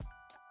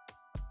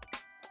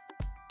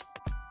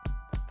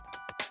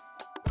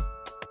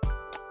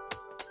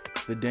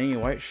The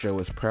Daniel White Show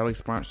is proudly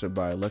sponsored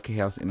by Lucky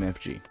House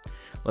MFG.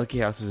 Lucky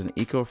House is an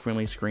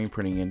eco-friendly screen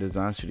printing and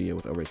design studio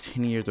with over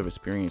 10 years of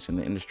experience in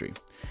the industry.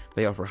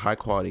 They offer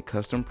high-quality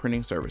custom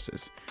printing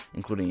services,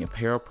 including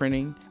apparel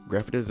printing,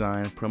 graphic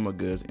design, promo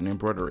goods, and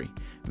embroidery.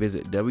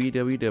 Visit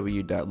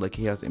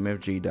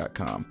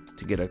www.luckyhousemfg.com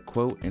to get a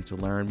quote and to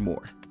learn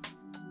more.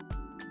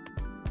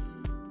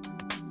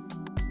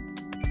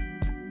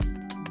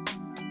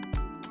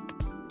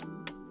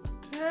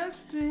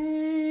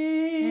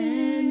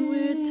 And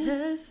we're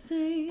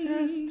testing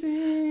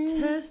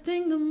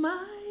the mic.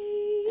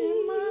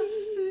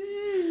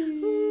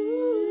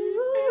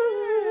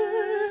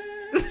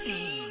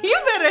 You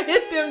better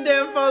hit them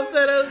damn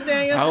falsettos,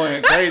 Daniel. I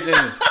went crazy.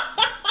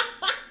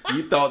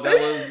 You thought that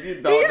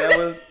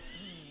was.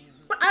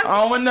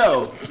 I don't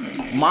know.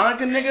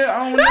 Monica, nigga.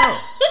 I don't know.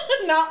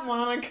 Not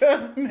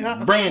Monica.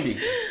 No. Brandy.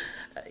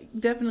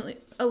 Definitely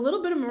a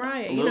little bit of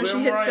Mariah.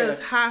 She hits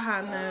those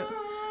high notes.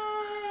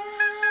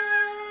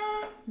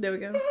 There we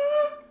go.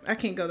 I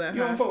can't go that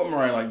high. You don't fuck with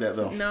Mariah like that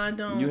though. No, I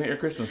don't. You hate her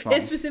Christmas song.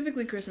 It's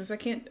specifically Christmas. I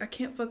can't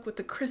fuck with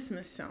the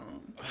Christmas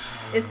song.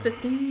 It's the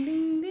ding ding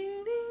ding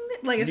ding ding.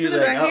 Like as soon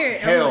as I hear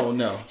it, hell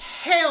no.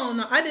 Hell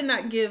no. I did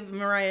not give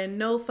Mariah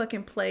no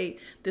fucking play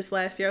this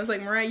last year. I was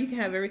like, Mariah, you can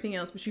have everything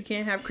else, but you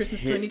can't have Christmas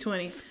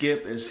 2020.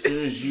 Skip as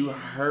soon as you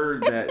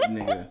heard that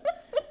nigga.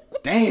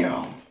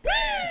 Damn.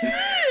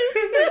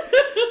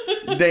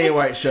 Daniel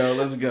White Show.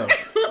 Let's go.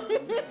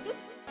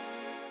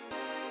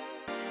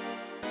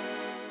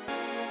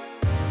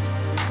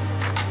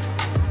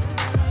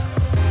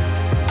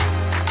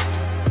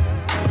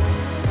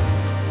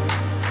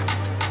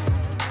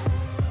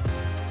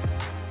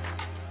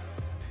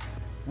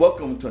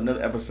 Welcome to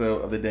another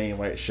episode of the Daniel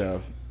White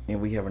Show,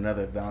 and we have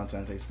another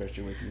Valentine's Day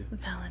special with you.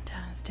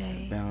 Valentine's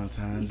Day.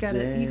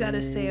 Day. You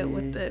gotta say it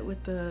with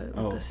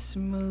the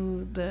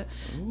smooth, the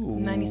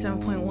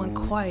 97.1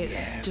 quiet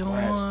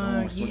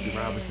storm. Smokey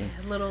Robinson.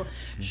 Little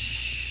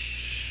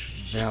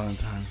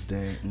Valentine's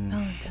Day.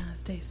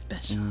 Valentine's Day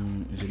special.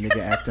 Is your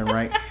nigga acting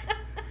right?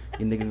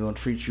 Your nigga gonna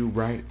treat you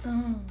right?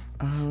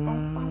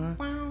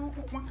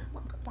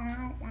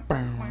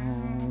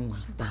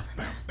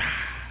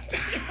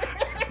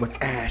 With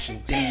Ash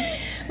and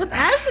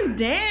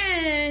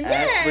Dan. Yay!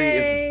 Ashley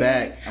is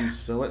back. I'm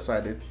so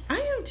excited. I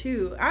am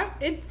too.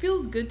 It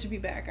feels good to be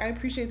back. I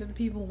appreciate that the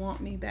people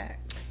want me back.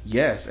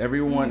 Yes,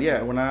 everyone. Mm-hmm.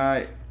 Yeah, when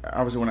I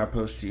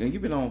post you, and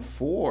you've been on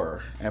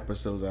 4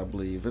 episodes, I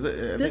believe.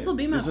 This will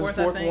be my fourth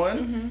one.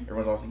 Mm-hmm.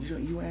 Everyone's always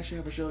like, you actually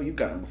have a show. You've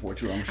gotten it before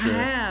too, I'm sure. I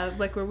have,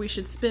 like where we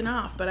should spin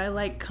off, but I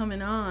like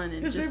coming on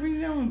and just every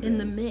now and then. In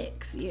the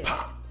mix. Yeah.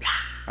 Pop.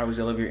 I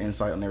love your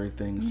insight on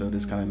everything, so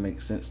this kind of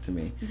makes sense to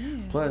me. Yeah.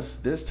 Plus,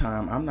 this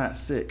time I'm not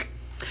sick.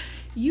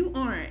 You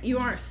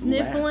aren't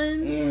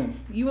sniffling.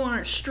 You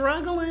aren't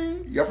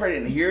struggling. Y'all probably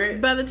didn't hear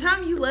it. By the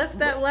time you left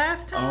that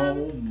last time.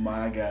 Oh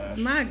my gosh.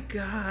 My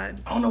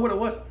God. I don't know what it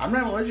was. I'm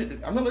not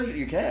allergic to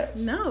your cats.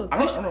 No. I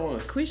don't know what it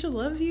was. Quisha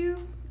loves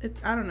you.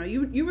 I don't know.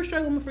 You were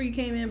struggling before you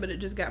came in, but it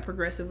just got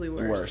progressively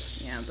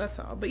worse. Yeah, that's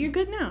all. But you're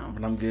good now.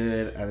 But I'm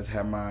good. I just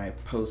had my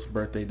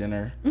post-birthday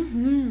dinner.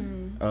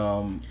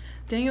 Mm-hmm.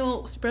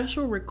 Daniel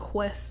special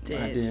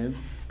requested. I did.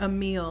 A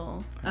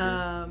meal.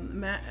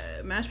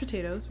 Mashed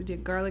potatoes. We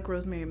did garlic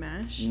rosemary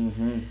mash.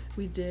 Mm-hmm.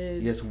 We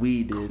did. Yes,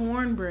 we did.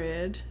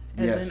 Cornbread,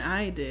 as in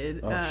I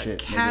did. Shit,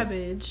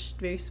 cabbage,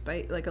 very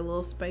like a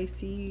little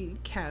spicy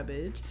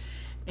cabbage,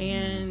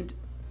 and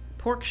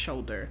pork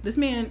shoulder. This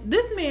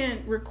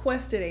man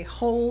requested a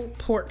whole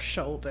pork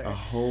shoulder. A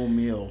whole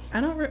meal. I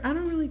don't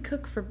really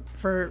cook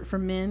for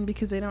men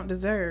because they don't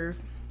deserve.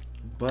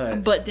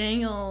 But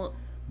Daniel.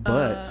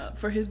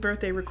 For his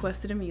birthday,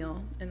 requested a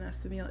meal, and that's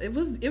the meal. It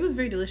was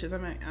very delicious.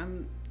 That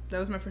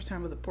was my first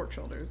time with a pork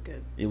shoulder. It was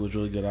good. It was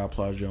really good. I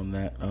applaud you on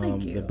that.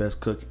 Thank you. The best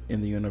cook in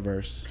the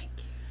universe. Thank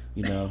you.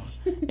 You know,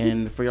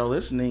 and for y'all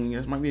listening,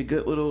 this might be a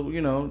good little,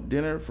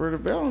 dinner for the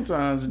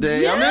Valentine's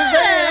Day. Yeah, I'm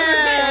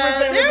just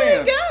saying.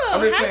 There we go.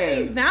 I'm just Happy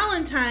saying.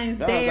 Valentine's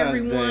Day,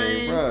 everyone.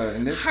 Day, bruh.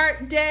 And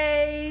Heart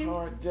Day.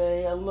 Heart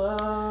Day. I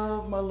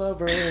love my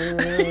lover.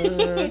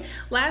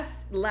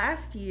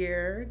 Last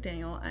year,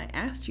 Daniel, I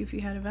asked you if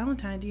you had a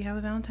Valentine. Do you have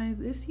a Valentine's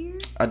this year?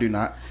 I do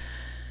not.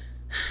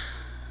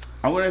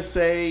 I'm going to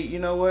say, you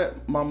know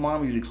what? My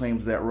mom usually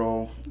claims that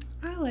role.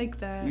 I like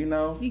that. You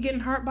know? You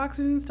getting heart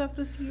boxes and stuff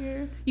this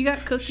year? You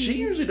got cookies? She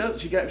usually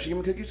does. She gave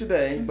me cookies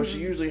today, but she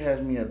usually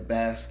has me a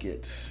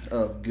basket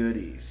of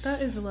goodies.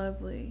 That is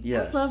lovely.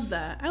 Yes. I love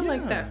that. I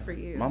like that for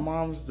you. My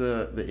mom's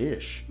the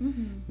ish.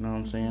 Mm-hmm. You know what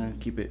I'm saying?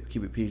 Keep it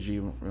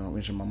PG. We don't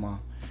mention my mom.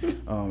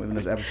 Even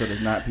this episode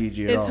is not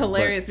PG at all. It's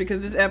hilarious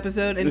because this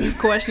episode and these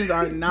questions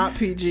are not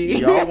PG.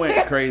 Y'all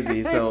went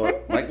crazy.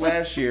 So, like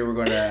last year, we're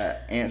going to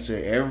answer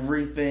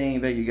everything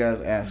that you guys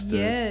asked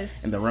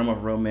us in the realm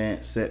of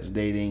romance, sex,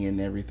 dating,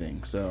 and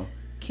everything. So,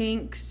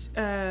 kinks,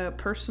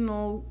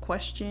 personal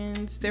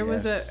questions. There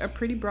was a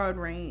pretty broad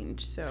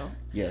range. So,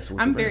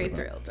 I'm very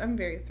thrilled. It's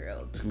going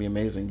to be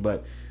amazing.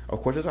 But,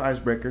 of course, it's an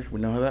icebreaker. We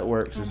know how that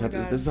works. This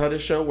is how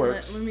this show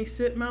works. Let me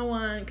sip my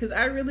wine because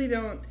I really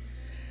don't.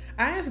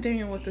 I asked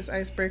Daniel what this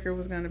icebreaker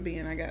was going to be,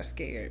 and I got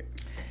scared.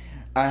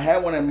 I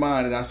had one in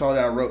mind, and I saw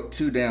that I wrote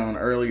 2 down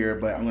earlier,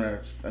 but I'm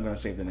gonna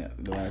save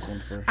the last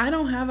one for. I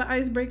don't have an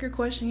icebreaker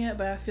question yet,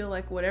 but I feel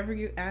like whatever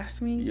you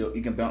ask me,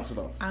 you can bounce it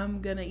off.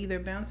 I'm gonna either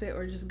bounce it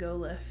or just go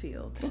left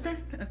field.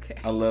 Okay.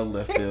 I love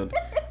left field.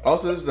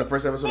 Also, this is the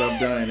first episode I've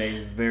done in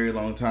a very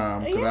long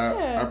time because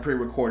I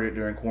pre-recorded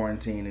during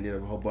quarantine and did a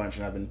whole bunch,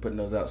 and I've been putting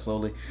those out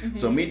slowly. Mm-hmm.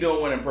 So me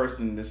doing one in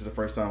person, this is the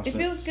first time. It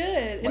feels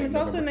good, and it's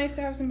also nice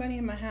to have somebody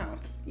in my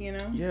house. You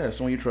know. Yeah,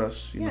 someone you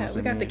trust. You know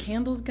we got the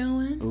candles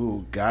going.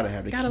 Ooh, gotta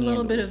have the candles. Got a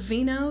little bit of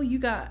vino. You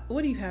got,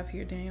 what do you have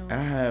here, Daniel? I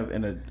have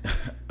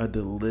a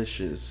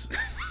delicious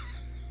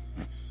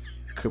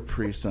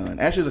Capri Sun.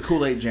 Actually, it's a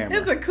Kool-Aid jammer.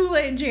 It's a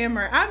Kool-Aid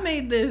jammer. I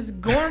made this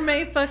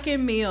gourmet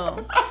fucking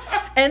meal.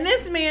 And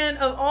this man,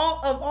 of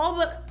all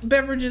the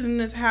beverages in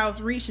this house,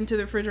 reached into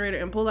the refrigerator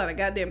and pulled out a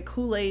goddamn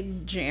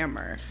Kool-Aid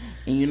jammer.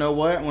 And you know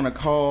what? I'm going to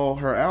call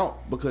her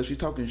out because she's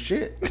talking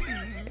shit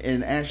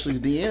in Ashley's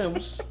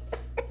DMs.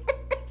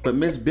 But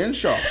Miss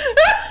Benshaw,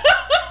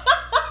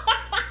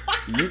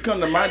 you come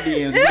to my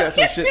DMs, you got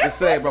some shit to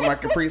say about my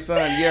Capri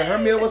Sun. Yeah, her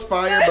meal was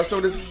fire, but so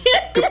does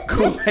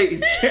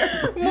Kool-Aid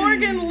jammer.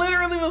 Morgan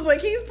literally was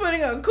like, he's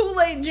putting a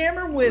Kool-Aid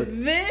jammer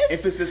with this.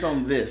 Emphasis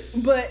on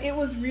this. But it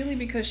was really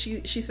because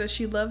she says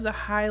she loves a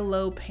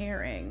high-low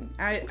pairing.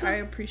 I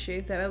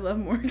appreciate that. I love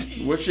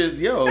Morgan. Which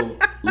is,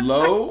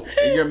 low,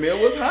 and your meal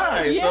was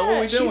high. Yeah, so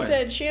what we doing? She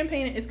said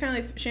champagne, it's kind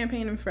of like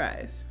champagne and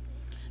fries.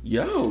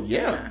 Yeah.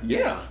 Yeah,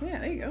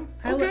 there you go.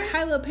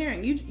 High-low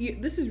pairing. You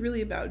this is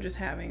really about just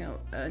having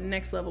a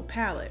next-level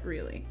palate,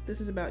 really.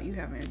 This is about you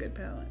having a good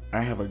palate.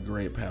 I have a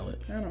great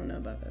palate. I don't know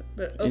about that,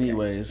 but okay.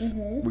 Anyways,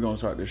 we're going to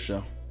start this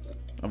show.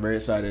 I'm very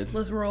excited.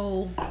 Let's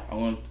roll.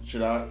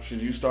 Should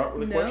you start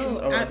with a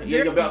question?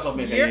 You're bounce off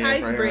me. You're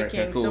ice breaking,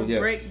 right, cool, so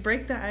yes.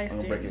 break the ice,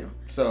 Daniel. Daniel.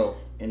 So,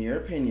 in your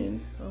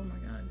opinion, oh my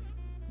god,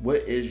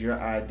 what is your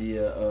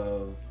idea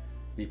of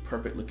the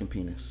perfect looking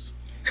penis?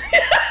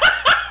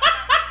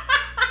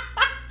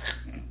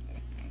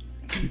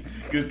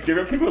 Because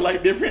different people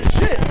like different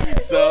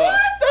shit. So what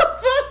the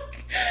fuck?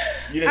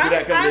 You didn't see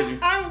that coming, did you?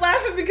 I'm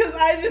laughing because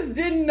I just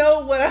didn't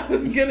know what I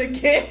was gonna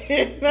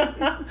get.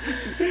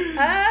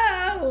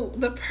 Oh,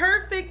 the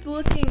perfect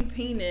looking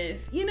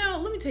penis. You know,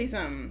 let me tell you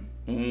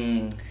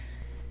something.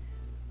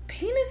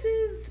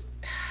 Penises.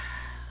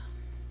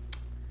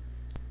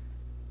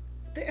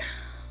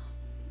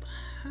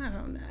 I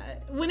don't know.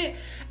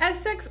 As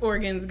sex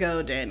organs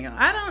go, Daniel,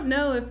 I don't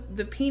know if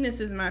the penis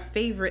is my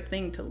favorite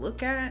thing to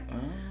look at.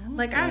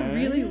 Like, I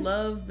really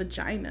love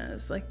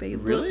vaginas. Like,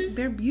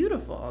 they're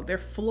beautiful. They're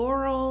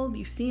floral.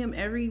 You see them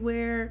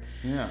everywhere.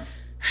 Yeah.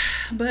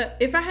 But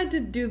if I had to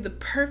do the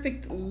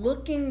perfect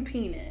looking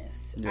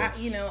penis,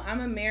 yes. I'm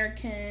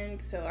American,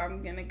 so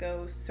I'm gonna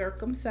go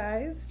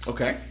circumcised.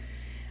 Okay.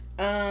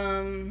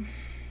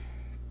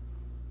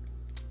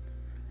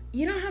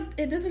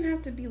 It doesn't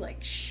have to be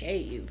like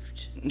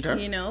shaved,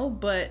 okay.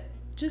 But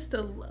just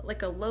a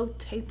low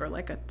taper,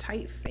 like a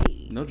tight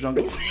fade. No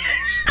jungle.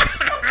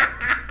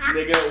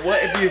 Nigga,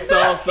 what if you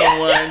saw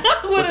someone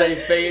with a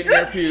fade in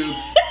their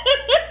pubes?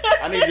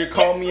 I need you to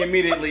call me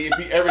immediately if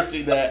you ever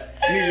see that.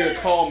 I need you to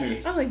call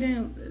me. I'm like,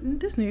 damn,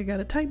 this nigga got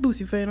a tight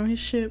boosie fade on his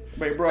shit.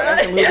 Wait, bro,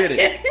 ask him who did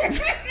it.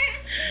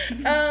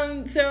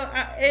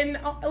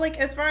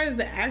 As far as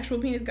the actual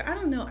penis go, I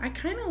don't know.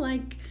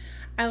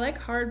 I like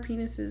hard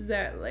penises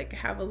that like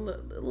have a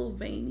little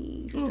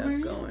veiny stuff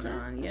going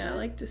on. Yeah, I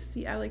like to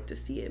see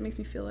it. It makes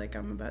me feel like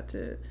I'm about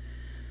to,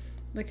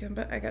 I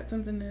got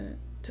something to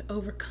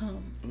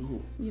overcome.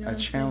 Ooh, a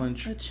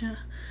challenge.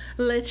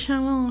 Le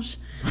challenge.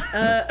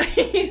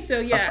 So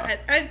yeah,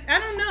 I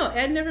don't know.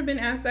 I'd never been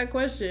asked that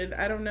question.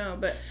 I don't know,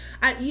 but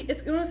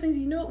it's one of those things.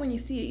 You know it when you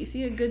see it. You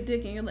see a good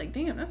dick, and you're like,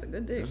 damn, that's a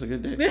good dick. That's a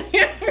good dick.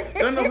 I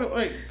don't know,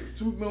 like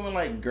some women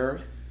like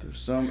girth.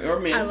 Or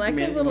men. I like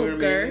a little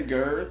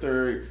girth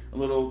or a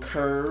little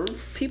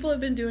curve. People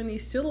have been doing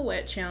these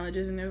silhouette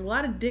challenges, and there's a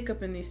lot of dick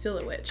up in these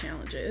silhouette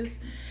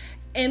challenges.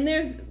 And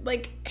there's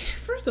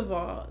there's a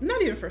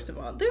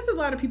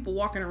lot of people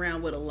walking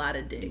around with a lot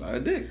of dick.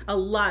 A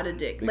lot of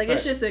dick. Big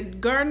it's just a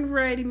garden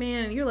variety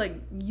man, and you're like,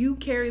 you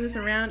carry this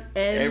around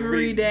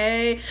every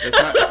day.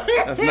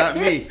 That's not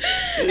me.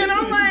 And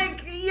I'm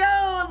like,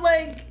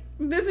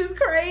 this is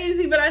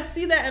crazy, but I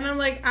see that and I'm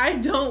like, I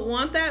don't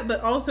want that,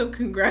 but also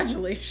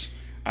congratulations.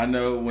 I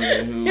know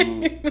women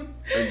who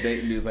are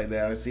dating dudes like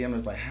that. I see them,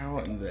 it's like, how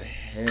in the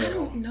hell? I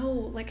don't know.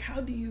 Like,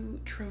 how do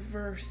you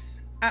traverse?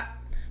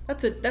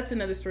 That's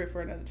another story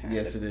for another time.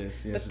 Yes, it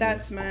is. Yes, but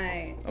that's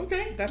my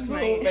okay. That's a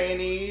my little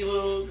veiny,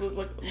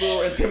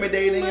 little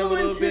intimidating, a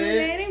little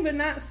intimidating, but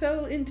not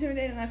so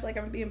intimidating. I feel like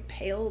I'm being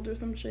impaled or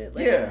some shit.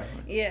 Yeah.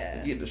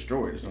 You get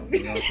destroyed or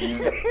something. You know what I'm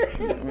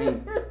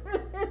saying?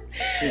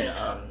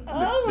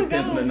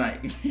 Depends on the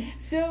night.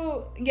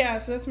 So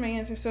that's my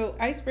answer. So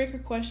icebreaker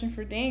question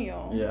for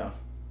Daniel. Yeah.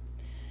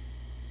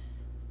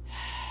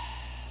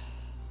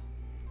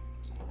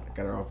 I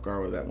got her off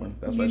guard with that one.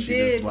 That's why she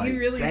just like,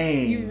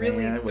 dang, you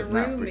really man,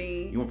 threw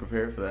me. You weren't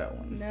prepared for that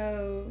one.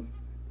 No.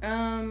 I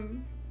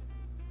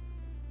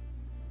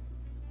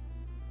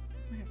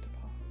have to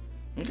pause.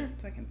 Okay.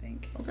 So I can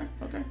think. Okay.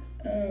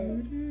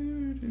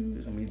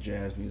 There's gonna be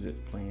jazz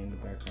music playing in the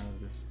background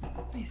of this.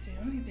 Let me see.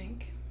 Let me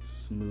think.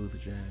 Smooth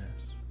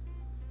jazz.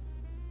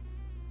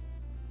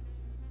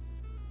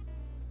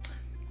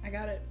 I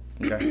got it.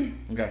 Okay.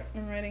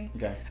 I'm ready.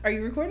 Okay. Are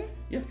you recording?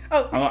 Yeah.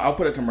 Oh. I'll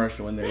put a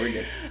commercial in there. We're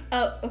good.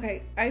 Oh,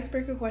 okay.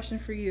 Icebreaker question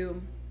for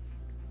you.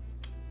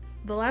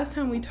 The last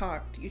time we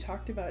talked, you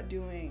talked about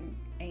doing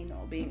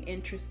anal, being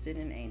interested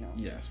in anal.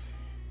 Yes.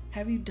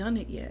 Have you done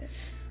it yet?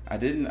 I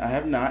didn't. I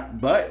have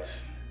not.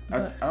 But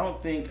I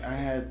don't think I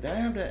had. Did I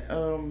have that?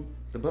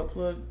 The butt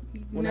plug.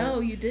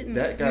 No, you didn't.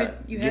 That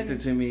got gifted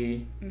to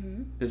me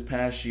this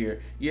past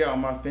year. Yeah,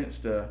 on my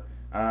Finsta,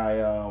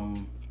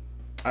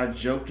 I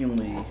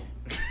jokingly.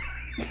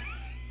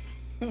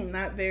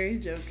 Not very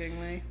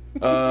jokingly.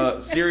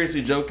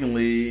 Seriously,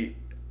 jokingly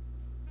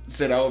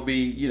said I would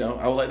be.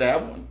 I would like to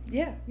have one.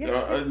 Yeah.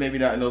 Maybe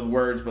not in those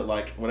words, but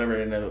like whatever.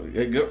 And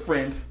a good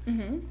friend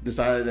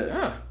decided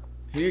that.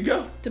 Here you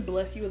go. To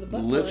bless you with a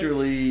butt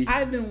Literally. plug.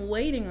 I've been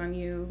waiting on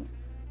you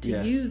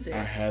to use it.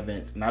 I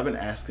haven't. And I've been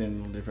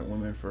asking different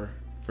women for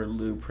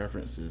lube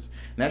preferences.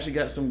 And I actually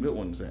got some good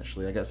ones,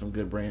 actually. I got some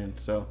good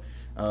brands. So,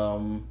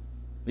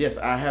 yes,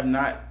 I have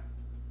not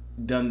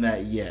done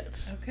that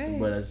yet. Okay.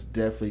 But it's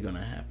definitely going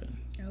to happen.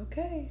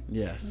 Okay.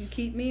 Yes. You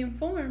keep me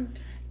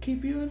informed.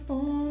 Keep you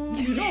informed.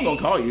 You know I'm going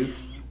to call you.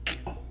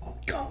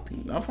 Call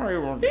me. I'm probably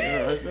going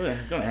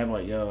to have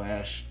like, yo,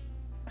 Ash.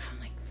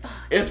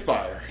 Fuck. It's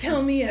fire.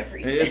 Tell me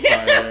everything. It's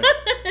fire.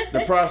 The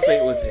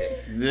prostate was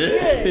hit.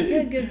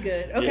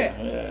 Good. Okay.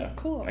 Yeah.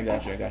 Cool. I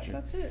got you.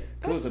 That's it.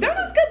 Cool. That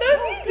was good. That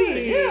was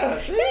easy. Yeah.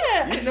 See?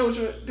 Yeah. You didn't know what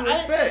to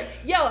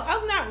expect.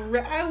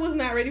 I was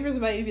not ready for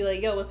somebody to be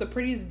like, yo, what's the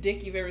prettiest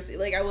dick you've ever seen?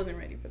 Like, I wasn't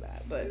ready for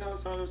that. But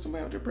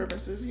Somebody have their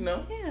preferences,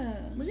 Yeah.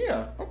 But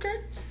yeah. Okay.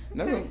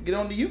 Now we're gonna get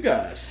on to you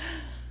guys.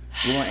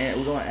 We're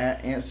gonna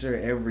answer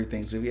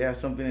everything. So if you ask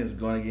something, it's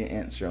going to get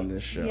answered on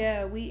this show.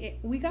 Yeah,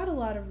 we got a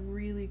lot of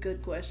really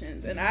good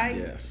questions, and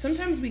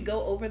sometimes we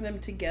go over them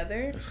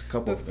together There's a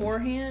couple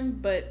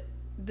beforehand, but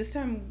this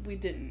time we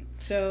didn't.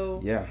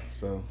 So yeah,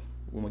 so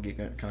we're gonna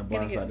get kind of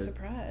blindsided. Get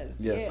surprised.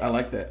 Yes, yeah. I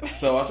like that.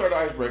 So I'll start the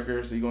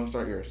icebreaker. So you're gonna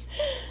start yours.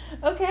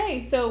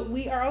 Okay, so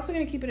we are also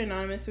gonna keep it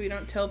anonymous, so we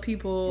don't tell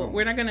people.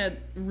 We're not gonna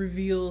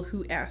reveal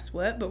who asked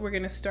what, but we're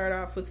gonna start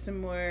off with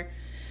some more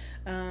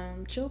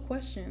chill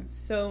questions.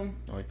 So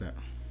I like that.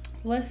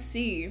 Let's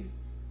see.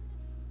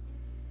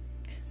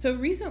 So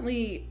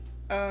recently,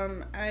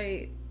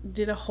 I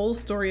did a whole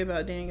story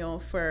about Daniel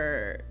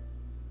for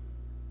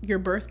your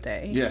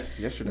birthday. Yes,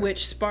 yesterday.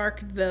 Which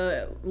sparked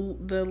the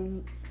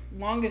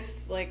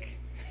longest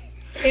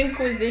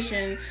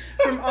inquisition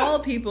from all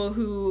people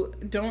who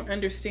don't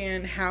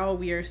understand how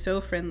we are so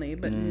friendly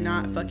but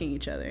not fucking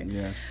each other.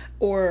 Yes.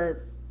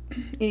 Or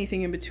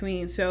anything in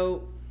between.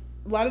 So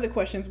a lot of the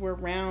questions were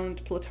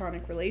around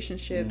platonic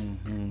relationships.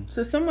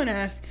 So someone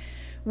asked,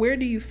 where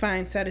do you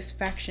find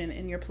satisfaction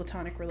in your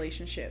platonic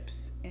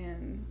relationships?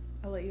 And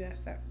I'll let you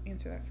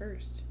answer that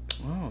first.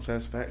 Oh,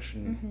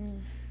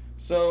 satisfaction.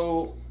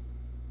 So,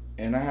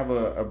 and I have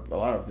a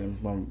lot of them.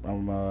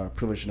 I'm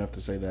privileged enough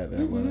to say that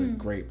we're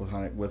great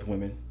platonic with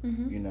women.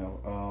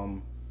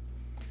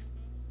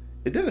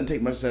 It doesn't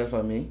take much to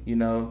satisfy me.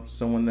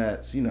 Someone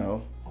that's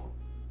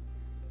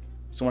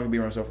someone I can be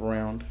myself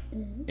around,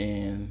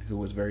 and who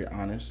was very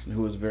honest and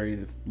who was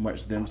very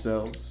much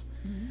themselves.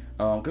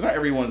 Because not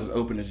everyone's as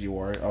open as you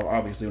are,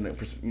 obviously, when it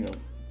comes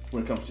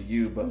to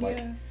you. But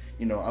I'm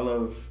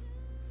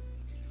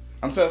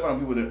satisfied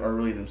with people that are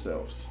really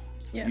themselves.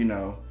 Yeah.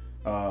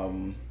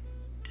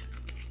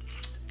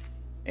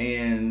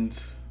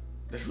 And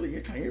that's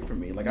really kind of it for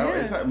me.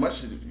 It's not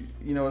much.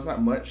 It's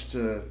not much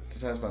to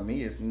satisfy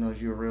me. It's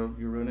you're a real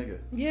nigga.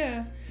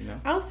 Yeah.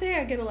 I'll say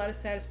I get a lot of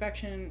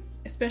satisfaction,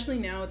 especially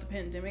now with the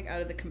pandemic,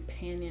 out of the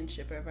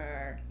companionship of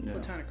our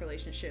platonic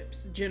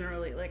relationships.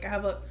 Generally,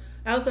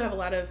 I also have a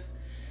lot of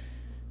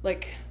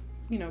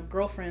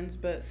girlfriends,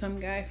 but some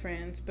guy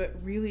friends. But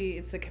really,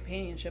 it's the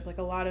companionship.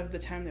 A lot of the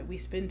time that we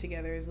spend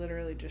together is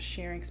literally just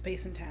sharing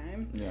space and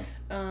time. Yeah.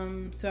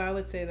 So I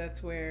would say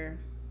that's where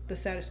the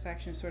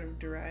satisfaction sort of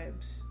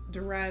derives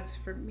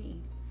for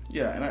me.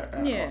 Yeah, and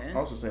I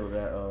also say with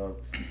that,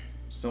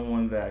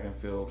 someone that I can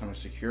feel kind of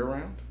secure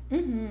around.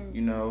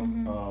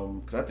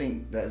 Because I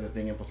think that is a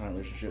thing in platonic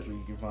relationships where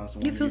you can find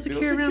someone. You feel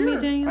secure around me,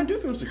 Daniel? I do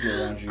feel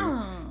secure around you. You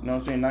know what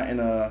I'm saying? Not in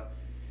a,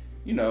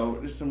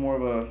 it's more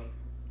of a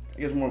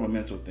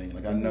mental thing.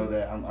 I know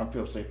that I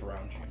feel safe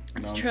around you.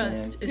 It's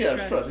trust. It's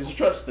trust. It's a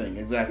trust thing.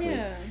 Exactly.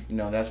 Yeah.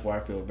 That's why I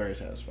feel very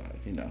satisfied.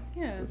 Yeah.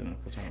 Within a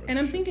platonic relationship. And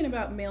I'm thinking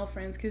about male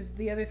friends, because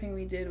the other thing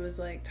we did was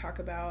talk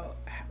about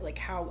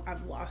how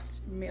I've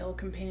lost male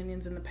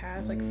companions in the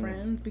past,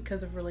 friends,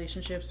 because of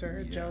relationships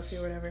or jealousy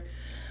or whatever.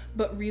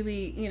 But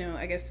really,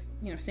 I guess,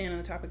 staying on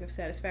the topic of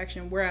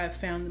satisfaction, where I've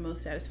found the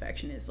most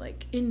satisfaction is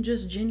in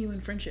just genuine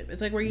friendship.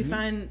 It's where you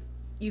find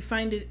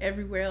it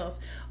everywhere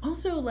else.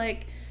 Also,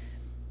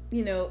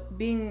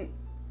 being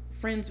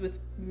friends with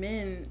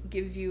men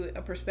gives you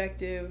a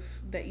perspective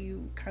that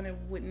you kind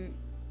of wouldn't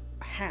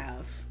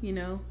have,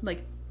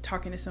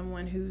 talking to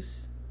someone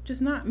who's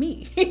just not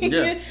me.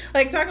 Yeah.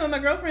 Like talking with my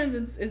girlfriends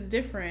is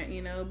different,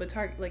 you know, but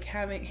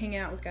hanging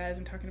out with guys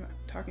and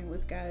talking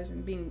with guys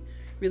and being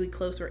really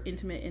close or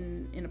intimate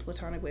in a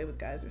platonic way with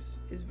guys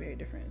is very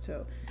different.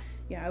 So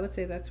yeah, I would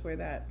say that's where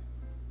that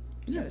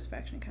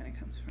satisfaction kind of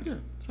comes from. Yeah,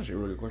 it's actually a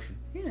really good question.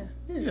 Yeah,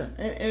 it is.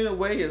 Yeah, and in a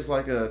way, it's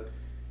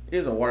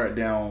a watered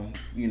down,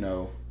 you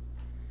know,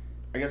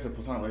 I guess a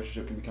platonic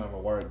relationship can be kind of a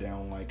watered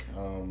down, like,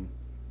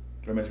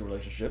 romantic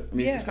relationship. I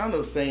mean, it's kind of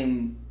those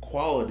same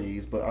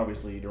qualities, but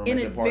obviously the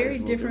romantic part is a very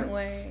different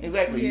way.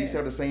 Exactly. You still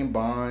have the same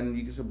bond.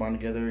 You can still bond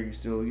together.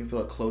 You feel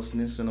a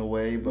closeness in a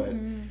way, but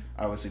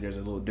obviously there's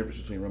a little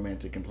difference between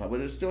romantic and platonic.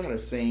 But it still had the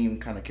same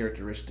kind of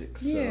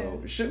characteristics. Yeah.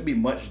 So it shouldn't be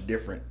much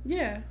different.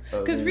 Yeah.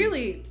 Because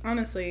really,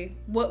 honestly,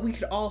 what we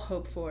could all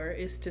hope for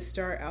is to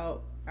start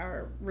out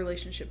our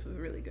relationship with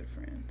really good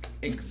friends.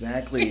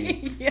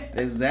 Exactly.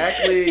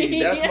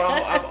 Exactly. That's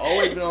why I've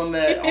always been on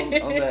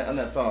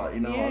that thought, you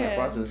know, on that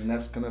process, and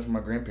that's kind of from my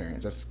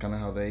grandparents. That's kind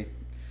of how they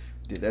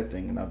did that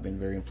thing, and I've been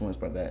very influenced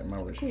by that in my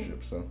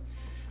relationship. Cool.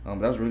 So, that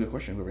was a really good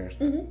question. Whoever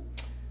answered that.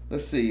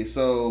 Let's see.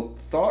 So,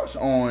 thoughts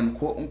on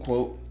quote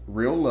unquote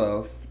real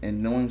love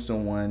and knowing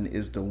someone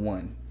is the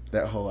one.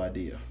 That whole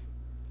idea.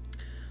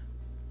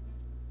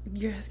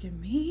 You're asking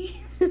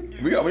me?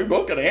 we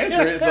both got to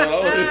answer it,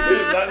 so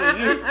it's not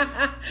you.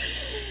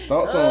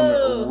 Thoughts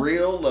on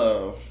real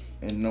love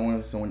and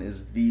knowing someone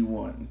is the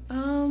one.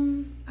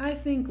 I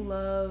think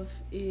love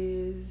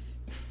is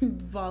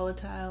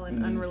volatile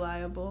and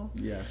unreliable.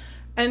 Yes.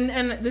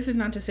 And this is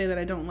not to say that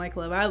I don't like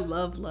love. I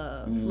love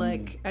love.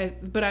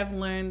 But I've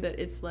learned that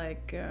it's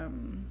like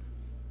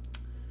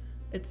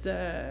it's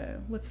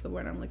what's the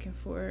word I'm looking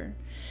for?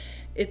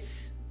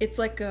 It's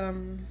like a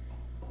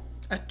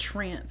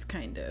trance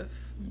kind of.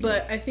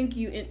 But I think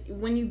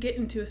when you get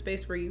into a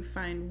space where you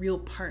find real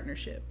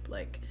partnership,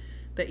 like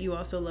that you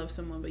also love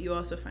someone, but you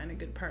also find a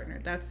good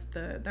partner.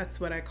 That's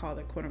what I call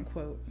the quote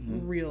unquote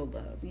real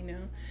love, you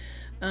know?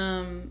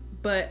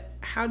 But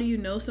how do you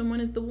know someone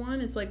is the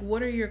one? It's like,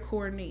 what are your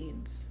core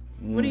needs?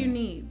 What do you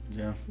need?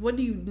 Yeah. What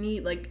do you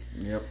need? Like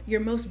your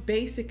most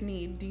basic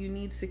need. Do you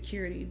need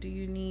security? Do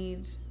you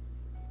need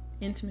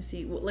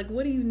intimacy? Like,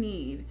 what do you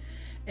need?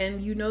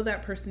 And you know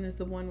that person is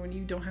the one when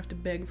you don't have to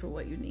beg for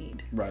what you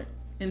need. Right.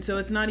 And so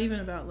it's not even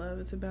about love.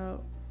 It's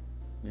about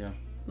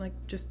like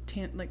just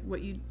like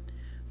what you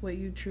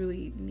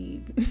truly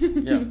need.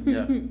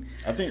 Yeah.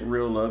 I think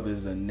real love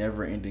is a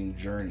never-ending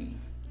journey.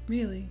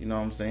 Really? You know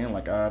what I'm saying?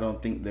 Like, I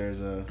don't think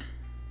there's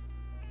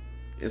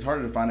it's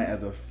harder to find it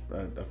as a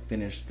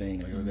finished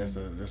thing. Like,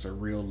 that's a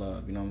real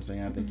love. You know what I'm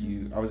saying? I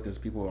think because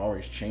people are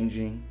always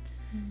changing,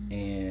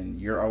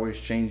 and you're always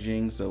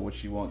changing, so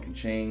what you want can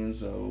change.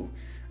 So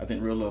I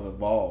think real love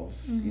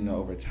evolves, you know,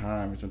 over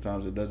time, and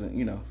sometimes it doesn't,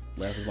 you know,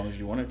 last as long as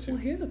you want it to. Well,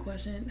 here's a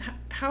question: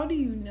 how do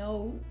you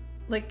know?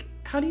 Like,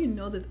 how do you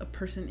know that a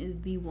person is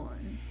the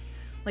one?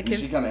 Like,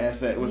 she kind of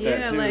asked that with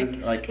that too.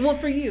 Like, well,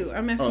 for you,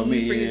 I'm asking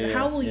you for you. So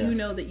how will you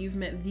know that you've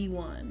met the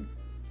one?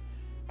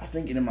 I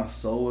think in my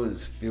soul, it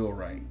just feel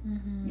right.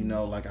 You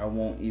know, like it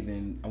won't be.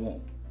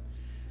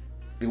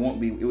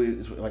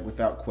 It's like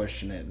without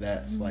question that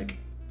that's like,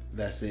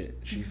 that's it.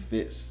 She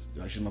fits.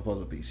 Like, she's my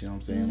puzzle piece. You know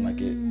what I'm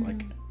saying?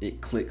 Like it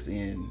clicks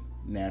in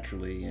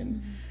naturally,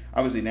 and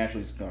obviously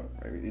naturally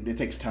it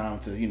takes time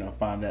to, you know,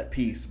 find that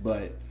piece,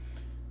 but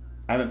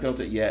I haven't felt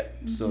it yet,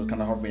 so it's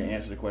kind of hard for me to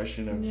answer the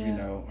question of you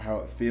know how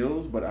it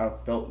feels. But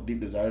I've felt deep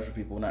desires for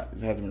people. It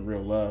hasn't been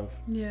real love.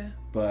 Yeah.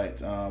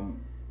 But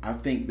I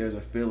think there's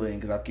a feeling,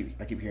 because I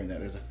keep hearing that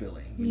there's a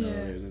feeling. You know,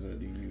 there's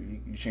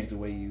you change the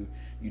way you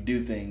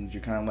do things.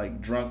 You're kind of like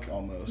drunk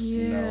almost.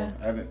 Yeah. You know,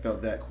 I haven't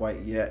felt that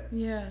quite yet.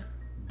 Yeah.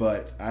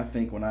 But I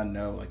think when I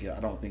know, like, I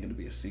don't think it'll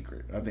be a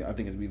secret. I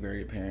think it'll be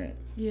very apparent.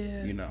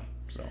 Yeah. You know,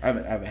 so I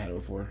haven't had it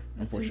before.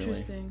 That's unfortunately.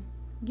 Interesting.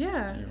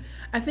 Yeah.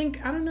 I think,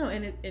 I don't know,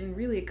 and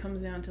really it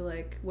comes down to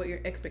like what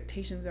your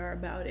expectations are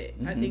about it.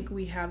 I think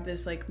we have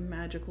this like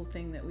magical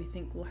thing that we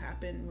think will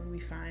happen when we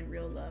find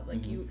real love.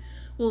 Like you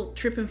will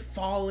trip and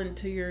fall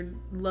into your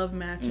love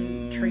match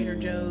in Trader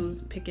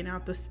Joe's, picking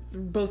out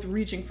both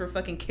reaching for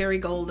fucking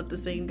Kerrygold at the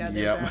same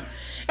goddamn time.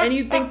 And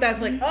you think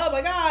that's like, oh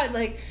my God,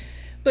 like,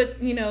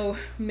 but you know,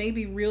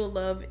 maybe real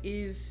love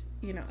is,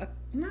 you know, I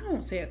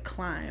won't say a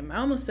climb. I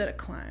almost said a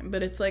climb,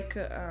 but it's like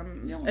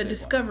a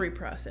discovery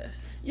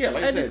process. Yeah,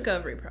 like a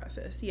discovery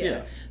process.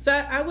 Yeah. So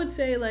I would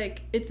say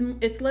like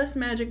it's less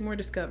magic, more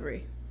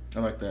discovery. I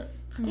like that.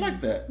 I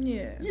like that.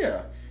 Yeah.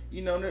 Yeah.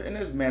 You know, and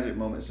there's magic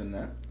moments in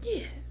that.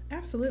 Yeah.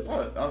 Absolutely.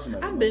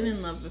 I've been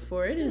in love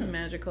before. It is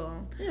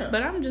magical. Yeah.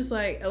 But I'm just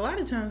like, a lot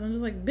of times I'm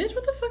just like, bitch,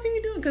 what the fuck are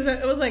you doing? Because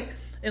I was like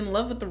in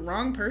love with the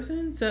wrong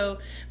person. So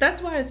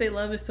that's why I say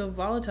love is so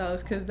volatile,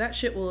 is because that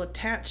shit will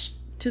attach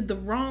to the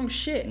wrong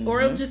shit, or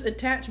it'll just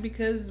attach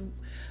because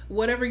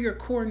whatever your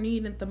core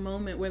need at the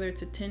moment, whether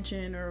it's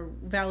attention or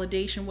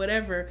validation,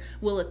 whatever,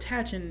 will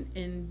attach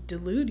and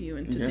delude you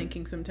into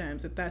thinking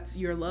sometimes that that's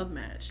your love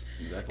match.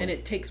 Exactly. And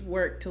it takes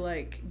work to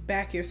like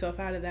back yourself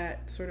out of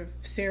that sort of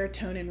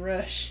serotonin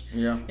rush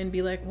and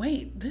be like,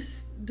 wait,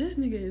 this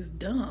nigga is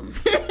dumb.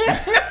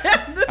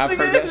 I've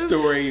heard that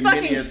story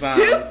many a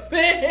times.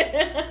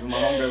 My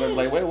homegirls are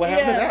like, wait, what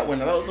happened to that one?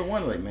 That was the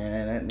one. Like,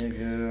 man, that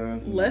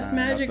nigga. Less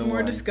magic, more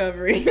one.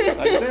 Discovery. Like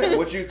I said,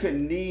 what you could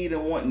need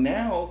and want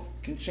now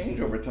can change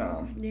over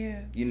time.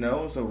 Yeah. You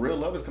know, so real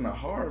love is kind of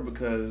hard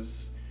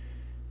because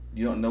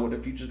you don't know what the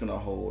future's gonna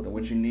hold and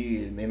what you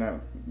need, and they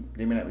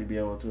may not be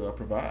able to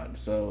provide.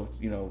 So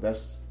you know,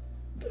 that's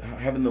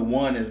having the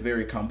one is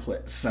very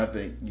complex. I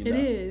think you know? It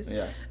is.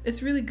 Yeah,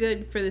 it's really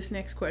good for this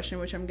next question,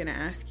 which I'm gonna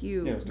ask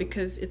you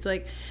because it's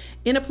like,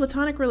 in a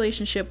platonic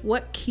relationship,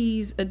 what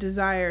keys a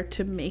desire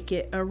to make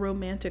it a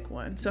romantic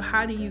one? So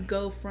how do you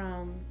go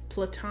from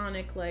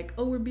platonic, like,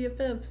 oh, we're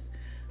BFFs,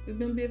 we've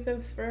been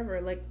BFFs forever,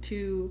 like,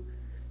 to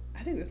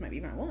I think this might be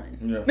my one.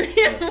 Yeah,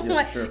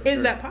 like, sure, is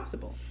sure. that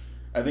possible?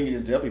 I think it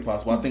is definitely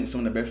possible. I think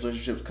some of the best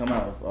relationships come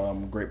out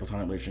of great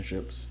platonic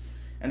relationships.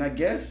 And I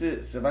guess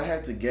it's, if I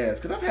had to guess,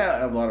 because I've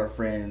had a lot of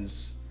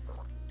friends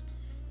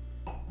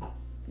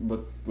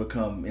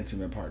become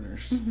intimate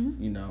partners,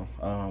 you know,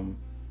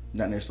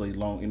 not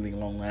necessarily anything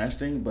long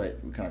lasting, but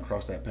we kind of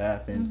cross that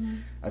path.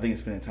 And I think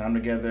it's spending time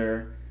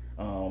together,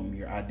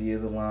 your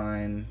ideas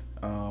align,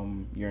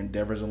 your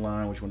endeavors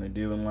align, what you want to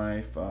do in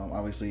life.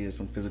 Obviously, is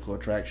some physical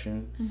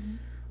attraction.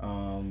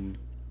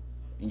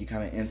 And you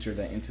kind of enter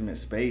that intimate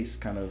space,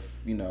 kind of,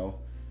 you know,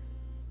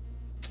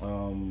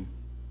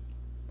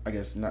 I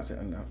guess I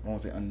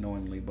won't say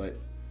unknowingly, but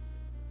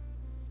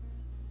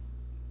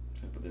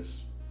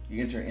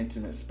you enter an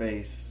intimate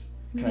space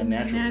kind of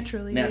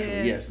naturally. Yeah.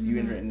 Yes, you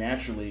enter it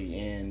naturally,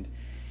 and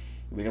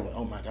we go,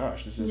 oh my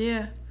gosh, this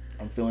is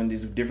I'm feeling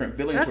these different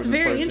feelings. That's for this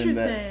very person.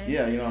 interesting. You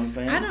know what I'm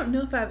saying? I don't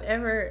know if I've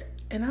ever,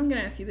 and I'm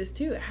gonna ask you this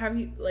too. Have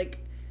you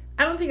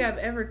I don't think I've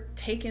ever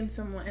taken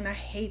someone, and I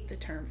hate the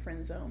term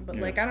friend zone, but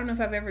like I don't know if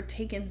I've ever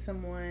taken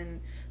someone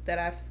that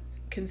I've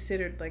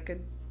considered like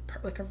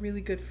a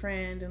really good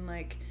friend and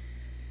like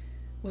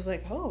was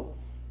like, oh,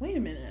 wait a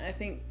minute, I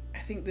think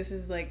this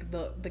is like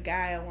the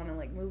guy I want to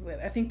like move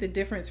with. I think the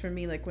difference for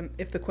me, like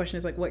if the question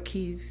is like what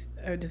keys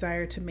a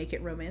desire to make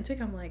it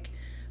romantic, I'm like,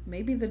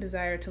 maybe the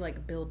desire to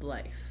like build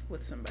life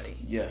with somebody.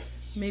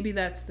 Yes. Maybe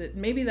that's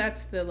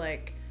the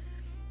like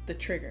the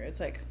trigger. It's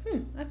like,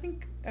 I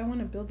think I want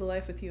to build a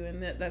life with you,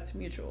 and that's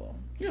mutual.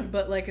 Yeah.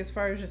 But like as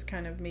far as just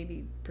kind of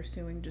maybe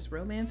pursuing just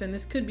romance, and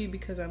this could be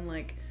because I'm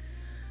like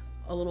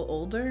a little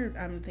older,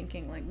 I'm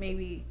thinking like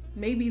maybe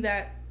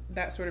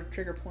that sort of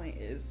trigger point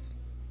is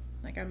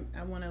like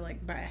I want to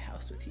like buy a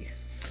house with you.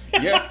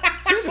 Yeah,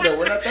 seriously though,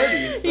 we're not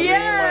 30s. So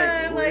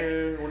yeah,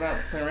 we're not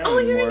playing around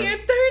anymore. You're in your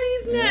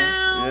 30s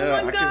now. Yeah,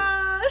 oh my god.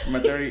 I'm a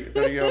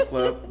 30-year-old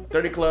club.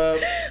 30 club.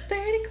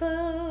 30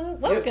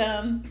 club.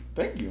 Welcome. Yes.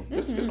 Thank you.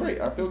 It's great.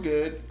 I feel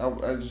good.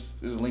 I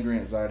just there's lingering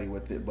anxiety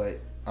with it, but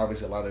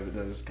obviously a lot of it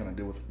does kind of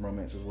deal with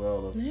romance as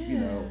well. Of you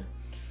know,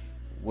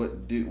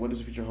 what does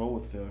the future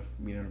hold with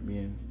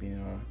being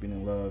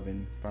in love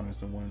and finding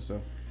someone?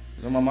 So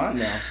it's on my mind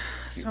now.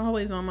 It's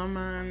always on my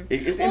mind.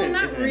 It's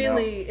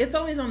really. It's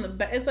always on the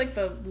back. It's like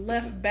the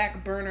left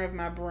back burner of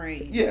my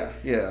brain.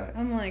 Yeah.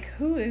 I'm like,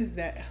 who is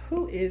that?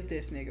 Who is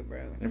this nigga,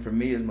 bro? And for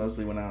me, it's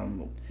mostly when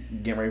I'm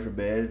getting ready for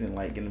bed and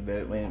like getting in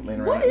bed laying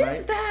around what at night. What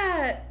is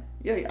that?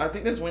 Yeah, I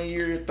think that's when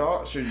your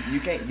thoughts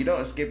you don't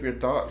escape your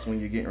thoughts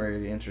when you're getting ready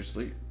to enter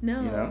sleep.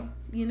 No.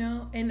 You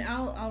know, and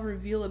I'll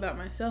reveal about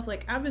myself.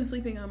 Like I've been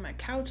sleeping on my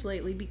couch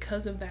lately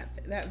because of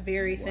that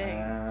very thing.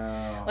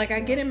 Wow. Like I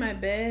get in my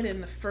bed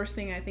and the first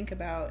thing I think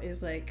about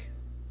is like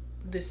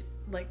this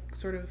like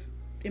sort of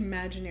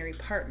imaginary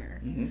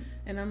partner.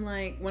 And I'm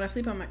like when I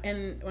sleep on my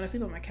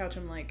couch,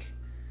 I'm like,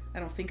 I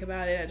don't think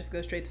about it. I just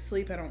go straight to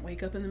sleep. I don't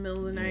wake up in the middle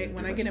of the night.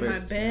 When I get in my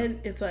bed,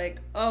 it's like,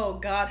 oh,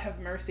 God have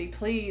mercy,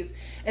 please.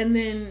 And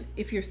then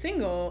if you're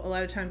single, a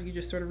lot of times you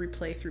just sort of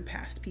replay through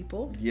past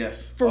people.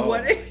 Yes. For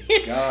what?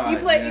 God,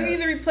 you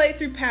either replay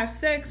through past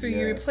sex or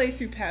you replay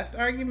through past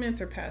arguments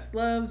or past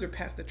loves or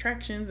past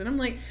attractions. And I'm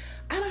like,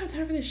 I don't have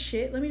time for this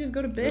shit. Let me just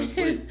go to bed.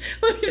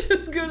 Let me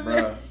just go to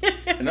bed.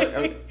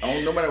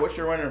 And no matter what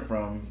you're running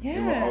from,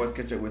 it will always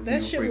catch up with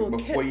you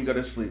before you go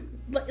to sleep.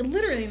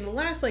 Literally in the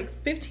last like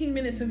 15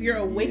 minutes of your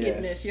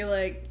awakeness, you're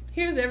like,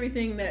 here's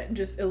everything that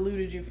just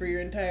eluded you for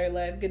your entire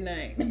life. Good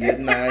night. Good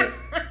night.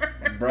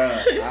 Bruh,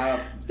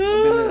 I've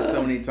been there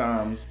so many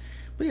times.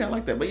 But yeah, I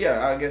like that. But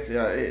yeah, I guess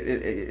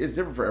it's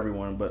different for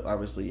everyone. But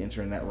obviously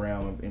entering that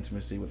realm of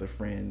intimacy with a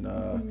friend,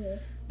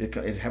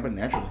 it happened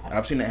naturally.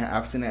 I've seen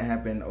that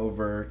happen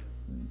over,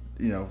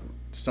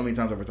 so many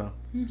times over time.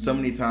 So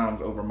many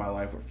times over my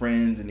life with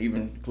friends and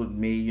even with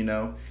me,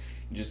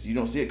 Just you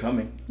don't see it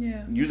coming.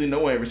 Yeah. Usually no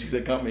one ever sees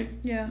it coming.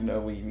 Yeah.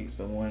 When you meet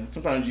someone.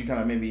 Sometimes you kind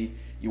of maybe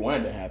you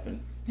want it to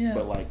happen. Yeah.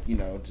 But like,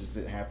 just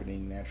it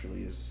happening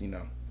naturally is,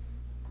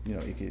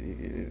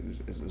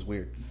 it's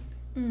weird.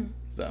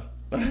 So.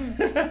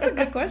 That's a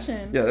good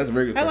question. Yeah, that's a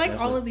very good question. I like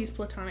all of these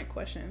platonic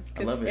questions.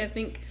 Because I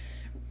think,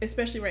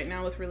 especially right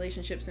now with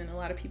relationships and a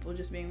lot of people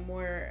just being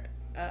more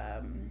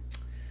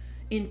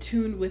in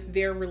tune with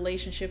their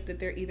relationship that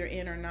they're either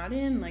in or not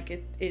in, like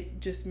it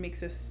just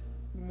makes us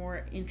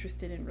more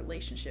interested in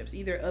relationships,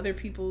 either other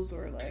people's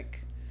or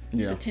like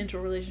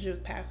potential relationships,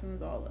 past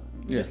ones, all of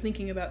them. Just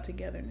thinking about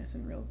togetherness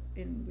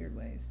in weird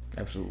ways.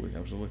 Absolutely.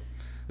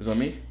 Is it on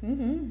me?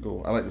 Mm-hmm.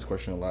 Cool. I like this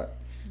question a lot.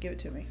 Give it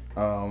to me.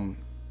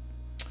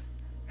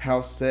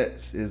 How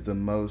sex is the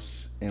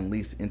most and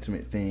least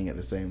intimate thing at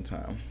the same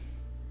time?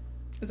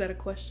 Is that a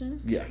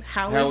question? Yeah.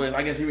 How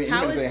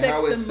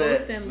is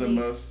sex the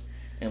most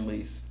and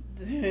least?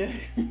 And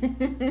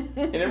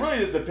it really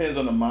just depends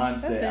on the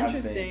mindset. That's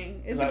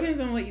interesting. It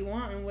depends on what you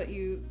want and what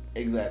you...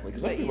 Exactly.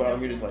 Because some people out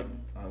here just like,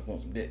 I just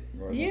want some dick.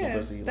 Or yeah, some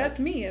pussy. that's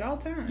me at all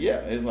times.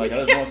 Yeah, it's like,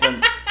 I just want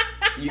some...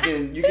 You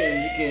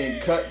can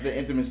cut the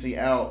intimacy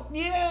out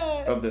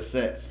of the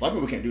sex. A lot of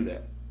people can't do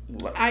that.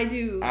 Like, I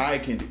do. I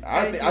think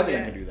I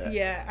can do that.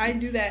 Yeah, I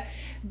do that.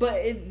 But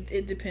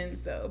it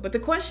depends though. But the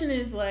question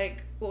is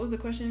like, what was the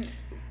question?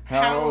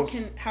 How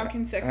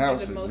can sex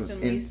be the most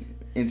and least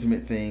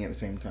intimate thing at the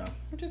same time?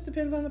 It just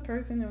depends on the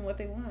person and what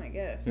they want, I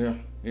guess.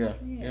 Yeah.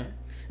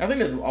 I think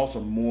there's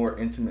also more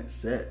intimate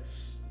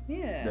sex.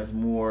 Yeah. There's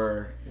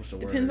more. What's the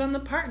word? Depends on the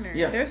partner.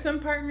 Yeah. There's some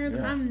partners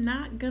I'm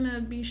not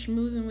gonna be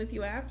schmoozing with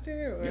you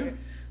after, or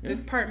there's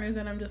partners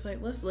that I'm just like,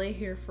 let's lay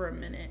here for a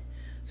minute.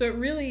 So it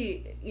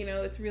really,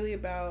 it's really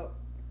about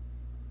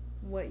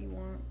what you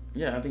want.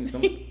 Yeah, I think for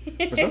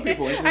some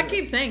people, I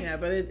keep saying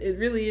that, but it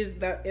really is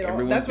that.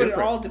 That's what it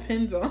all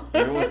depends on.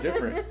 Everyone's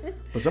different.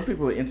 For some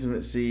people,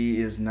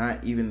 intimacy is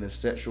not even the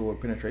sexual or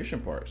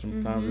penetration part.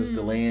 Sometimes it's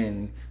the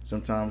laying.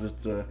 Sometimes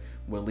it's the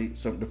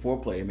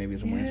foreplay. Maybe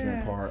it's a more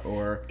intimate part.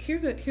 Or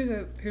here's a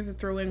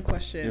throw-in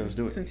question. Yeah, let's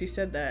do it. Since you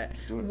said that,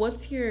 let's do it.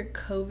 What's your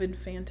COVID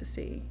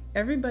fantasy?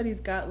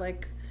 Everybody's got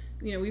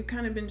we've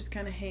kind of been just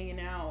kind of hanging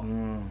out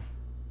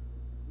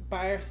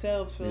by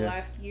ourselves for the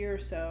last year or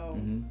so.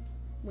 Mm-hmm.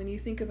 When you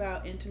think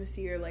about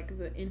intimacy or like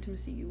the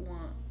intimacy you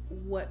want,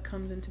 what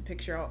comes into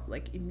picture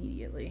like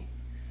immediately?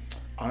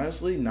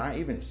 Honestly, not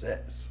even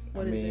sex.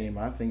 What is it?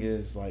 My thing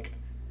is like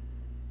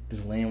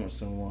just laying with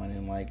someone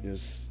and like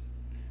just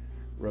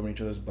rubbing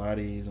each other's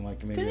bodies and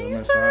like maybe a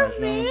massage.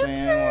 You know what I'm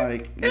saying?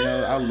 Like,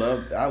 I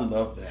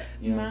love that.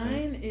 You know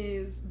Mine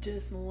is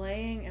just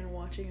laying and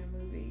watching a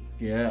movie.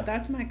 Yeah.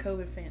 That's my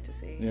COVID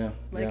fantasy. Yeah.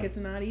 It's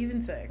not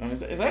even sex.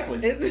 Exactly.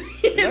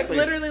 It's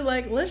literally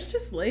like, let's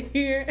just lay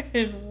here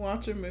and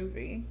watch a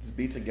movie. Just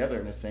be together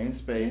in the same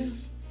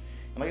space. Yeah.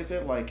 And like I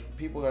said, like,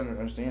 people gotta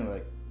understand,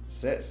 like,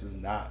 sex is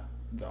not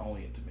the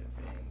only intimate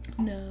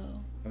thing.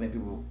 No. I think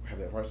people have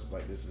that process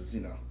like, this is,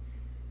 the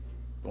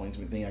only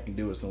intimate thing I can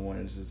do with someone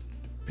is just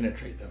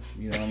penetrate them.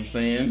 You know what I'm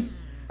saying?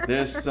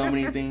 There's so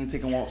many things.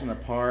 Taking walks in the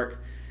park,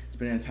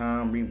 spending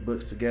time reading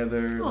books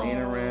together, laying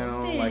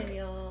around,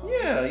 Daniel.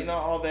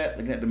 All that.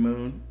 Looking at the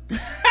moon.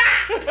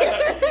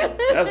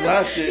 That's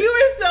my shit. You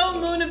are so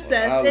moon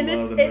obsessed, and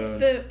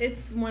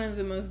it's one of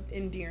the most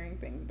endearing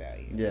things about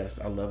you. Yes,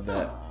 I love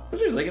that.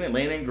 Especially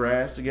laying in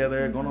grass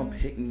together, going on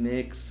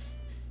picnics.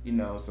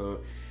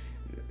 So.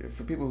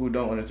 For people who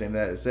don't understand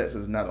that, sex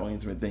is not the only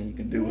intimate thing you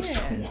can do with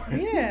someone.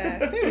 Yeah,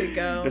 there we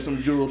go. There's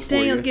some jewels for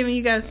Daniel you. giving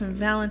you guys some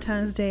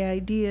Valentine's Day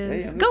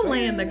ideas. Go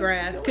lay in the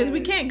grass, because we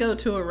can't go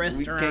to a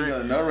restaurant. We can't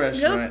go to no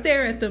restaurant. Go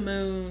stare at the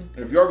moon.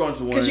 If you're going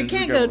to one, because you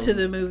can't go to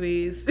the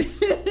movies.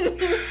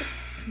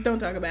 Don't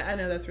talk about it. I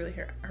know that's really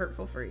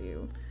hurtful for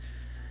you.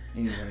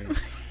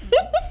 Anyways.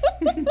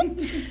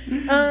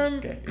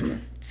 Okay.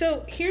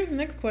 So here's the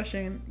next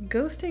question: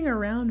 ghosting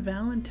around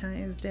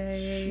Valentine's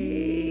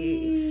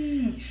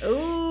Day.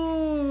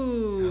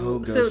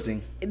 Oh,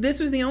 ghosting. So this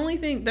was the only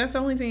thing. That's the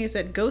only thing it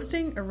said.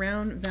 Ghosting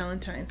around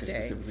Valentine's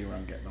Day. Specifically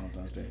around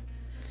Valentine's Day.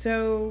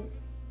 So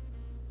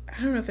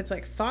I don't know if it's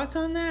like thoughts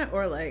on that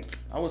or like.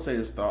 I would say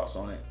there's thoughts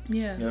on it.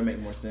 Yeah. That'll make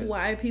more sense.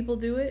 Why people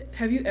do it?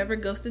 Have you ever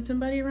ghosted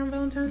somebody around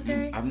Valentine's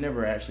Day? I've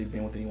never actually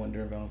been with anyone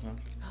during Valentine's.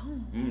 Oh.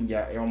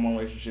 Yeah, all my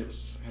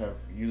relationships have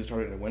usually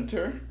started in the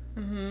winter,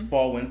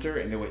 fall, winter,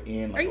 and they would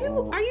end like.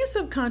 Are you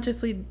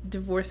subconsciously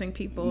divorcing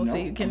people so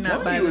you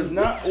cannot buy them? It's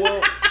not.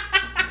 Well,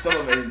 some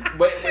of it,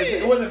 but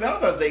it wasn't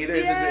Valentine's Day either.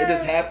 Yeah. It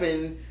just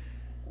happened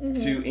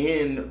to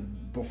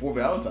end before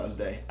Valentine's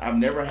Day. I've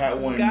never had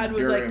one. God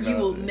was like, you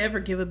will Day. Never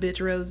give a bitch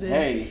roses.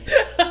 Hey.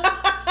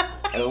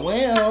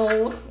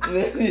 Well,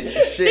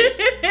 shit.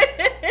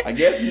 I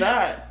guess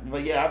not.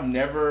 But yeah, I've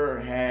never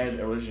had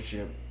a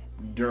relationship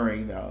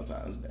during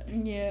Valentine's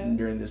Day. Yeah.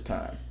 During this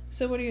time.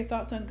 So what are your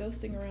thoughts on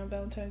ghosting around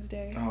Valentine's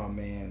Day? Oh,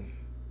 man.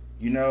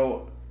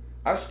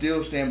 I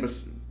still stand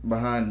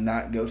behind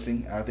not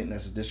ghosting. I think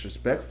that's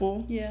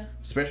disrespectful. Yeah.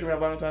 Especially around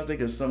Valentine's Day,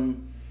 because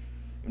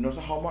it's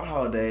a Hallmark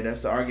holiday.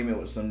 That's the argument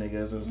with some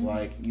niggas. It's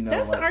like,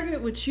 That's the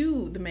argument with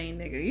you, the main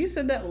nigga. You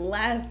said that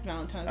last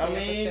Valentine's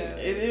Day episode.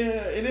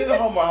 It is a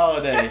Hallmark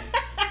holiday.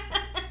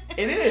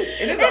 It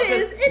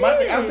is.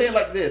 I'll say it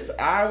like this.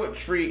 I would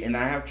treat, and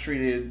I have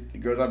treated the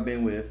girls I've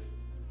been with,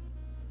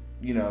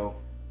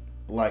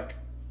 like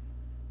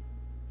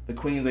the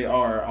queens they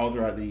are all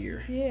throughout the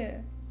year. Yeah.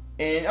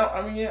 And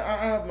I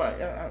have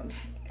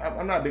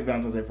I'm not a big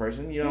Valentine's Day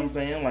person. You know what I'm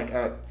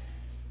saying?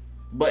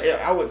 But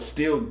I would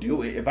still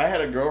do it. If I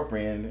had a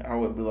girlfriend, I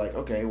would be like,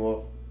 okay,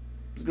 well,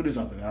 let's go do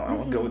something. I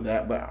would go with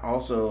that. But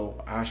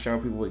also, I shower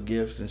people with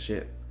gifts and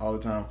shit all the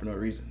time for no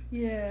reason.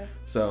 Yeah.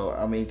 So,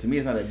 to me,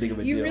 it's not that big of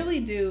a deal. You really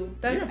do.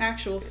 That's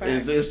actual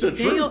fact. It's the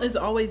Daniel truth. is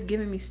always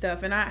giving me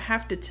stuff, and I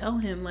have to tell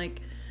him,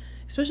 like,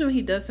 especially when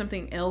he does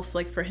something else,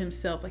 like for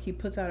himself, like he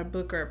puts out a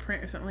book or a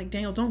print or something, like,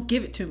 Daniel, don't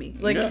give it to me.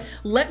 Like,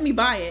 let me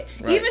buy it.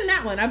 Right. Even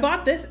that one. I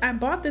bought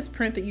this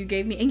print that you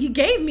gave me, and you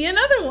gave me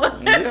another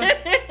one. Yeah.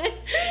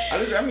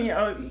 I mean,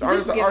 artist.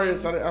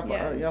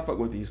 I fuck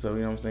with you, so you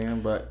know what I'm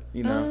saying. But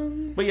you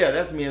know, but yeah,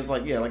 that's me. It's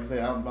like, yeah, like I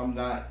said, I'm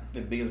not the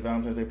biggest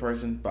Valentine's Day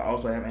person, but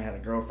also I haven't had a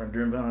girlfriend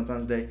during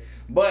Valentine's Day.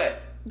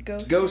 But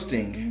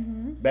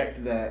ghosting. Back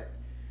to that.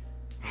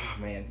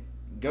 Oh man,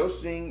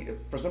 ghosting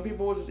for some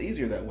people is just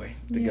easier that way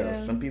to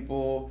ghost. Some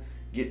people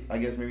get, I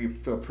guess, maybe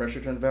feel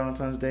pressure on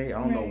Valentine's Day. I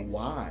don't know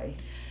why,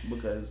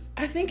 because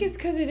I think it's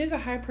because it is a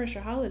high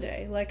pressure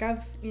holiday. Like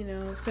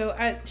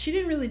she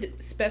didn't really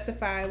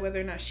specify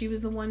whether or not she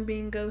was the one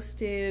being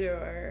ghosted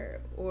or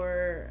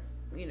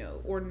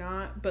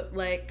not. But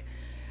like,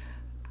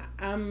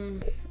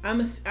 I'm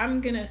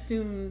gonna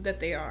assume that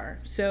they are.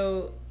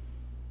 So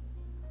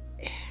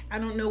I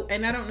don't know,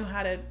 and I don't know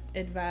how to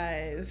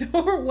advise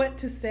or what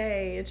to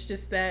say. It's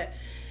just that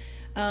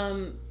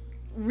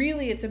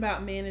really it's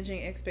about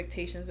managing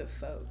expectations of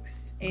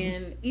folks.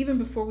 And even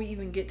before we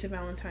even get to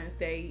Valentine's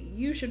Day,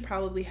 you should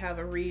probably have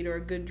a read or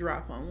a good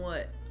drop on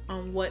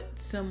what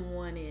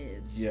someone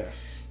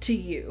is to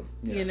you.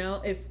 You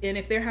know,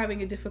 if they're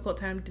having a difficult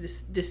time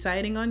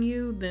deciding on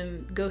you,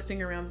 then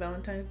ghosting around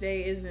Valentine's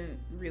Day isn't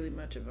really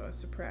much of a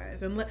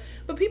surprise.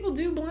 But people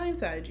do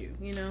blindside you,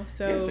 you know.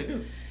 So yes, they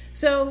do.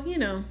 So, you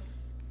know,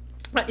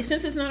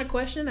 since it's not a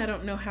question, I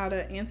don't know how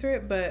to answer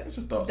it, but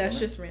that's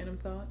just random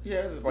thoughts.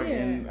 Yeah, it's just like,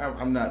 and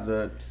I'm not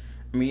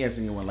yes,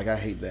 anyone, like, I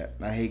hate that.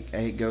 I hate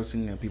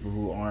ghosting and people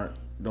who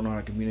don't know how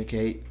to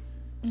communicate.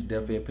 It's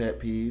definitely a pet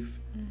peeve.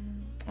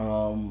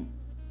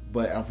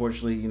 But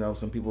unfortunately, you know,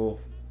 some people,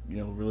 you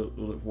know, really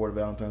look forward to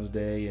Valentine's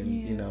Day,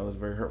 and you know, it's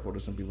very hurtful to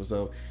some people.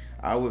 So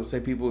I would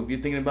say, people, if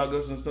you're thinking about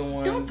ghosting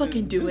someone, don't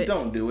fucking do it.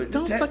 Don't do it.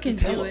 Don't fucking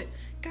do it.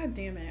 God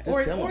damn it.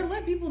 Or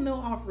let people know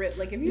off rip.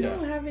 Like, if you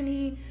don't have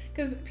any,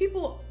 because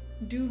people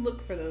do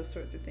look for those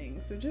sorts of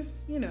things. So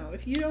just, you know,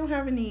 if you don't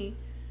have any,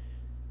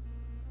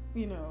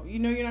 you know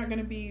you're not going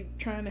to be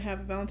trying to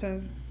have a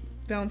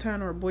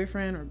Valentine or a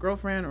boyfriend or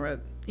girlfriend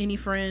or any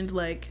friend,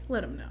 like,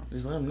 let them know.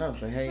 Just let them know.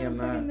 Say, hey, I'm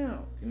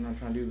not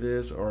trying to do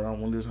this, or I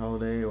don't want to do this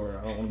holiday, or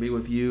I don't want to be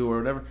with you, or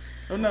whatever.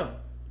 Oh, no.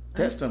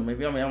 Test them.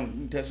 Maybe,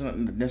 I'm testing not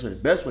necessarily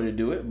the best way to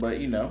do it,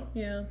 but you know.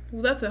 Yeah.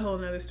 Well, that's a whole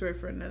nother story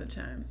for another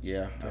time.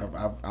 Yeah.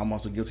 I'm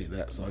also guilty of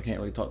that, so I can't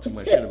really talk too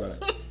much shit about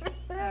it.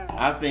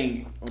 I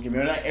think, okay,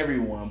 maybe not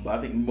everyone, but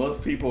I think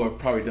most people have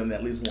probably done that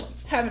at least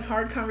once. Having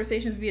hard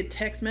conversations via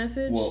text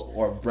message? Well,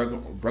 or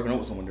broken up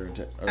with someone during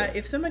text.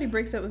 If somebody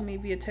breaks up with me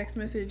via text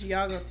message,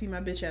 y'all gonna see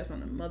my bitch ass on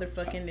the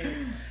motherfucking news.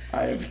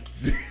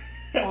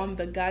 On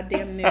the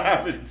goddamn news.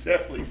 I've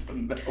definitely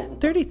done that.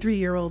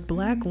 33-year-old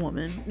black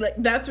woman. Like,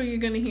 that's what you're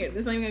gonna hear.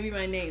 This ain't gonna be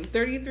my name.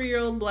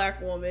 33-year-old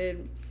black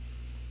woman,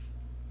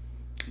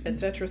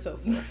 etc. so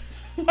forth.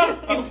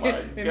 Oh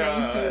my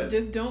God.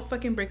 Just don't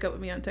fucking break up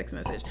with me on text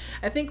message.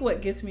 I think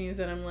what gets me is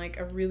that I'm like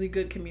a really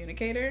good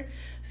communicator.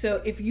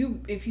 So if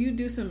you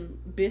do some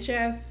bitch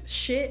ass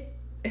shit,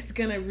 it's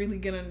gonna really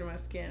get under my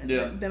skin.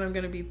 Yeah. Then I'm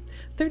gonna be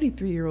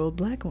 33-year-old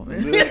black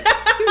woman.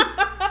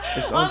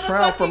 It's on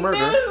trial for murder.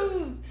 News.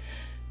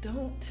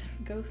 Don't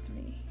ghost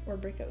me or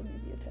break up with me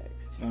via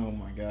text. Oh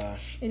my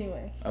gosh.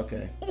 Anyway.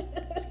 Okay.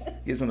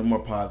 Get something more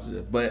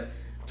positive. But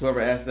to whoever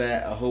asked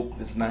that, I hope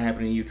this is not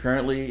happening to you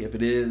currently. If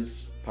it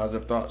is,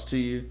 positive thoughts to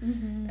you.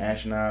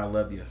 Ash and I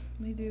love you.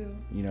 We do.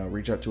 You know,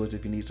 reach out to us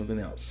if you need something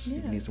else. Yeah.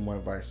 If you need some more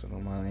advice, I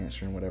don't mind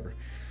answering whatever.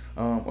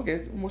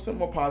 Okay, something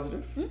more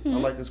positive. I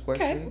like this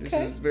question. Okay.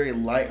 This is very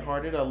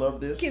lighthearted. I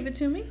love this. Give it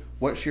to me.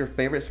 What's your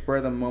favorite spur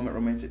of the moment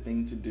romantic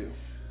thing to do?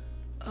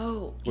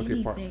 Oh, with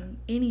your partner?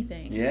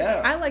 Anything.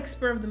 Yeah. I like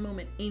spur of the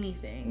moment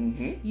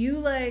anything. You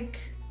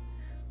like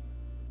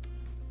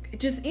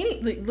just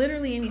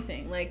literally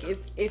anything. Like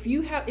if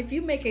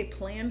you make a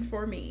plan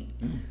for me,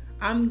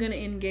 I'm gonna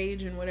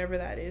engage in whatever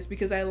that is,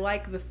 because I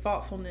like the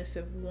thoughtfulness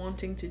of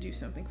wanting to do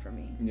something for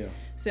me. Yeah.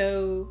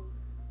 So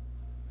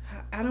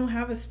I don't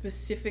have a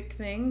specific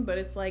thing, but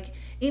it's like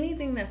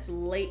anything that's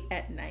late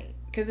at night.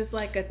 Because it's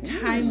like a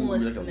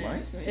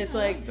timelessness. It's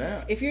like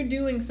if you're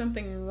doing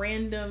something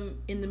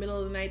random in the middle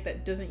of the night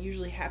that doesn't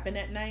usually happen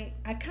at night,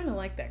 I kind of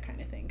like that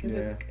kind of thing.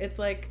 Because it's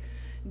like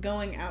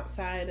going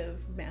outside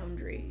of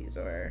boundaries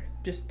or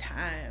just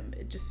time.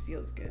 It just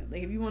feels good.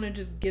 Like if you want to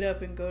just get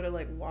up and go to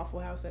like Waffle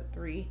House at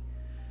 3,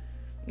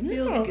 it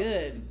feels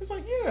good. It's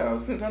like,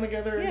 spend time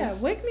together. Yeah,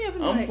 wake me up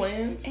and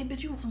unplanned. Like, hey,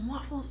 bitch, you want some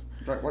waffles?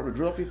 Wipe the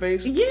drill off your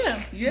face?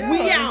 Yeah.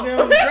 We out.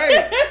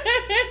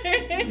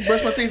 Great.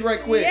 Brush my teeth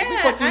right quick. Yeah,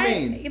 what the fuck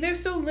you mean?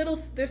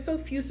 There's so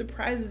few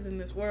surprises in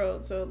this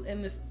world. So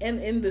in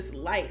this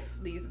life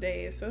these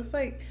days. So it's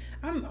like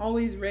I'm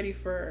always ready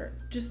for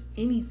just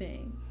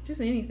anything.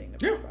 Just anything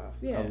to pop off.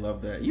 Yeah. I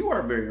love that. You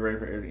are very ready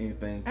for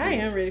anything too. I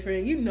am ready for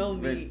it. You know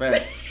me. Very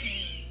facts.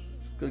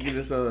 Go get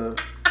us a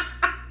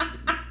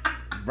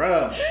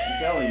bruh, I'm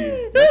telling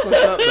you. That's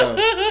what's up, though.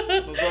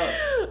 That's what's up.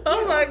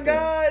 Oh, my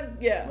God.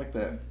 Yeah. Like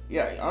that.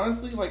 Yeah,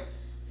 honestly, like,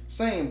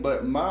 Same,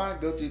 but my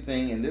go-to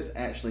thing, and this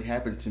actually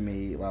happened to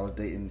me while I was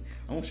dating.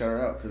 I'm gonna shout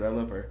her out because I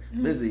love her,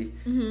 Lizzie.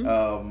 Who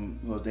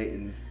was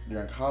dating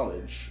during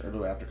college or a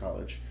little after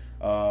college.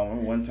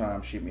 One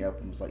time she hit me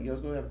up and was like, "Yo,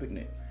 let's go have a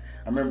picnic."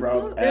 I remember I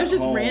was at home. It was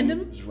just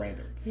random. Just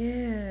random.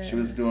 Yeah. She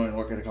was doing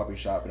work at a coffee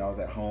shop, and I was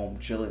at home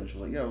chilling. And she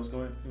was like, "Yo, let's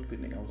go have a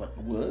picnic." I was like,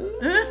 "What?"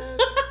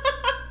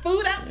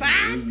 Food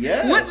outside?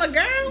 Yes. With my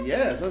girl?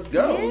 Yes, let's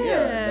go.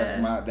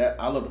 Yeah,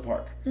 I love the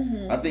park.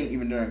 I think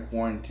even during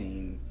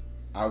quarantine,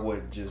 I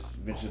would just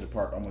venture to the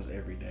park almost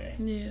every day.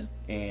 Yeah.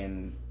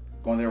 And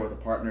going there with a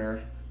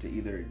partner to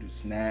either do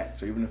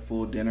snacks or even a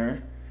full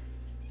dinner,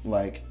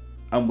 like,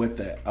 I'm with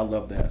that. I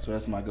love that. So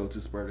that's my go-to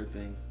spurter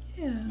thing.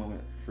 Yeah.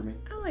 Moment for me.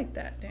 I like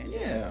that,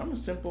 Daniel. Yeah, I'm a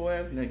simple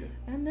ass nigga.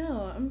 I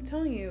know. I'm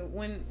telling you,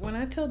 when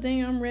I tell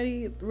Daniel I'm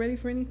ready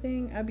for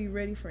anything, I be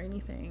ready for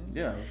anything.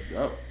 Yeah, let's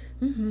go.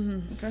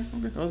 Okay.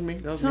 That was me.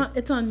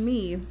 It's on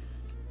me.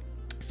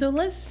 So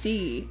let's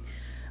see.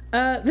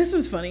 This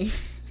was funny.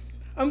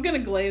 I'm gonna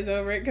glaze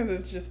over it because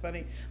it's just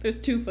funny. There's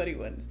two funny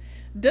ones.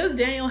 Does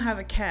Daniel have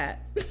a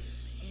cat?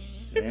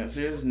 The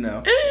answer is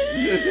no.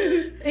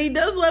 He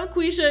does love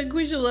Quisha, and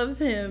Quisha loves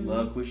him.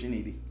 Love Quisha and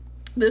Edie.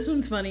 This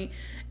one's funny.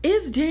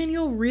 Is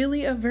Daniel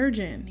really a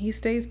virgin? He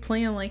stays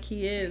playing like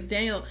he is.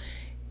 Daniel,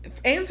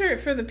 answer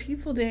it for the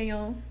people,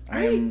 Daniel.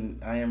 I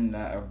am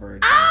not a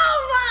virgin.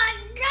 Oh my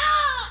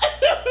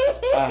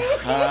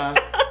god!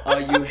 All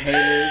you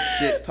haters,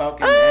 shit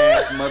talking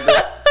ass mother.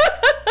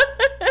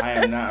 I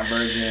am not a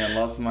virgin. I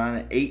lost mine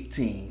at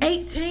 18.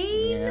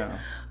 18? Yeah.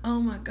 Oh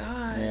my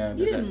god. Yeah,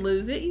 you didn't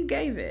lose it. You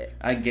gave it.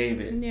 I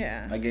gave it.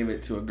 Yeah. I gave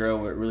it to a girl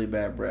with really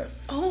bad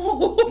breath.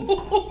 Oh.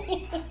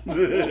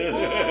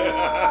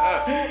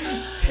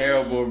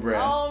 Terrible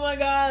breath. Oh my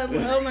god.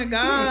 Oh my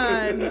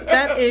god.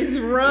 That is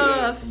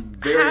rough.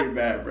 Very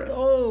bad breath.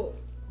 Oh.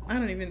 I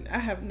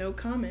have no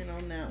comment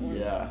on that one.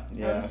 Yeah.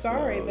 I'm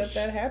sorry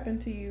that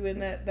happened to you and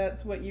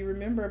that's what you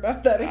remember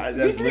about that experience.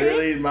 That's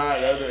literally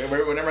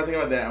whenever I think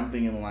about that, I'm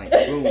thinking like,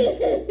 boom,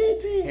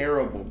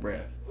 terrible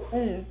breath.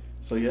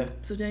 So yeah.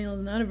 So Daniel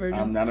is not a virgin.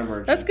 I'm not a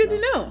virgin. That's good to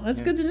know.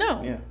 That's good to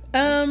know. Yeah.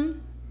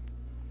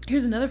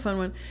 Here's another fun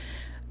one.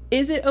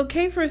 Is it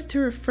okay for us to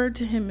refer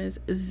to him as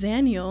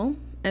Zaniel,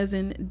 as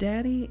in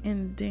Daddy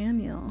and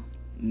Daniel?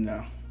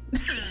 No.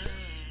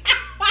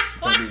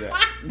 Don't do that.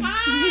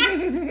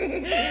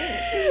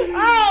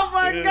 Oh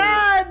my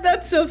god,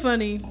 that's so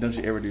funny. Don't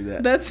you ever do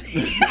that. That's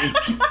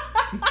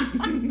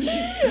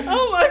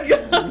oh my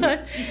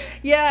god.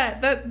 Yeah,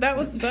 that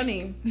was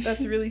funny.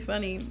 That's really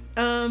funny.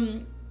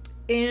 And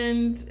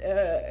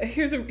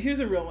here's a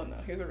real one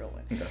though. Here's a real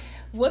one. Okay.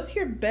 What's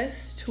your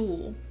best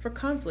tool for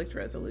conflict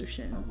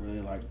resolution? I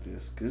really like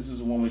this because this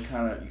is one you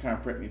kind of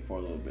prepped me for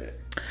a little bit.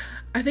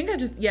 I think I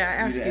asked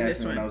you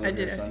this one. I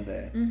did ask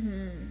Sunday.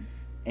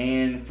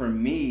 And for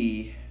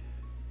me,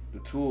 the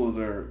tools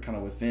are kind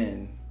of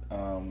within,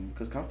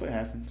 because conflict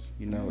happens.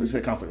 You know, it's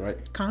a conflict,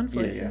 right?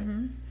 Conflict. Yeah.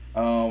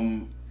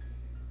 And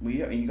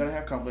you're gonna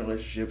have conflict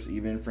relationships,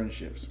 even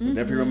friendships, but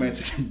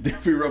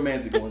definitely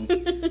romantic ones.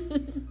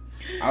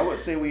 I would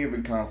say we have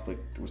in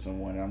conflict with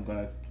someone. I'm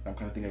kind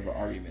of thinking of an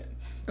argument.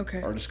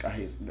 Okay. Or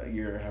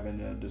you're having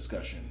a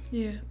discussion.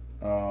 Yeah.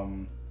 Or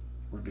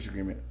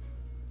disagreement.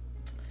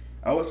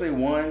 I would say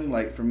one,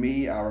 like for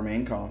me, I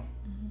remain calm.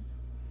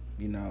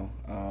 You know,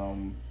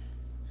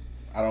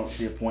 I don't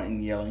see a point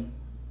in yelling.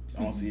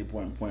 I don't see a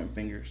point in pointing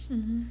fingers.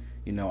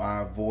 You know,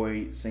 I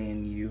avoid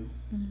saying you.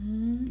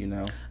 You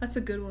know, that's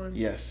a good one.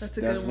 Yes,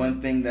 that's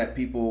one thing that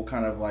people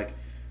kind of like.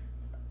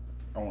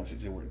 I don't want to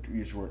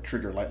use the word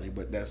trigger lightly,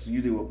 but that's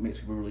usually what makes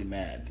people really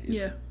mad.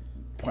 Is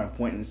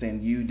pointing and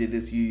saying you did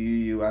this,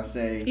 you. I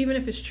say even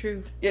if it's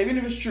true. Yeah, even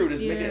if it's true,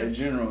 just make it a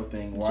general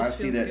thing. Where I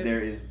see that there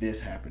is this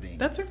happening.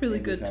 That's a really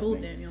good tool,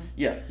 Daniel.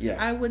 Yeah.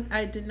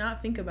 I did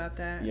not think about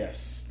that.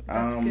 Yes,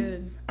 that's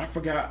good. I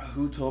forgot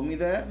who told me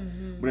that,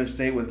 but it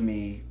stayed with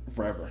me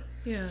forever.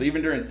 Yeah. So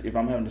even if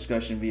I'm having a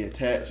discussion via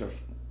text or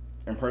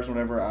in person,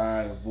 whatever,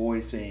 I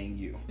avoid saying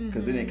you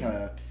because then it kind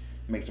of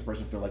makes a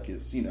person feel like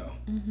it's, you know,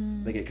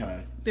 they get kind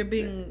of... They're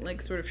being, like,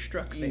 sort of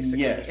struck, basically.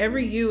 Yes.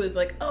 Every you is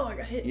like, oh, I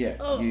got hit. Yeah.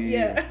 Oh,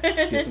 yeah.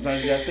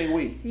 Sometimes you gotta say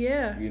we.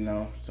 Yeah. You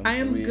know? I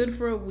am good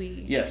for a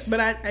we. Yes. But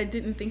I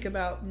didn't think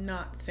about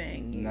not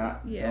saying you.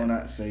 Do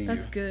not say you.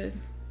 That's good.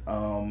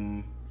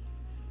 But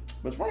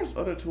as far as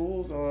other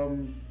tools,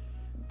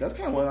 that's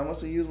kind of what I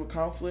mostly use with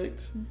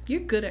conflict.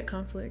 You're good at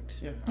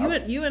conflict.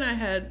 Yeah. You and I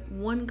had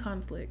one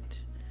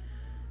conflict.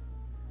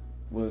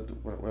 What?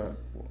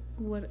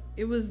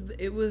 It was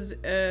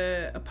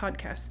a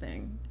podcast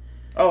thing.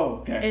 Oh,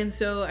 okay. And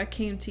so I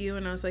came to you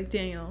and I was like,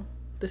 Daniel,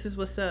 this is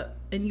what's up,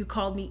 and you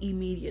called me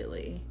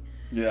immediately.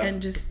 Yeah.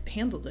 And just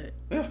handled it.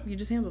 Yeah. You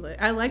just handled it.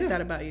 I like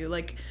that about you.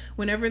 Like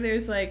whenever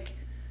there's like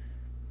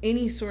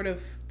any sort of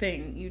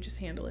thing, you just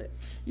handle it.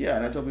 Yeah,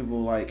 and I tell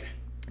people like.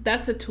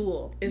 That's a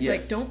tool. It's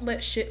like, don't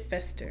let shit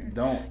fester.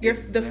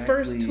 The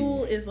first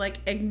tool is like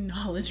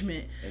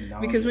acknowledgement.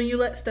 Because when you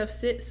let stuff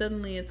sit,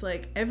 suddenly it's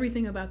like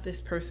everything about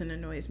this person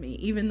annoys me.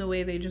 Even the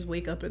way they just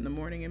wake up in the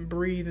morning and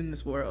breathe in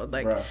this world.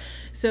 Like,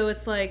 so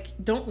it's like,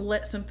 don't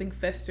let something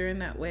fester in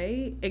that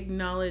way.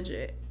 Acknowledge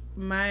it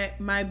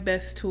my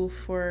best tool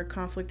for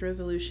conflict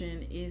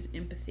resolution is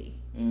empathy.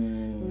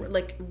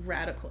 Like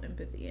radical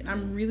empathy. And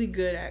I'm really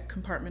good at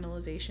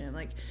compartmentalization.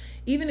 Like,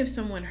 even if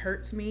someone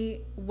hurts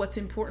me, what's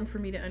important for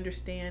me to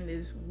understand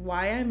is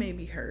why I may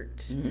be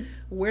hurt,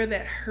 where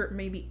that hurt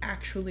may be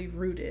actually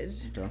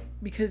rooted. Okay.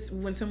 Because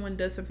when someone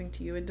does something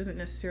to you, it doesn't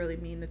necessarily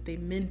mean that they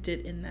meant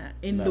it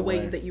in the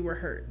way that you were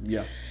hurt.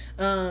 Yeah.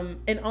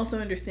 And also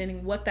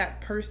understanding where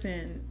that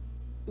person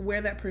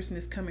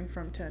is coming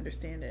from to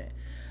understand it.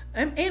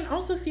 And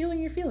also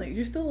feeling your feelings.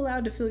 You're still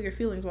allowed to feel your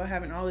feelings while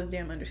having all this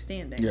damn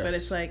understanding. Yes. But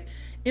it's like,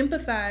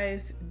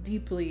 empathize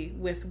deeply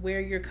with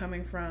where you're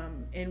coming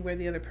from and where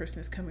the other person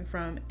is coming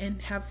from, and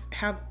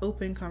have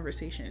open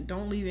conversation.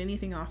 Don't leave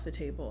anything off the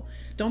table.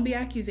 Don't be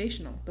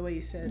accusational, the way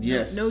you said.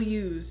 Yes. No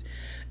use.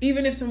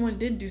 Even if someone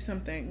did do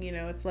something,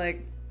 it's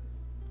like,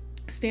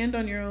 stand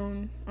on your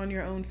own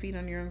feet,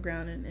 on your own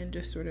ground, and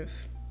just sort of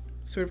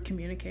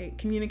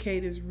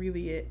communicate is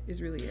really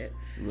it.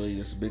 Really,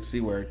 just a big C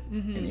word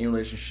in any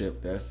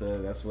relationship.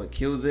 That's what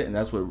kills it, and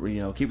that's what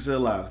keeps it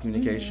alive.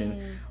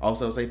 Communication.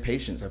 Also, say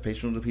patience. Have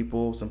patience with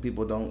people. Some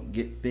people don't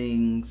get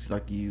things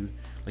like you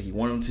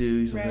want them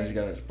to. Sometimes you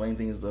gotta explain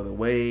things the other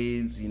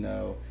ways.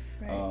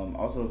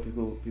 Also,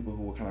 people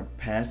who are kind of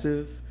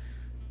passive.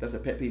 That's a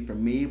pet peeve for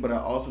me. But I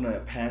also know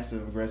that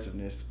passive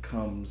aggressiveness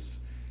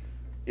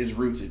is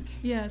rooted.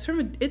 Yeah,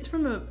 it's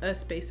from a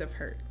space of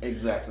hurt.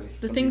 Exactly.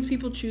 The things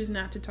people choose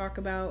not to talk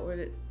about,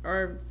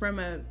 or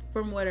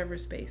from whatever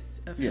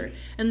space of hurt.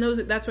 And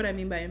that's what I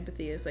mean by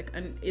empathy. Is like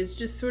is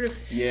just sort of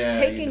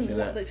take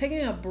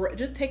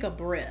a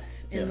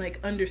breath and like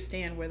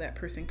understand where that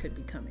person could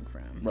be coming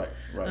from. Right.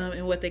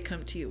 And what they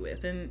come to you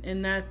with,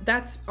 and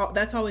that's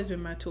always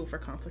been my tool for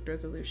conflict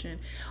resolution.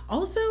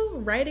 Also,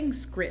 writing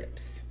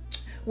scripts.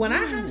 When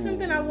I have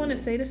something I want to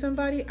say to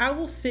somebody, I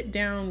will sit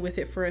down with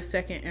it for a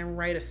second and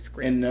write a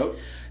script. And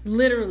notes?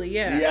 Literally,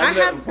 yeah.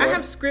 I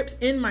have scripts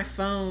in my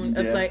phone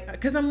of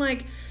because I'm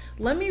like,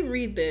 let me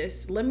read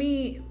this. Let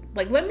me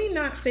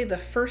not say the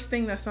first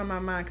thing that's on my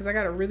mind, because I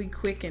got a really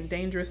quick and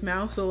dangerous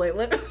mouth. So like,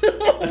 let me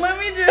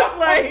just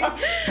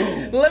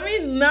let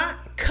me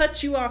not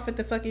cut you off at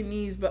the fucking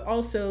knees, but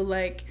also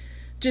like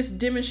just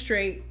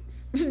demonstrate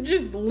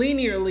just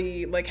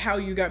linearly like how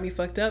you got me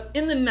fucked up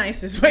in the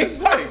nicest way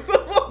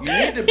possible.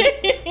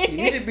 You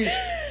need to be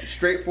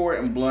straightforward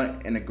and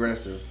blunt and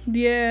aggressive.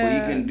 Yeah. But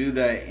you can do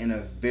that in a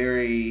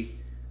very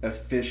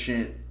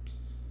efficient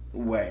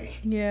way.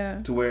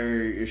 Yeah. To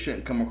where it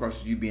shouldn't come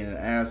across as you being an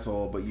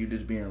asshole, but you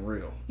just being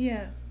real.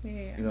 Yeah.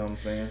 You know what I'm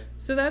saying?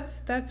 So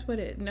that's what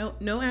it.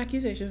 No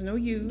accusations, no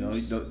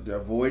use. No,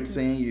 avoid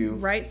saying you.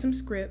 Write some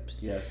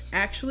scripts. Yes.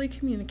 Actually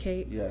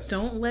communicate. Yes.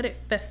 Don't let it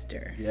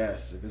fester.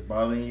 Yes. If it's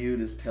bothering you,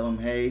 just tell them,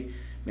 hey,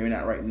 maybe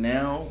not right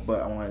now, but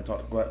I want to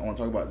talk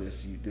about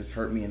this. This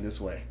hurt me in this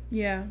way.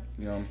 Yeah.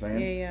 You know what I'm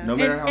saying? Yeah. No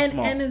matter how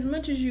small. And as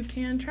much as you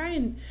can, try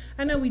and.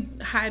 I know we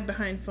hide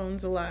behind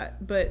phones a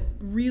lot, but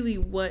really,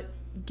 what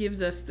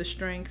gives us the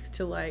strength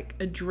to like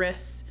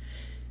address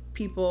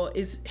people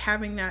is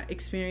having that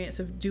experience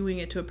of doing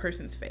it to a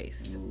person's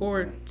face. Ooh,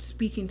 or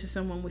speaking to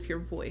someone with your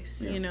voice.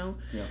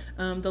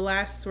 The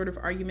last sort of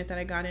argument that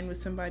I got in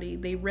with somebody,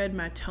 they read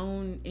my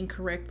tone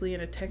incorrectly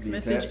in a text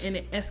message, and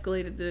it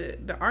escalated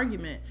the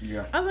argument.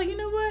 I was like, you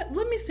know what,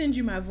 let me send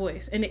you my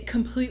voice, and it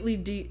completely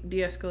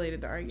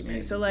de-escalated the argument.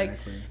 Exactly. So like,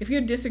 if you're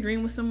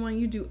disagreeing with someone,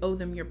 you do owe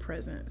them your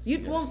presence.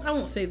 Well, I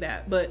won't say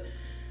that, but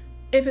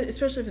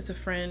especially if it's a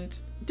friend,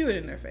 do it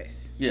in their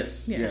face.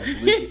 Yes.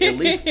 At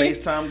least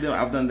FaceTime them.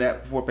 I've done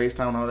that before.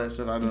 FaceTime and all that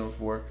stuff I've done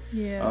before.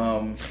 Yeah.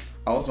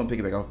 I also want to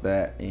piggyback off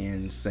that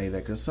and say that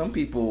because when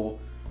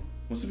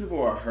some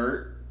people are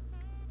hurt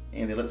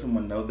and they let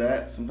someone know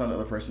that, sometimes the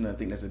other person doesn't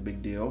think that's a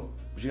big deal.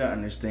 But you gotta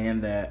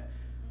understand that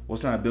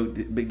what's not a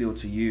big deal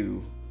to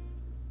you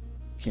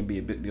can be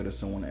a big deal to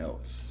someone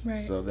else. Right.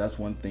 So that's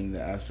one thing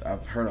that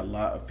I've heard a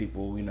lot of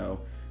people,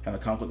 have a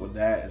conflict with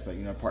that. It's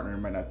like, a partner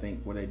might not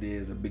think what they did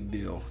is a big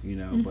deal,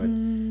 but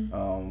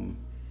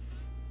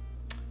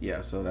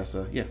so that's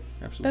absolutely.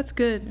 That's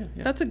good.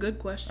 Yeah. That's a good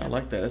question. I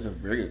like that. That's a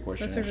very good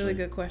question. That's actually a really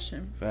good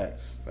question.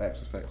 Facts.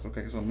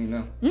 Okay, so me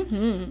now.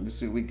 Let's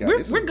see what we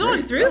got. We're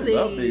going through these.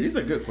 Love these. These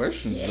are good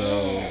questions,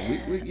 though.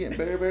 We're getting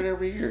better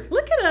every year.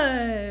 Look at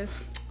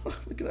us.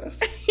 Look at us.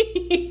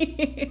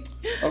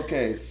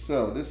 Okay,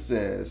 so this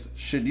says,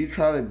 should you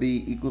try to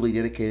be equally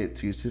dedicated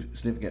to your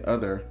significant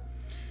other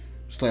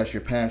 /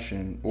 your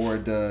passion, or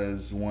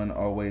does one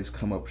always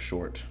come up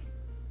short?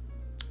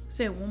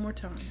 Say it one more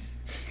time.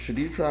 Should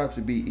you try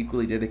to be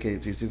equally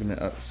dedicated to your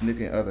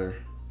significant other,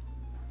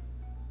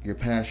 your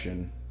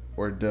passion,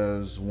 or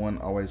does one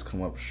always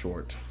come up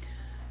short?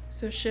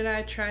 So should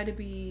I try to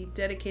be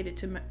dedicated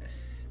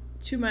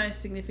to my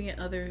significant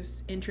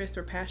other's interests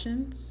or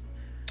passions?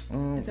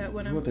 Is that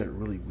what you wrote that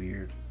really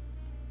weird.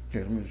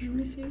 Here, let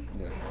me see.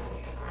 Yeah.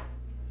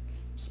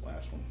 It's the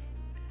last one.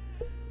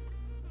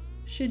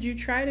 Should you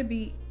try to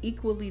be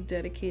equally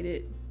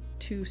dedicated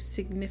to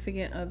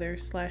significant other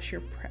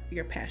 /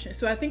 your passion?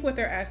 So I think what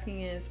they're asking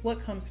is, what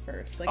comes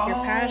first? Like your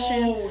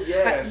passion? Oh,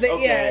 yes.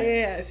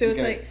 Okay. Yeah. So it's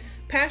like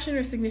passion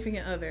or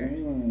significant other?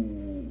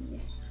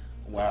 Ooh.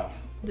 Wow.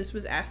 This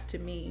was asked to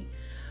me.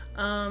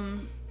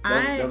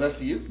 That's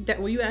to you?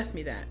 Well, you asked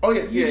me that. Oh,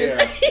 yes. Yeah.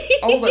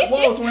 I was like,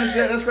 whoa, someone asked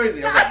you that? That's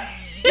crazy. I was like,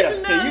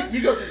 yeah. No. Hey,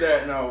 you go through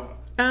that. No.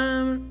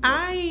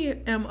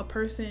 I am a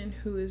person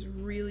who is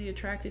really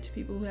attracted to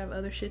people who have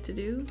other shit to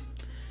do.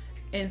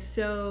 And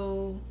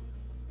so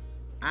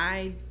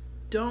I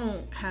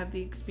don't have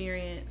the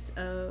experience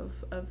of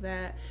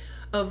that,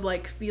 of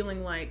like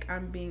feeling like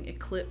I'm being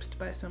eclipsed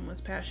by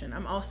someone's passion.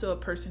 I'm also a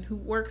person who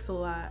works a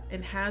lot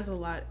and has a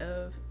lot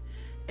of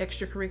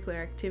extracurricular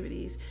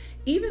activities,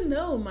 even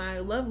though my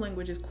love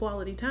language is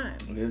quality time.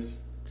 It is.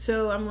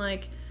 So I'm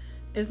like,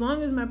 as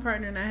long as my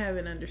partner and I have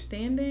an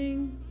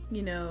understanding,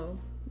 you know,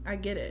 I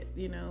get it,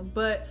 you know.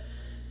 But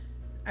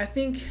I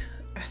think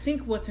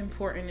what's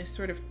important is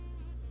sort of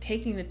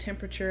taking the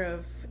temperature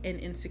of an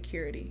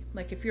insecurity.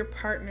 Like if your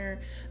partner,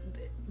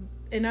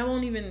 and I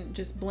won't even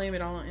just blame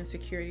it all on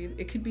insecurity,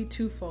 it could be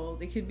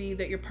twofold. It could be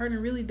that your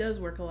partner really does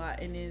work a lot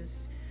and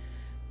is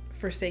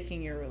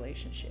forsaking your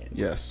relationship.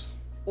 Yes.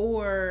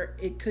 Or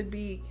it could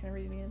be, can I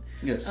read it again?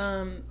 Yes.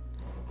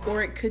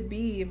 Or it could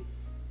be,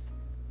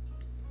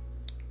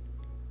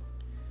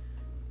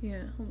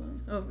 yeah, hold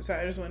on. Oh,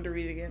 sorry, I just wanted to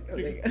read it again. Oh,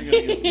 there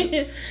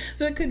you go.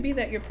 So it could be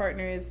that your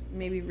partner is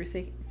maybe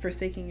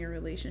forsaking your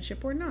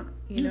relationship or not.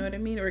 You know what I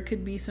mean? Or it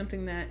could be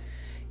something that,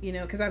 you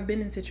know, because I've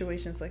been in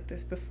situations like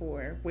this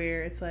before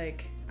where it's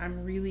like,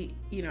 I'm really,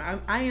 you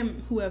know, I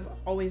am who I've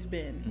always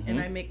been,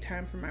 and I make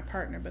time for my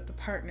partner, but the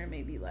partner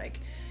may be like,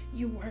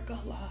 you work a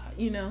lot,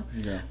 you know?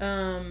 Yeah.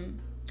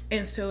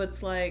 And so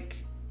it's like,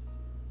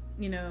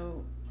 you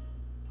know,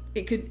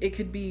 it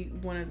could be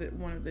one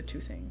of the two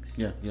things.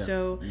 Yeah.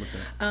 So,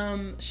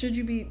 should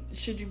you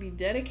be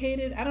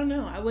dedicated? I don't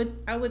know.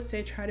 I would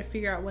say try to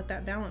figure out what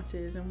that balance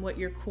is and what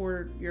your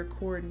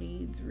core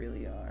needs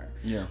really are.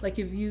 Yeah. Like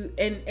if you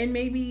and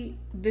maybe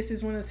this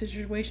is one of those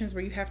situations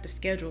where you have to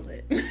schedule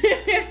it.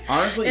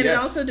 Honestly, and yes.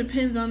 It also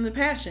depends on the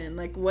passion.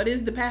 Like, what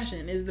is the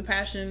passion? Is the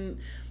passion,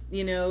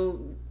 you know,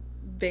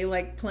 they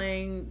like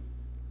playing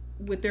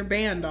with their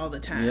band all the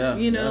time, yeah,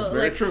 you know, that's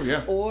very like, true,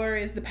 yeah. Or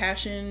does the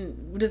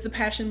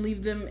passion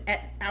leave them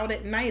out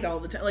at night all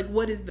the time? Like,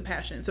 what is the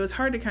passion? So it's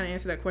hard to kind of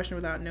answer that question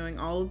without knowing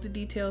all of the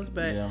details,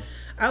 but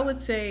I would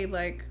say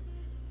like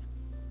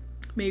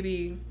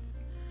maybe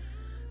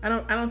I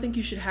don't think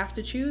you should have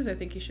to choose. I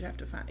think you should have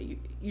to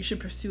you should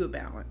pursue a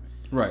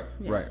balance. Right.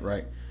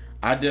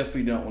 I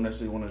definitely don't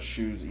necessarily want to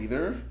choose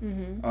either.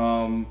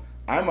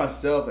 I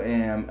myself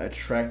am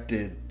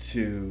attracted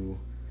to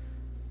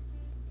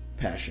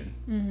passion.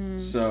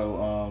 So,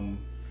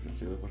 can I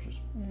say other questions?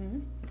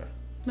 Okay.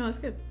 No, it's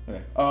good.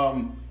 Okay.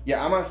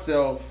 I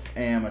myself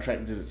am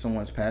attracted to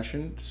someone's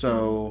passion.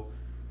 So,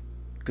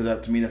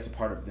 because to me, that's a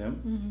part of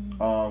them.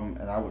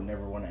 And I would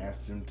never want to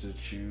ask them to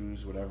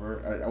choose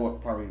whatever. I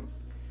would probably.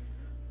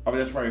 I mean,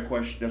 that's probably a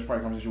question. That's probably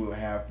a conversation we would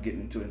have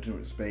getting into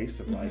intimate space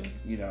of like,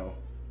 you know,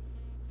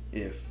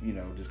 if, you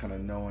know, just kind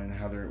of knowing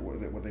how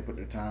what they put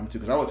their time to.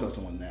 Because I would tell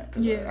someone that.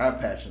 Because I have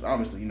passions.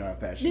 Obviously, you know I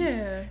have passions.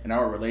 Yeah. And I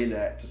would relay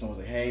that to someone.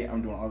 Say, hey,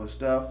 I'm doing all this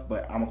stuff,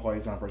 but I'm a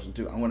quality time person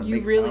too. I'm going to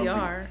make really time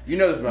are. For you.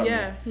 You know this about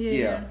me.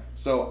 Yeah.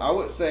 So I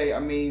would say, I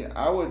mean,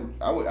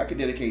 I could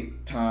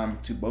dedicate time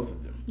to both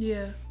of them.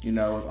 Yeah. You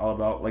know, it's all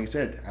about, like you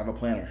said, have a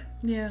planner.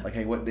 Yeah. Like,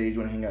 hey, what day do you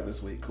want to hang out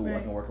this week? Cool, I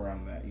can work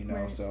around that, you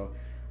know? So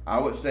I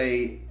would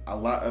say a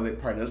lot of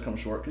it probably does come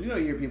short. Because, you know,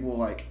 you hear people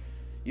like,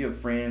 you have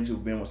friends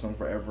who've been with someone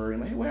forever and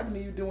like, hey, what happened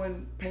to you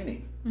doing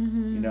painting? You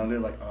know, they're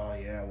like, oh,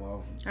 yeah,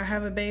 well, I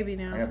have a baby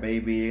now. I got a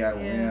baby. I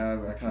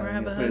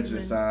kind of put it to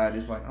the side.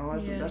 It's like, oh,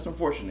 that's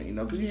unfortunate, you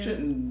know? Because you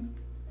shouldn't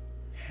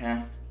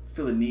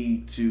feel the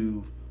need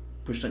to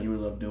push something you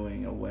really love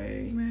doing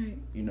away. Right.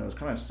 You know, it's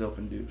kind of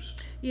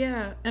self-induced.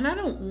 Yeah. And I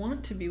don't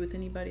want to be with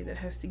anybody that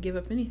has to give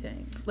up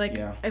anything. Like,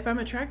 if I'm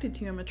attracted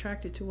to you, I'm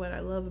attracted to what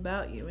I love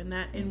about you. And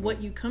that, and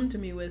what you come to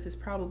me with is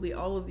probably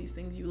all of these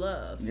things you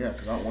love. Yeah,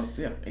 because I don't want,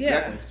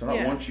 exactly. So I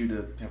don't want you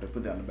to have to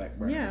put that on the back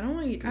burner. Yeah, I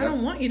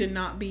don't want you to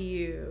not be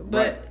you.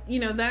 But, you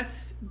know,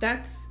 that's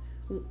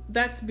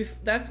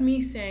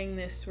me saying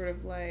this sort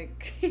of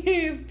like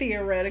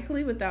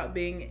theoretically without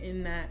being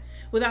in that,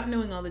 without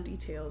knowing all the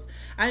details.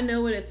 I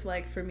know what it's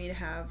like for me to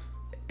have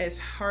as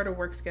hard a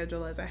work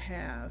schedule as I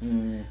have.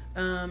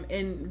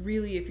 And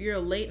really, if you're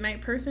a late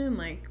night person,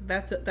 like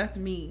that's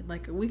me.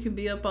 Like, we could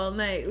be up all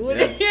night. What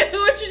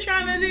you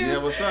trying to do? Yeah,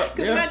 what's up?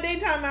 Because my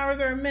daytime hours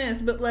are a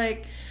mess. But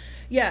like,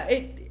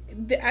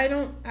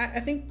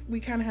 I think we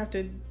kind of have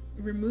to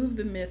remove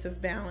the myth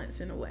of balance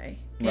in a way,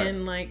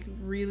 and like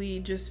really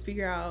just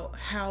figure out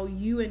how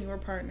you and your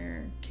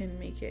partner can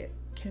make it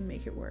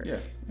work. Yeah,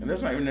 and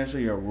there's not even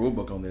necessarily a rule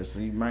book on this. So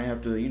you might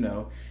have to, you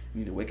know, you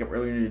need to wake up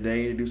earlier in the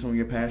day to do some of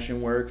your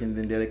passion work, and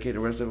then dedicate the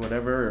rest of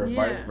whatever, or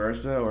vice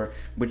versa.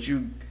 But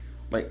you,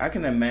 like, I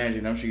can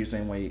imagine. I'm sure you're the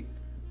same way.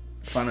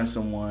 Finding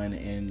someone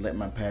and let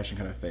my passion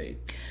kind of fade.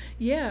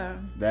 Yeah,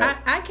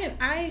 I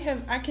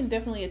can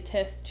definitely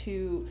attest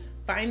to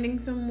finding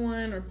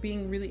someone or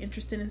being really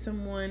interested in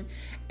someone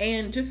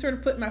and just sort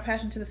of putting my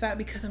passion to the side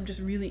because I'm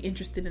just really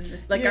interested in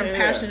this. Like, I'm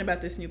passionate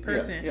about this new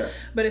person. Yeah.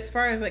 But as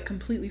far as like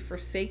completely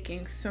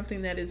forsaking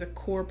something that is a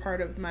core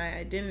part of my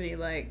identity,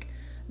 like,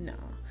 no.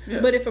 Yeah.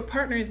 But if a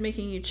partner is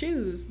making you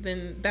choose,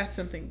 then that's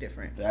something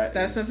different.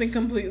 That's something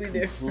completely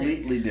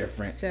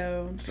different.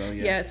 So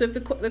yeah. So if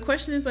the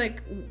question is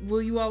like,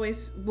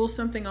 will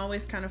something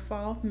always kind of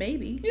fall?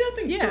 Maybe. Yeah, I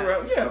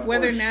think of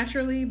whether course.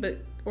 Naturally,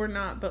 or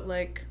not, but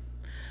like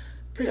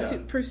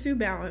pursue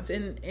balance.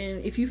 And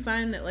if you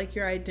find that like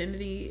your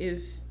identity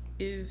is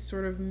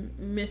sort of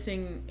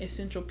missing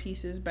essential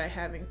pieces by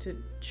having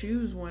to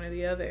choose one or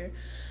the other,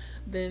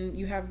 then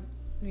you have,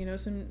 you know,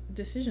 some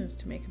decisions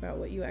to make about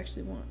what you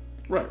actually want.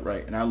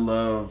 Right. And I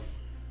love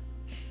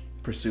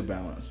pursue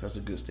balance. That's a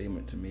good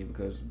statement to me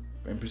because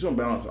pursuing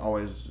balance is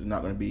always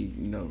not going to be,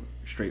 you know,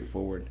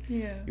 straightforward.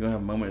 Yeah. You're going to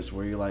have moments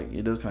where you're like,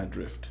 it does kind of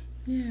drift.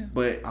 Yeah.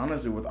 But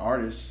honestly, with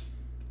artists,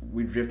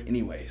 we drift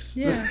anyways.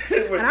 Yeah.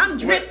 And I'm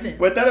drifting.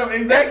 But that,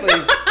 exactly.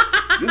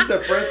 This is the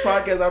first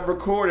podcast I've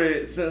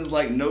recorded since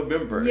like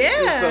November.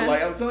 Yeah. So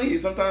like I'm telling you,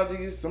 sometimes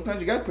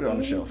you got to put it on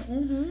the shelf.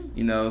 Mm-hmm.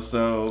 You know,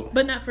 so.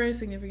 But not for a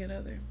significant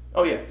other.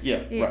 Oh yeah.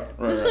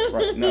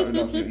 Right. No,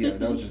 yeah,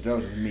 that was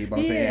just me. But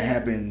I'm saying it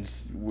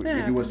happens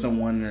if you're with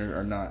someone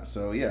or not.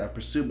 So yeah,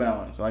 pursue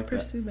balance. I like that.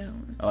 Pursue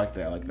balance. I like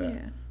that.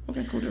 Yeah.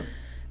 Okay, cool deal.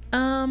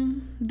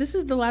 This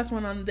is the last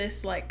one on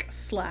this like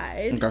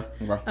slide. Okay.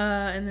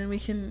 And then we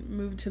can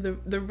move to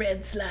the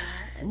red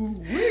slides.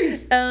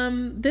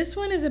 This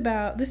one is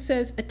this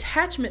says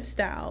attachment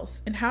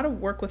styles and how to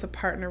work with a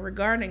partner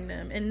regarding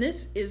them. And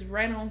this is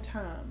right on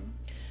time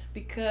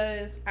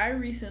because I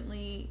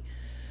recently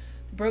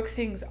broke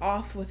things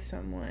off with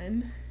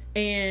someone.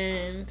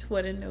 And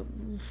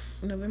in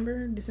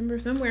November, December,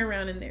 somewhere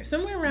around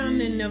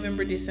in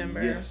November,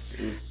 December.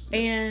 Yes.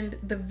 And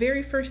the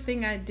very first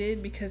thing I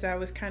did, because I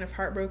was kind of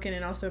heartbroken,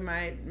 and also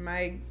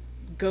my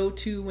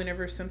go-to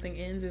whenever something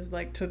ends is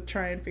like to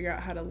try and figure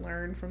out how to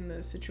learn from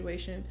the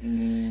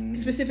situation,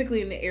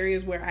 specifically in the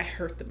areas where I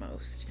hurt the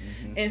most.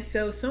 And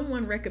so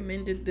someone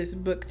recommended this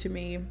book to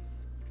me,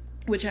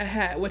 which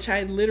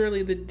I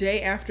literally the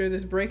day after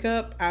this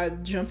breakup, I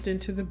jumped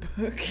into the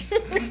book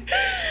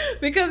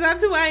because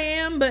that's who I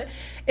am. But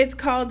it's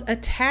called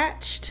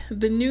Attached: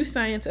 The New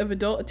Science of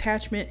Adult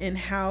Attachment and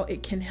How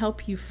It Can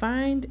Help You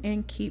Find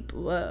and Keep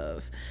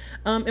Love.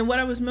 And what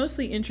I was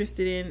mostly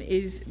interested in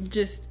is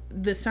just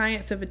the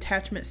science of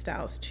attachment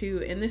styles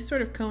too. And this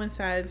sort of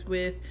coincides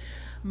with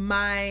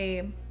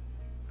the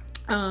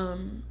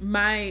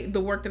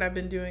work that I've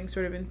been doing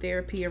sort of in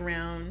therapy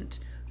around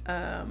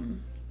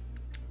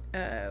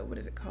what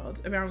is it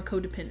called? Around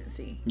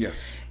codependency.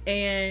 Yes.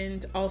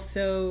 And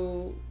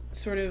also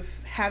sort of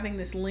having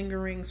this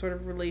lingering sort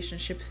of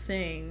relationship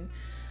thing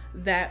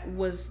that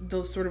was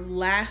the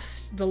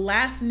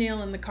last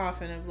nail in the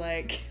coffin of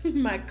like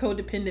my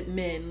codependent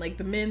men, like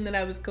the men that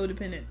I was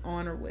codependent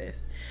on or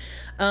with.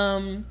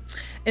 And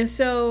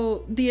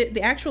so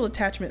the actual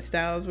attachment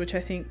styles, which I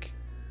think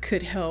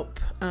could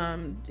help,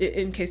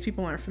 in case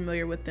people aren't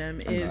familiar with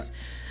them, is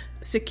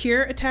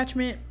secure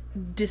attachment,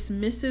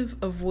 dismissive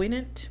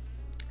avoidant,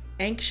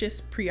 anxious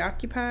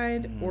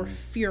preoccupied, or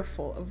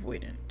fearful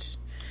avoidant.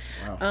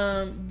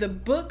 Wow. The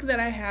book that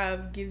I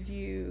have gives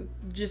you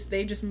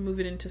they just move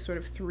it into sort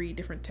of 3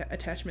 different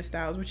attachment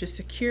styles, which is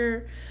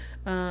secure,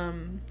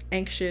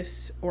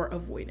 anxious, or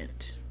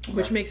avoidant. Okay.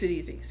 Which makes it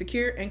easy.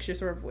 Secure,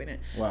 anxious, or avoidant.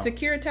 Wow.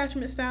 Secure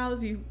attachment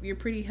styles, you're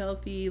pretty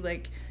healthy.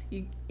 Like,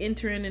 you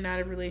enter in and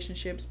out of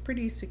relationships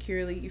pretty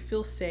securely. You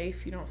feel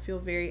safe. You don't feel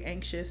very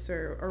anxious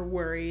or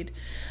worried.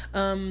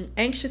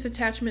 Anxious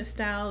attachment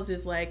styles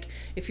is like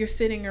if you're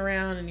sitting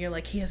around and you're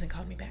like, he hasn't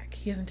called me back.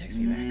 He hasn't texted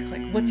me back.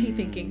 Like, what's he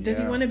thinking? Does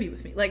he want to be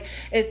with me? Like,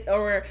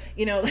 or,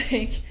 you know,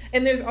 like,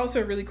 and there's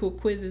also really cool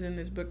quizzes in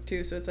this book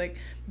too. So it's like,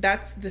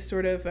 that's the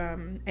sort of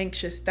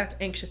anxious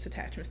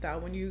attachment style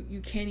when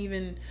you can't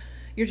even,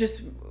 you're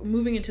just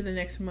moving into the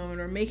next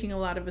moment or making a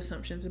lot of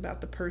assumptions about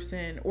the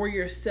person or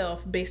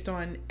yourself based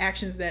on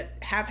actions that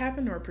have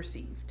happened or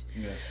perceived.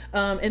 Yeah.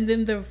 And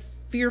then the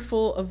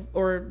fearful of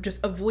or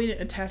just avoidant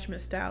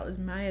attachment style is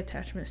my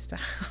attachment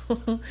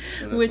style,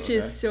 which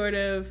is sort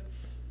of,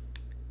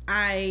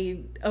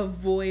 I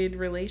avoid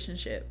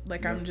relationship.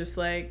 Like, I'm just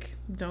like,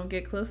 don't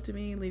get close to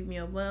me, leave me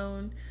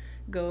alone,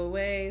 go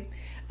away.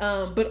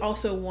 But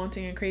also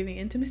wanting and craving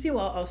intimacy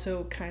while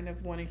also kind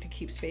of wanting to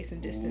keep space and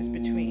distance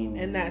between.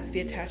 And that's the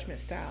attachment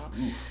style.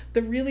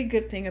 The really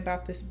good thing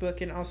about this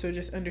book and also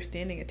just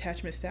understanding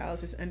attachment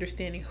styles is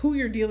understanding who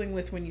you're dealing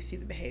with when you see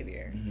the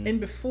behavior. And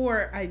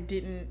before, I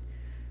didn't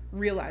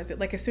realize it.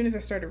 Like, as soon as I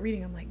started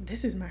reading, I'm like,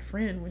 this is my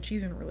friend when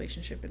she's in a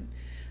relationship, and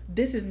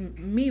this is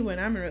me when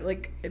I'm in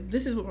like,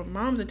 this is what my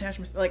mom's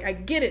attachment, like, I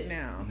get it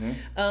now.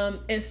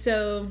 And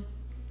so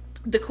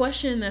the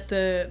question that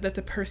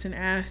the person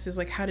asked is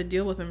like how to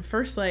deal with them.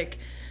 First, like,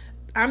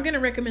 I'm going to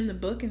recommend the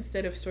book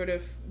instead of sort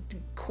of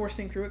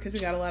coursing through it because we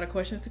got a lot of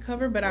questions to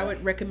cover, but I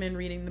would recommend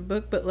reading the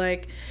book. But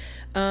like,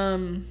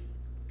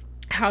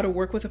 how to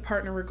work with a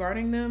partner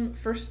regarding them.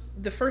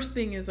 The first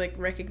thing is like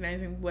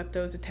recognizing what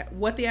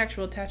the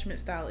actual attachment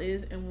style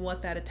is and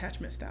what that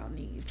attachment style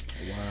needs.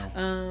 Wow.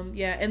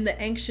 And the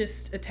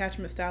anxious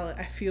attachment style,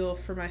 I feel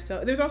for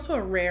myself, there's also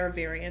a rare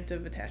variant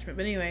of attachment,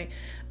 but anyway,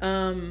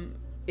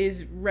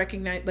 is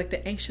recognized, like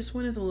the anxious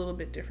one is a little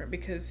bit different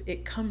because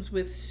it comes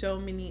with so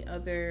many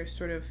other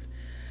sort of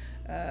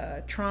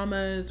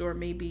traumas, or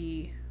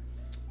maybe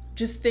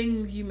just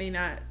things you may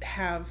not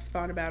have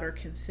thought about or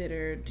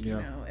considered, you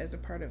know, as a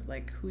part of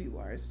like who you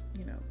are, as,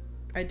 you know,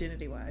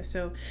 identity wise.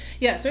 So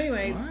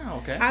anyway,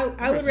 wow, okay.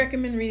 I would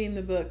recommend reading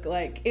the book.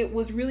 Like, it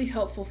was really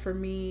helpful for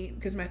me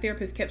because my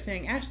therapist kept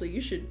saying, Ashley, you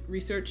should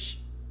research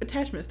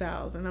attachment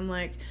styles, and I'm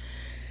like,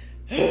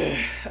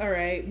 all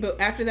right. But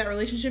after that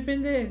relationship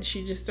ended and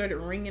she just started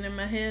ringing in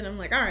my head, I'm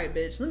like, all right,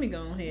 bitch, let me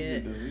go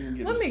ahead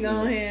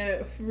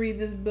read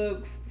this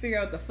book, figure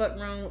out what the fuck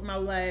wrong with my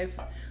life.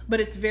 But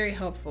it's very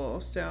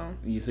helpful. So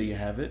you say you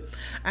have it?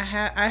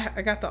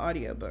 I got the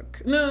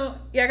audiobook.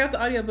 I got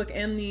the audiobook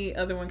and the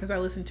other one because I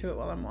listened to it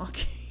while I'm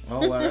walking.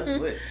 Oh wow, that's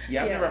lit.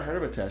 Yeah, I've never heard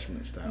of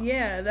attachment styles.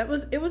 Yeah,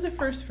 it was a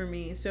first for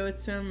me. So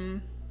it's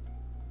been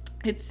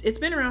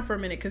around for a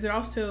minute because it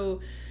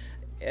also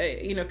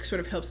sort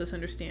of helps us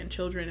understand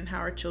children and how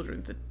our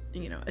children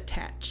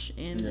attach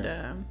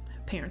and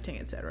parenting,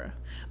 etc.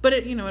 But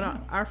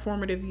our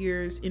formative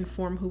years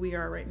inform who we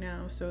are right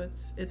now, so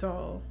it's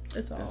all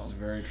That's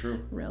very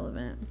true.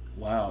 Relevant.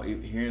 Wow,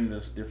 hearing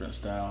this different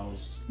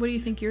styles. What do you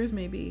think yours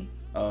may be?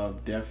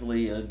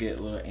 Definitely get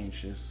a little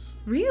anxious.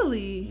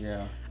 Really?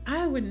 Yeah.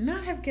 I would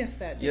not have guessed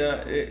that.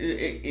 Yeah,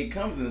 it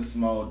comes in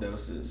small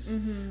doses,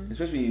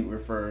 especially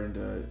referring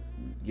to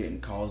getting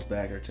calls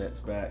back or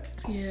texts back.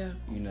 Yeah.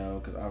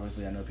 Because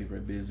obviously I know people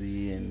are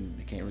busy and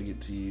they can't really get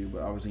to you,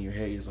 but obviously in your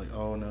head you're just like,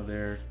 oh no,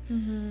 they're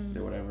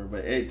whatever.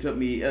 But it took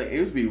me, it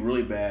used to be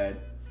really bad,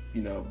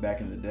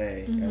 back in the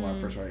day, and when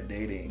I first started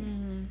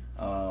dating,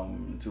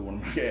 to one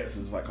of my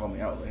exes like called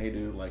me out. I was like, hey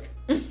dude, like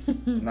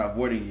I'm not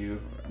avoiding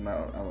you.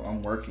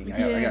 I'm working.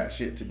 I got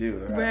shit to do.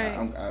 Right.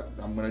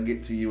 I'm gonna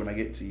get to you when I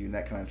get to you, and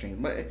that kind of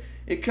change. But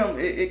it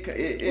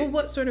well,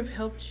 what sort of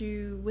helped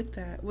you with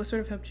that? What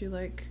sort of helped you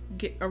like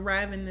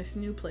arrive in this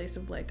new place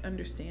of like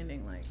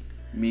understanding, like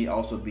me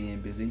also being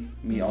busy,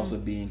 me also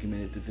being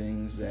committed to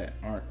things that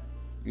aren't,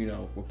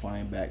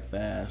 replying back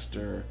fast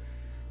or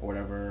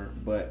whatever.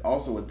 But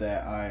also with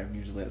that, I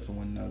usually let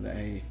someone know that,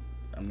 hey,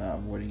 I'm not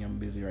avoiding. I'm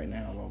busy right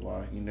now. Blah blah.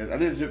 I think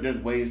there's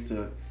ways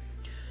to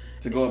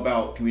go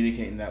about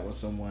communicating that with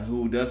someone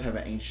who does have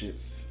an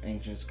anxious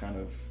kind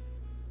of,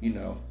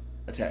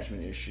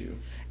 attachment issue.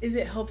 Is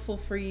it helpful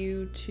for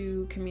you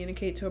to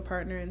communicate to a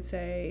partner and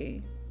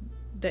say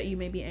that you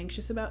may be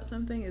anxious about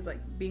something? Is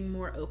like being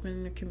more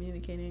open to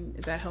communicating,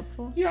 is that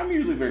helpful? Yeah, I'm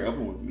usually very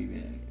open with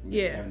me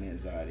having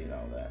anxiety and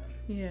all that.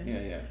 Yeah.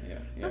 Okay.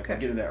 If I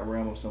get in that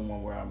realm of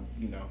someone where I'm,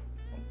 when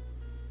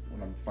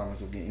I find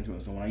myself getting intimate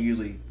with someone, I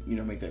usually,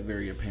 make that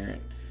very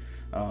apparent.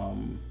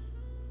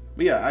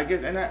 But yeah, I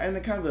guess, and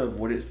the kind of the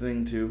avoidance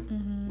thing too,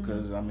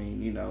 because I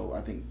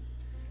think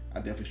I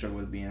definitely struggle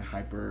with being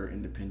hyper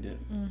independent,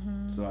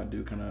 so I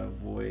do kind of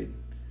avoid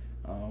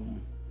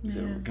kind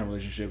of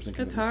relationships and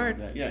it's hard.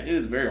 Like that. Yeah, it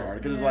is very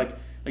hard because it's like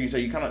you say,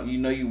 you kind of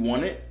you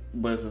want it,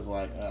 but it's just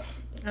like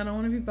I don't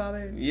want to be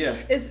bothered. Yeah,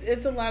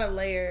 it's a lot of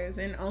layers,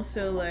 and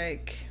also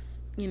like,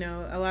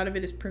 a lot of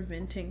it is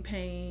preventing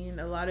pain.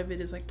 A lot of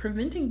it is like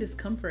preventing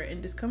discomfort,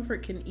 and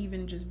discomfort can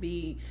even just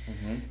be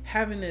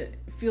having to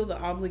feel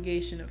the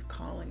obligation of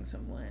calling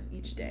someone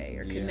each day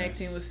or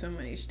connecting with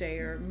someone each day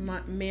or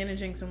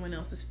managing someone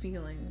else's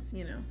feelings,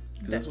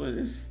 that's what it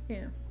is.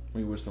 Yeah.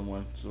 When you're with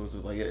someone. So it's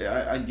just like,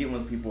 I get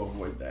when people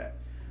avoid that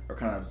or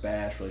kind of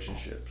bash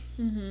relationships,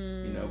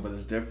 but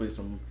there's definitely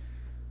some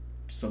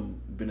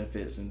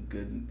benefits and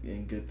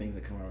good things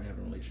that come out of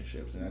having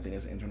relationships, and I think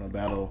that's an internal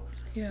battle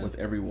with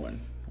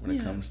everyone when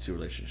it comes to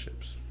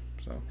relationships.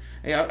 So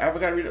hey, I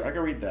gotta read it. I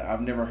gotta read that.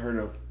 I've never heard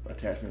of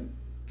attachment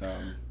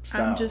styles.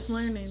 I'm just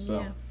learning.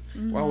 So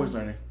we're always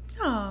learning.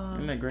 Oh,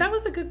 isn't that great? That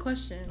was a good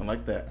question. I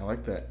like that. I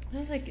like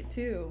it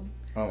too.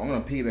 I'm gonna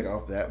piggyback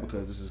off that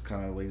because this is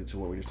kind of related to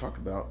what we just talked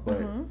about,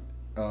 but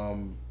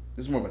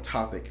this is more of a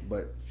topic.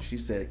 But she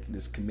said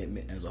this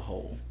commitment as a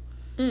whole.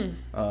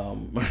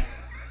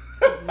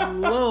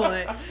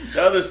 Lord.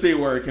 The other C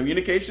word,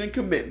 communication,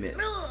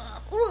 commitment.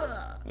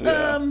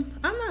 Yeah.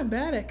 I'm not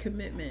bad at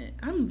commitment.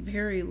 I'm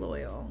very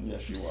loyal.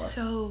 Yes, you are.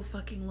 So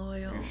fucking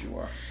loyal. Yes, you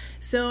are.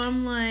 So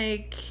I'm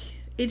like,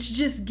 it's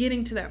just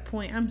getting to that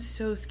point. I'm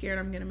so scared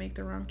I'm going to make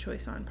the wrong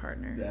choice on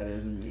partner. That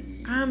is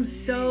me. I'm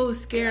so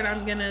scared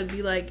I'm going to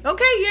be like,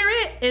 okay, you're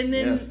it. And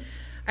then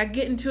I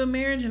get into a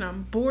marriage and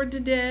I'm bored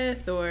to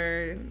death,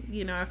 or,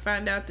 I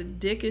find out the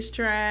dick is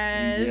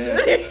trash.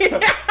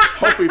 Yes.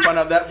 Hopefully you find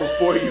out that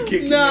before you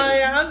get No,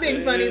 yeah, I'm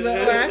being funny,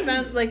 but or I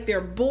found like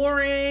they're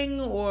boring,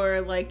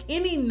 or like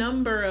any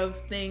number of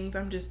things.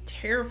 I'm just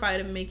terrified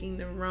of making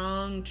the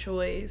wrong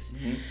choice.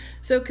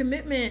 So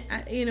commitment,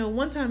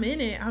 once I'm in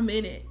it, I'm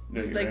in it.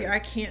 Yeah, like right. I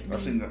can't be,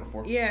 I've seen that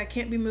before. Yeah, I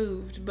can't be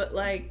moved. But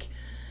like,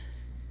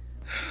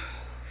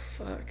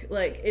 fuck.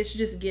 Like, it's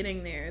just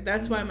getting there.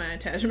 That's why my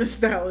attachment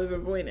style is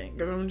avoidant,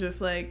 because I'm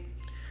just like,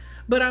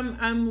 but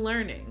I'm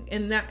learning,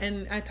 and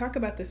I talk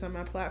about this on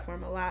my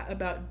platform a lot,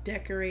 about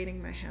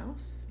decorating my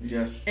house.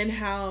 Yes. And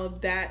how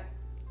that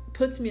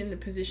puts me in the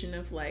position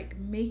of like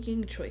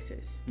making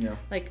choices. Yeah.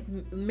 Like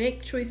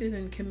make choices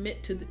and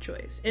commit to the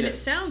choice. And yes. It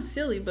sounds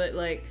silly, but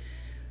like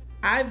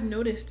I've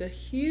noticed a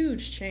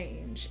huge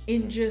change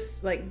in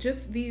just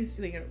these,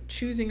 you know,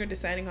 choosing or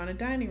deciding on a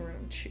dining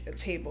room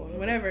table and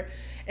whatever,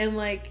 and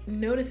like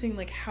noticing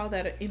like how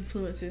that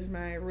influences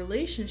my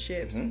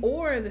relationships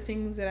or the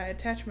things that I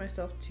attach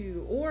myself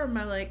to, or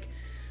my, like,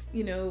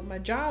 you know, my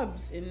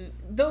jobs and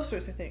those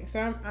sorts of things.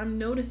 So I'm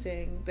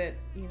noticing that,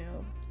 you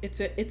know, it's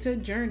a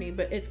journey,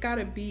 but it's got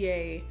to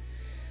be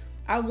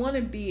I want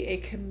to be a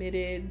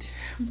committed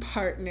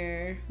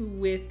partner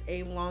with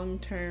a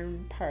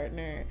long-term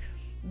partner.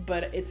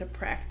 But it's a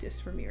practice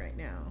for me right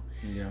now.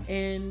 Yeah.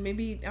 And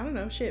maybe, I don't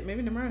know,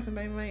 maybe tomorrow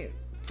somebody might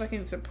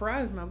fucking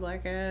surprise my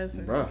black ass.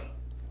 Bruh.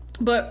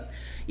 But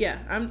yeah,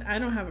 I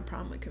don't have a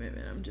problem with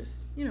commitment. I'm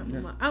just, you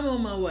know, I'm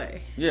on my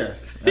way.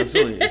 Yes,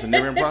 absolutely. It's a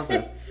never-ending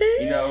process.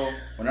 You know,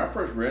 when I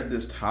first read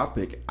this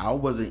topic, I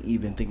wasn't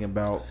even thinking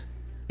about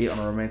it on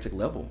a romantic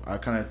level. I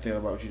kind of think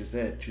about what you just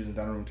said, choosing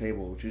dining room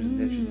table, choosing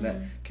this, choosing that,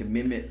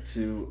 commitment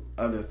to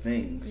other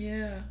things.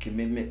 Yeah.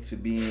 Commitment to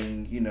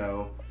being, you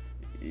know,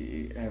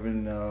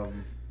 having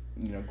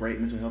you know, great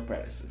mental health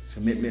practices,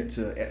 commitment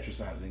to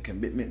exercising,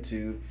 commitment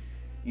to,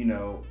 you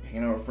know,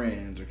 hanging out with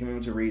friends, or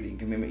commitment to reading,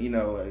 commitment, you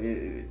know,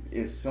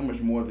 it's so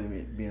much more than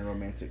it being a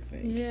romantic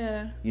thing.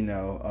 Yeah. You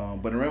know,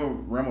 but in the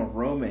realm of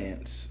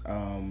romance,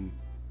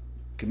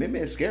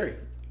 commitment is scary.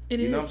 It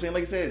you is. know what I'm saying?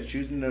 Like you said,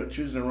 choosing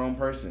the wrong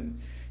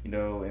person. You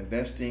know,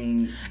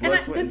 investing blood,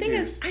 sweat, and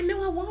tears. The thing is, I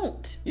know I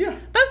won't. Yeah.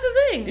 That's the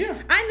thing.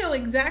 Yeah. I know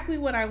exactly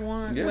what I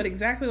want, what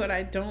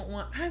I don't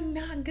want. I'm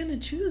not going to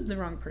choose the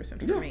wrong person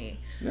for me.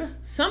 Yeah.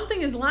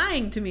 Something is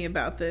lying to me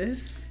about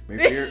this.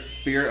 Maybe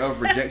fear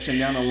of rejection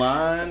down the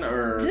line,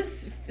 or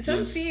just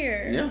some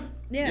fear.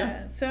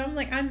 Yeah. So I'm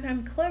like,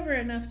 I'm clever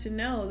enough to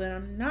know that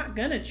I'm not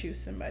going to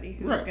choose somebody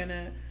who's going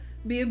to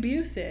be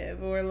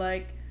abusive or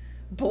like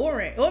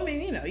boring. Well, I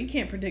mean, you know, you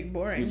can't predict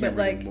boring, but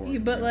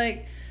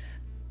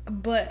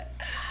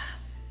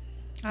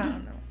I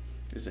don't know.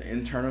 It's an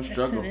internal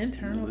struggle. It's an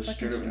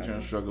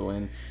internal struggle,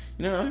 and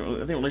you know, I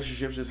think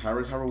relationships is high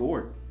risk, high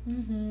reward.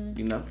 Mm-hmm.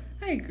 You know.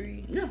 I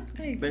agree. Yeah,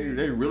 I agree.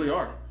 They really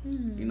are.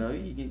 Mm-hmm. You know,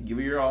 you can give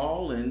it your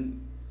all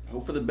and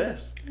hope for the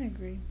best. I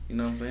agree. You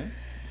know what I'm saying?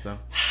 So.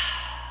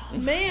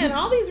 Man,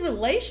 all these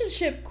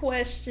relationship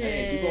questions.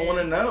 Hey, people want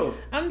to know.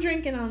 I'm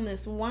drinking on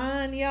this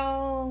wine,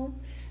 y'all.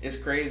 It's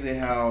crazy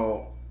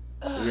how.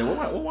 Yeah,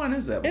 what wine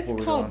is that? It's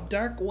called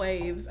Dark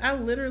Waves. I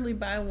literally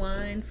buy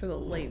wine for the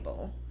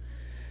label.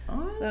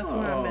 Oh, that's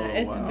where I'm at.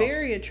 It's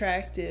very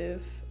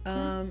attractive.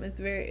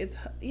 It's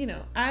you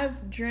know,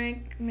 I've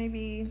drank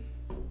maybe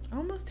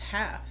almost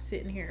half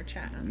sitting here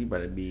chatting. You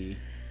better be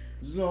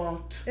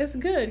zonked. It's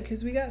good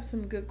because we got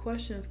some good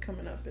questions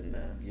coming up in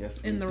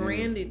the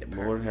Randy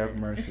department. Lord have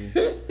mercy.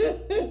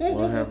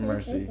 Lord have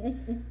mercy.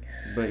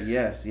 But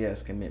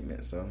yes,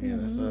 commitment. So yeah,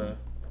 that's it.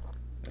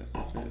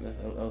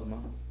 That was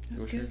mine.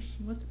 That's good.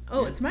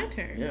 It's my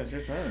turn. Yeah, it's your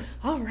turn.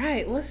 All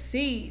right, let's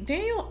see.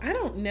 Daniel, I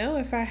don't know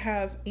if I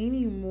have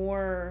any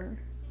more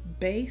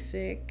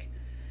basic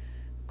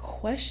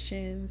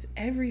questions.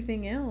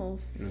 Everything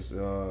else is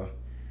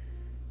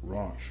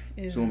raunch.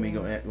 So when we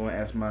gonna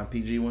ask my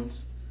PG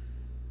ones?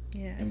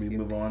 Yeah. And we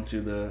move on to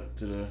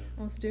the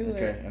Let's do it.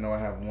 Okay, I know I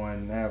have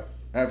one. I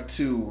have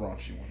two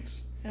raunchy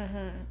ones.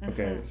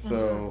 Okay,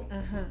 so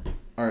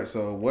all right,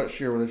 so what's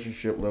your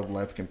relationship love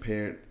life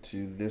compared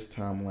to this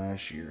time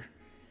last year?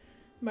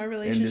 My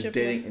relationship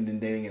and then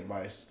dating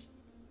advice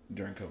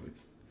during COVID.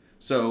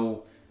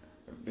 So,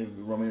 are you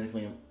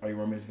romantically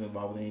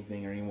involved with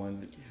anything or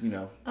anyone that, you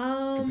know,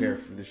 compared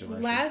for this year?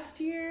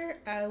 Last year,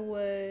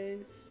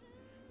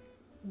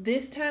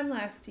 this time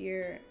last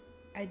year,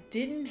 I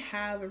didn't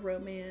have a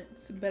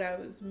romance, but I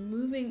was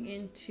moving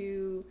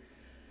into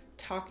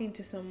talking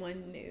to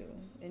someone new,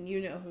 and you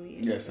know who he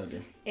is. Yes, I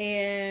do.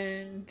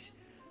 And,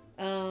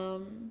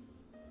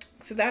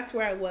 so that's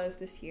where I was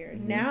this year.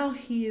 Mm-hmm. Now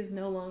he is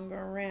no longer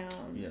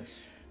around.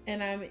 Yes.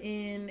 And I'm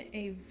in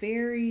a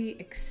very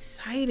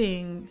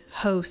exciting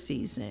hoe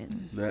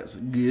season. Let's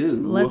go.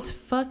 Let's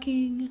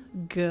fucking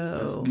go.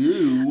 Let's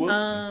go.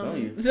 I'm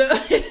telling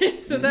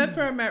you. So that's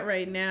where I'm at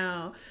right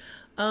now.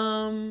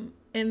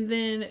 And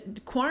then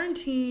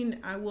quarantine,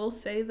 I will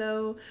say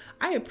though,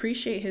 I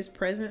appreciate his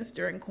presence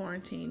during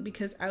quarantine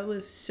because I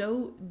was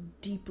so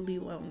deeply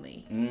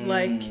lonely.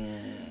 Like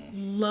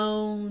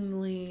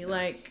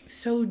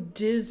so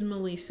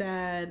dismally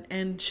sad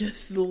and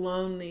just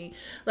lonely.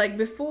 Like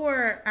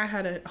before I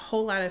had a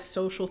whole lot of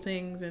social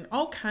things and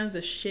all kinds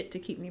of shit to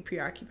keep me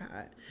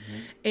preoccupied.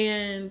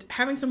 And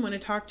having someone to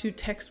talk to,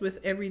 text with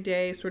every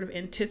day, sort of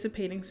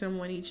anticipating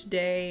someone each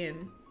day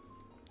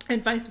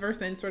and vice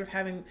versa, and sort of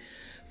having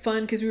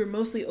fun because we were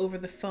mostly over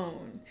the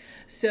phone.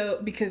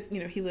 So because, you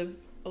know, he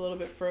lives a little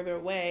bit further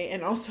away,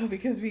 and also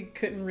because we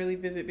couldn't really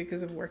visit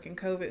because of work and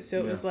COVID. So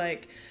it was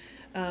like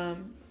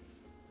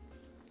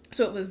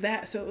So it was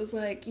that. So it was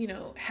like,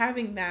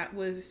 having that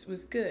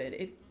was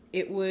good.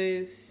 It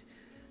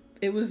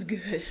was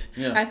good.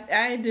 Yeah.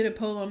 I did a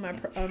poll on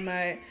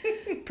my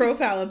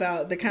profile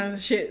about the kinds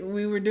of shit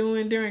we were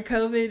doing during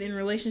COVID in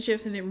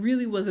relationships, and it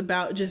really was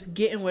about just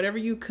getting whatever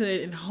you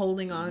could and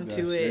holding on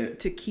to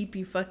it to keep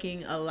you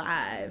fucking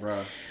alive.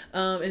 Right.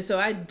 And so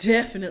I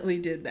definitely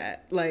did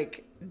that.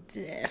 Like,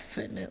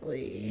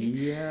 definitely.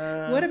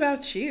 Yeah. What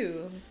about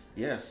you?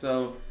 Yeah.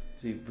 So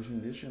see,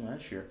 between this year and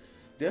last year,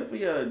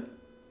 definitely I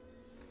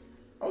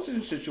was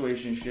in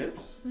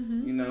situationships,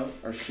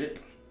 or ship.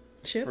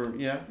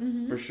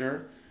 For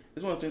sure.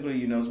 It's one of those things where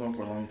you know someone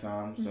for a long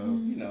time, so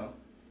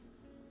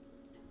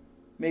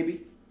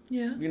maybe.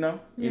 Yeah.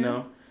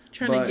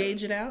 Trying to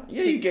gauge it out.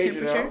 Yeah, you gauge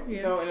it out.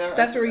 Yeah.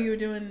 That's what you were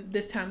doing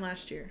this time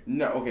last year.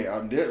 No, okay.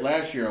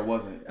 Last year I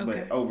wasn't,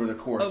 but over the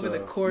course.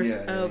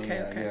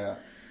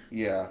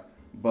 Yeah.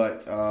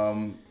 But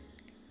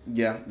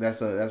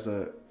that's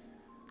one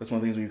of the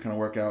things where you kind of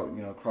work out,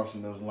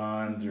 crossing those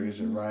lines, or is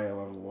it right,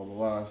 or blah blah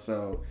blah.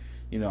 So.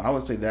 I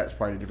would say that's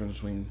probably the difference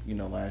between,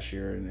 last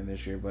year and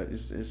this year, but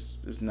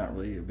it's not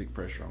really a big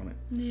pressure on it.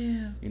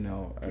 Yeah.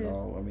 At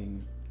all. I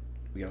mean,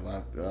 we got a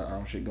lot of our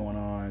own shit going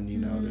on.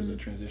 There's a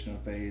transitional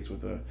phase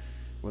with them.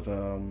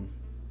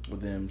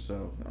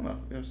 So I don't know.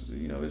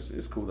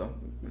 It's cool though.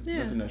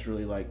 Yeah. Nothing that's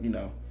really like.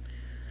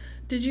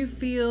 Did you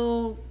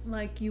feel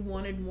like you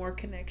wanted more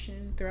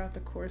connection throughout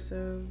the course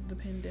of the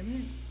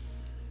pandemic?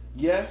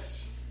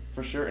 Yes,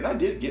 for sure, and I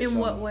did get. In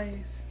what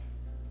ways?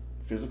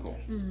 Physical,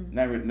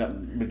 not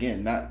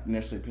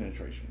necessarily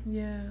penetration.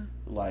 Yeah,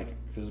 like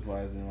physical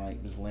as in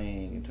like just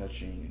laying and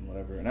touching and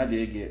whatever. And I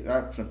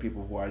have some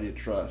people who I did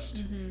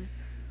trust,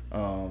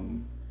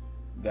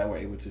 that were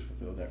able to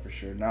fulfill that for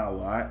sure. Not a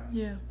lot,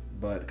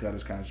 but because I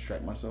just kind of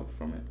distract myself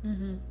from it.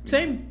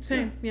 Same,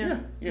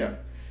 yeah.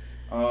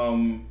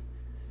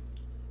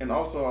 And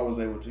also I was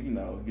able to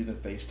using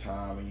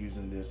FaceTime and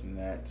using this and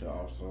that to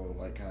also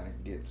like kind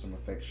of get some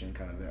affection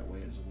kind of that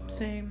way as well.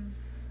 Same,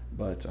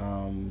 but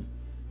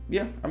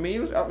yeah, I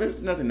mean,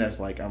 it's nothing that's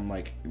like I'm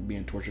like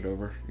being tortured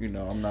over.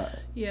 I'm not.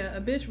 Yeah,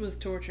 a bitch was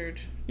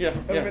tortured. Yeah.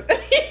 For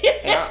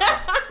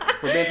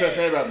being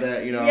transparent about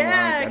that,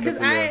 Yeah, because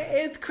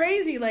it's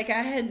crazy. Like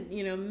I had,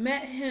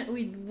 met him.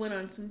 We went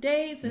on some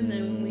dates, and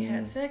then we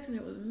had sex, and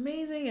it was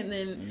amazing. And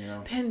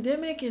then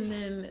pandemic, and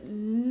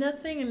then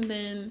nothing, and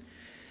then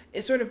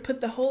it sort of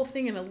put the whole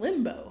thing in a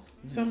limbo.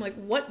 So I'm like,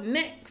 what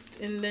next?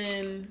 And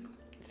then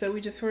so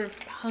we just sort of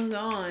hung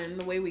on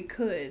the way we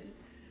could.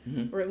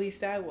 Or at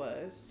least I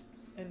was,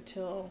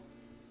 until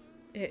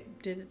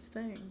it did its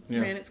thing,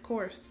 ran its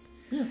course.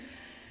 Yeah.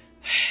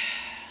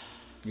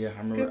 Yeah,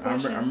 I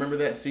remember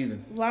that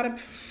season. A lot of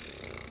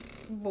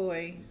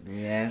boy.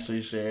 We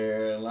actually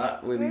share a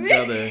lot with each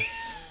other.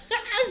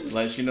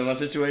 Like she knows my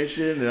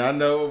situation, and I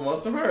know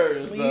most of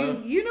hers.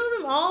 So you know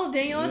them all,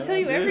 Daniel. I'll tell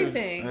you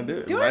everything. I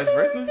do. Do I tell you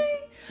everything?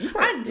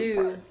 I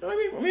do.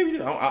 Maybe you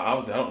do.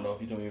 I don't know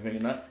if you told me everything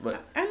or not,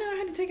 but I know I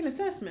had to take an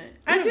assessment.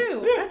 Yeah, I do.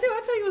 Yeah. I do.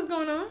 I'll tell you what's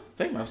going on.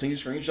 I've seen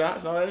screenshots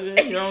and all that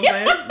shit. You know what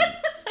I'm saying?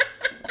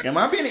 Am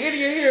I being an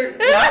idiot here? Am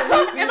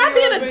I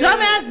being a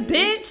dumbass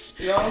bitch?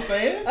 You know what I'm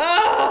saying?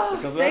 Oh,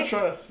 because of that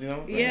trust. You know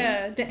what I'm saying?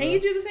 Yeah, and you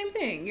do the same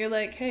thing. You're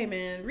like, hey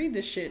man, read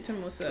this shit. Tell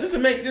me what's up. Just to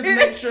make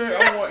sure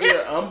I want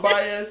your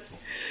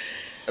unbiased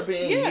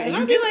opinion. Yeah, and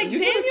I'll be like,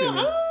 Daniel,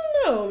 I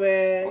don't know,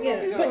 man.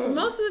 Yeah, but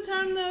most of the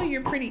time though,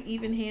 you're pretty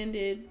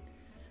even-handed.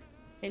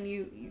 And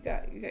you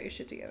got your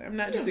shit together. I'm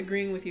not just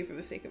agreeing with you for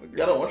the sake of agreeing.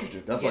 Yeah, I don't want you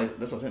to. That's why I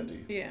sent it to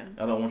you. Yeah.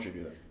 I don't want you to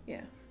do that.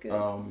 Yeah. Good.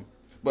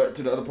 But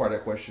to the other part of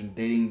that question,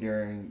 dating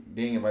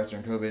advice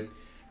during COVID,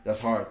 that's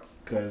hard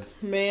because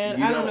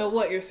man, I don't know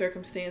what your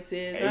circumstance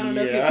is. I don't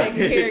know if you're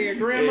taking care of your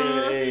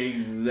grandma.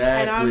 Exactly.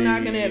 And I'm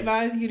not going to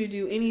advise you to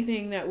do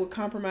anything that would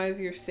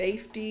compromise your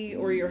safety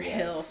or your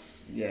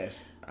health.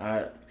 Yes.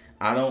 I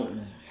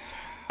don't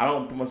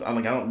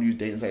use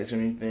dating sites or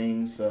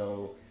anything,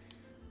 so.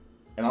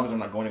 And obviously I'm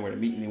not going anywhere to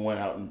meet anyone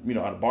out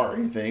at a bar or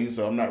anything,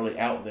 so I'm not really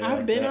out there.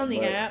 I've been on the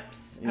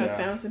apps. I've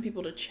found some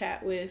people to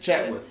chat with.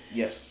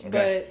 Yes. Okay.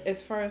 But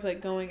as far as like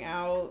going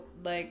out,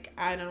 like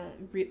I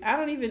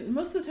don't even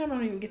most of the time I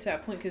don't even get to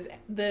that point because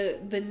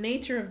the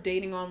nature of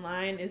dating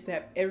online is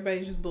that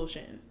everybody's just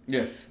bullshitting.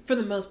 Yes. For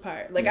the most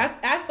part, like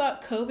I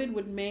thought COVID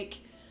would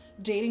make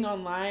dating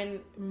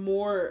online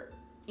more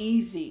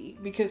easy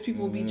because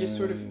people will be just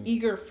sort of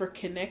eager for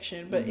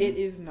connection, but it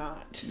is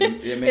not.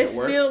 It's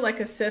still like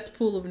a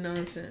cesspool of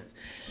nonsense.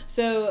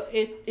 So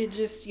it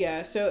just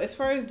so as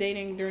far as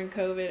dating during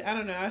COVID, I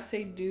don't know, I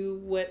say do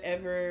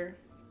whatever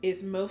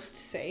is most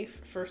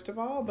safe first of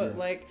all, but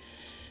like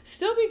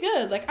still be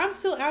good. Like I'm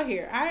still out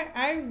here.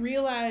 I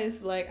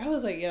realized like I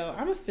was like, yo,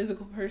 I'm a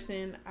physical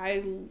person.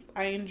 I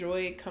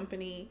enjoy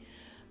company.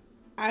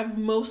 I've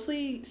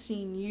mostly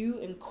seen you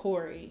and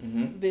Corey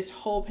this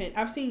whole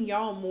I've seen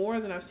y'all more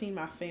than I've seen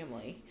my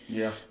family.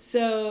 Yeah.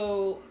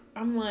 So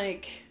I'm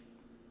like,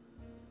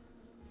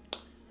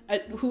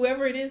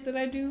 whoever it is that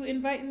I do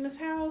invite in this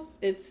house,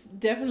 it's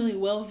definitely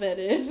well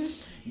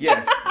vetted.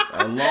 Yes,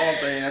 a long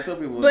thing. I tell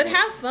people, but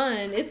have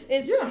fun. It's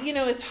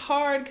it's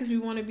hard because we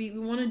want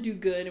to do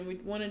good and we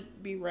want to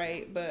be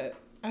right, but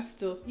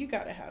you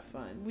gotta have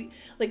fun.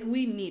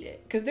 We need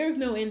it because there's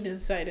no end in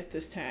sight at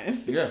this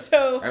time. Yeah,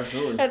 so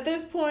absolutely. At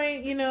this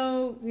point,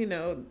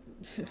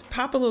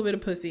 pop a little bit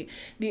of pussy.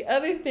 The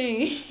other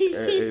thing,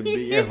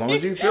 as long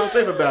as you feel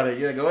safe about it,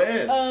 yeah, go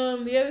ahead.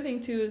 The other thing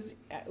too is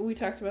we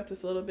talked about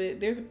this a little bit.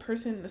 There's a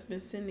person that's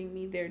been sending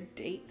me their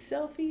date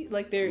selfie.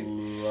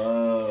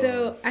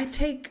 So I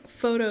take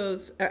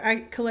photos.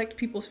 I collect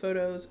people's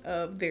photos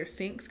of their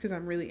sinks because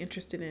I'm really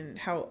interested in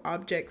how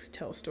objects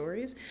tell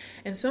stories.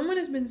 And someone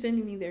has been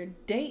sending me their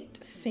date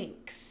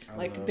sinks,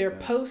 their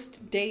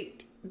post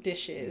date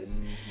dishes.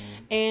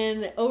 Mm-hmm.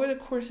 And over the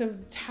course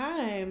of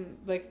time,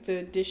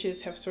 the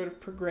dishes have sort of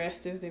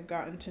progressed as they've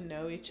gotten to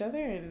know each other,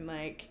 and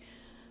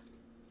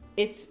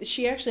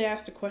she actually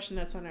asked a question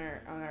that's on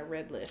our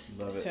red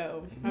list.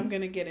 So mm-hmm. I'm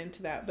gonna get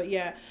into that. But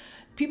yeah,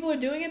 people are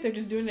doing it. They're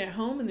just doing it at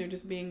home, and they're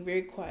just being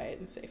very quiet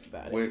and safe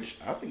about it. Which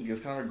I think is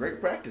kind of a great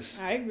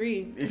practice. I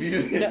agree.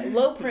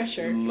 Low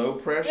pressure, low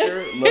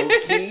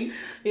key,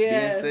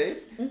 yeah. Being safe.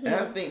 Mm-hmm. And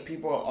I think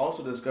people are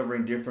also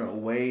discovering different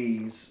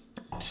ways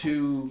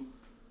to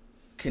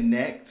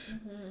connect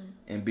mm-hmm.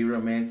 and be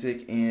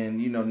romantic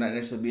and not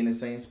necessarily be in the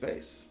same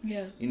space.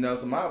 Yeah.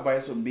 So my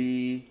advice would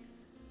be,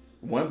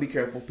 one, be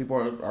careful.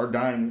 People are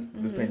dying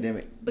from this mm-hmm.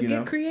 pandemic. But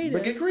get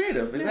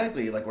creative.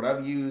 Exactly. Like what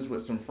I've used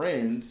with some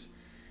friends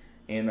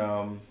in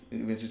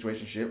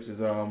situationships is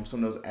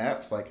some of those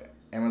apps like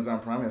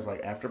Amazon Prime has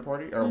after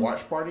party or mm-hmm.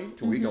 watch party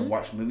to where mm-hmm. you can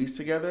watch movies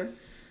together.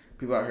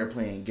 People out here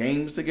playing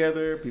games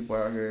together. People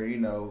out here,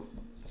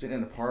 sitting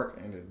in the park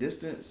in the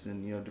distance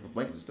and different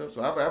blankets and stuff.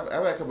 So I've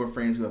had a couple of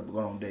friends who have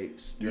gone on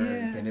dates during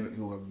the pandemic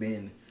who have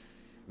been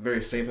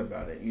very safe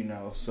about it.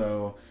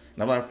 So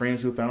and a lot of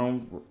friends who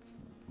found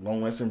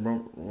long-lasting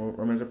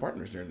romantic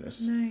partners during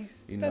this.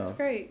 Nice, that's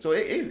great. So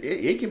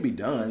it can be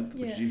done,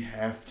 but you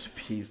have to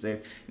be safe.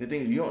 And the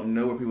thing is, you don't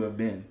know where people have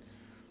been.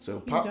 So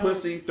pop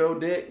pussy, throw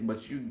dick,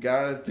 but you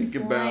gotta think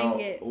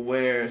about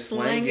where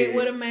slang it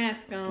with a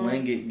mask on.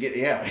 Slang it,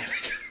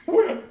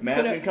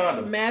 mask and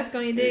condom. Mask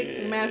on your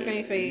dick, mask on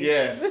your face.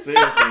 Yes,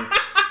 seriously.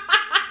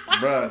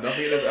 Bruh, don't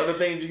forget there's other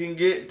things you can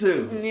get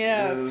too.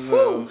 Yeah.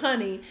 So,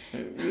 honey.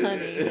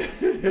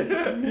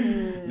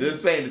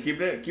 Just saying, to keep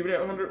it at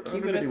 100,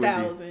 keep it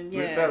 1,000,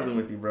 yeah. 1,000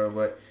 with you, bro.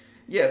 But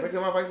yeah, it's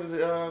my advice is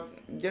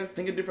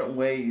think of different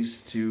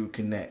ways to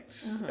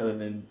connect other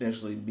than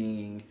necessarily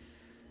being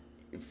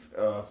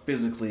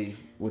physically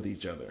with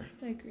each other.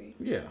 I agree.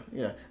 Yeah.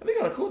 I think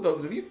kind of cool though,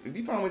 because if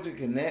you find ways to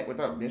connect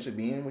without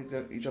necessarily being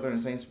with each other in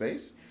the same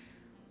space,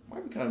 it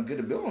might be kind of good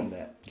to build on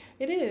that.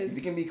 It is. If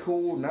you can be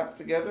cool not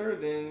together,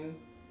 then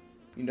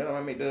that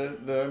might make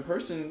the in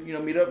person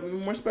meet up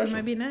even more special. It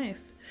might be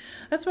nice.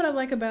 That's what I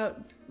like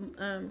about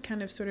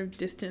kind of sort of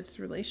distanced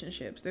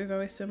relationships. There's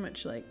always so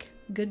much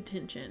good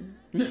tension.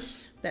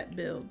 Yes. That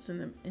builds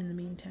in the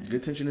meantime.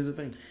 Good tension is a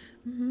thing.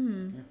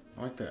 Mm-hmm. Yeah,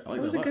 I like that.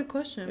 That was a good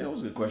question. Yeah, that was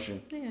a good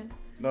question. Yeah.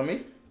 Know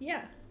me?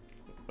 Yeah.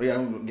 Oh, yeah,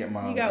 I'm gonna get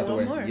mine. You got out the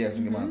one way. more. Yes,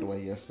 I'm gonna get mine out the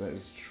way. Yes, that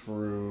is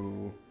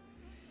true.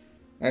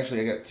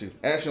 Actually, I got two.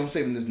 Actually, I'm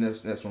saving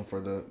this next one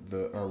for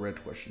our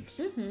red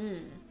questions.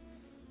 Mm-hmm.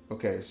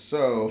 Okay,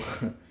 so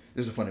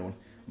this is a funny one.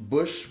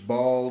 Bush,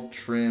 bald,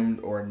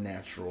 trimmed, or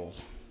natural?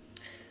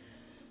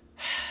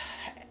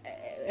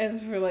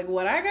 As for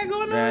what I got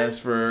going on? As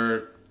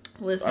for,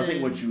 listen, I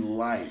think what you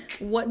like.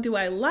 What do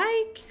I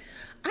like?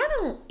 I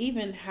don't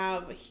even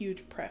have a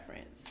huge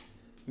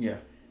preference. Yeah.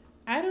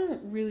 I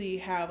don't really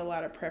have a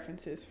lot of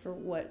preferences for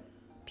what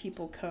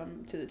people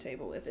come to the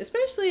table with,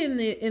 especially in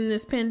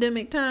this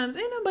pandemic times.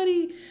 Ain't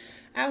nobody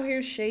out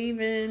here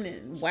shaving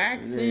and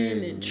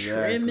waxing and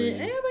trimming.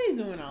 Everybody's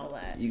doing all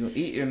that. You gonna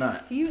eat or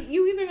not? You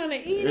either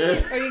gonna eat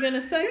it or you're gonna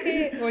suck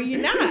it or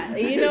you're not.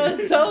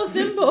 It's so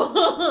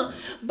simple.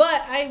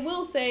 But I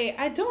will say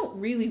I don't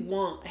really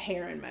want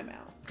hair in my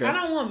mouth. Okay. I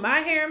don't want my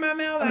hair in my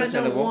mouth. I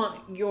don't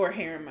want your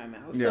hair in my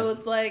mouth. Yeah. So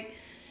it's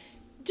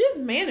just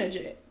manage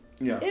it.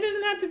 Yeah. It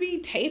doesn't have to be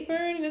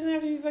tapered. It doesn't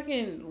have to be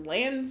fucking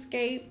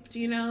landscaped,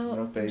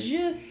 No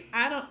face.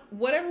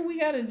 Whatever we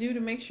got to do to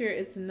make sure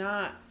it's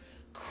not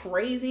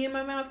crazy in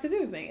my mouth. Because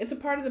here's the thing, it's a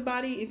part of the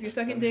body. If you're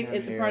sucking dick,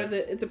 it's a part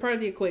of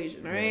the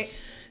equation, all right?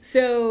 Yes.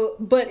 So,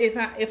 but if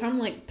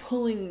I'm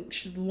pulling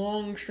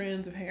long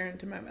strands of hair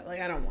into my mouth,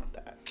 I don't want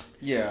that.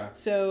 Yeah.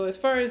 So as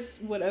far as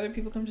what other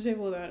people come to the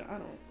table with,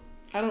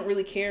 I don't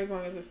really care as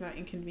long as it's not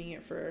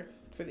inconvenient for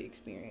the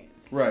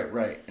experience.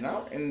 Right. And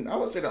I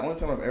would say the only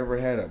time I've ever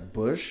had a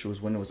bush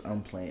was when it was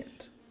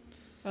unplanned.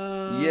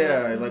 When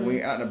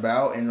you're out and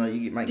about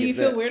and you might. Do you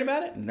feel weird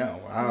about it? No,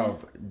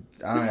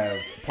 I have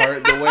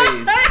parted the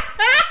ways.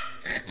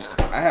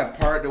 I have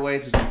parted the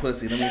ways to some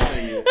pussy. Let me tell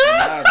you.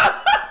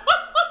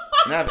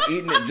 And I've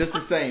eaten it just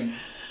the same.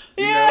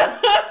 You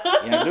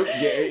getting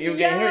hair in your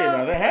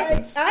mouth. That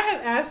happens. I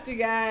have asked a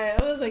guy.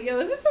 I was like, "Yo,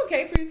 is this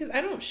okay for you?" Because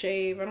I don't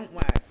shave. I don't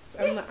wax.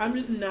 relax. I'm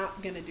just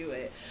not gonna do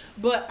it.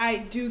 But I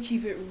do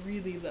keep it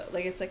really low.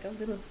 Like, it's like a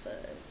little fuzz.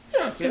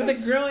 Because the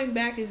growing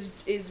back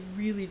is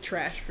really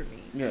trash for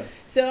me. Yeah.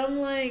 So I'm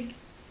like,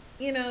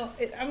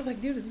 I was like,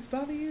 dude, does this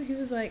bother you? He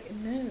was like,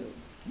 no.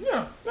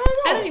 Yeah. No.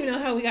 I don't even know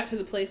how we got to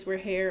the place where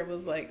hair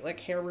was like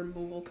hair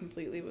removal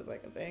completely was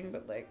like a thing.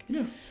 But like,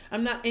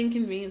 I'm not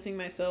inconveniencing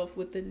myself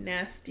with the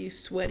nasty,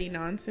 sweaty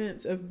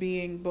nonsense of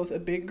being both a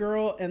big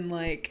girl and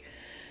like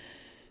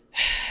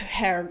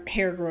hair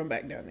growing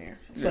back down there.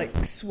 It's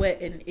like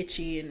sweat and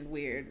itchy and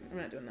weird. I'm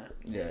not doing that.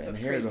 Yeah, and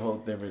hair's a whole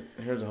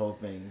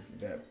thing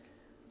that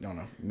I don't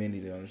know. Men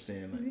need to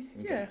understand.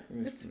 Like,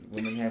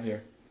 women have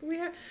hair.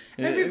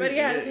 Everybody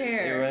has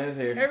hair. Everybody has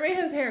hair. Everybody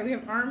has hair. We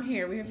have arm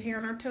hair. We have hair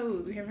on our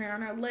toes. We have hair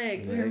on our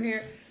legs. We have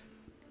hair.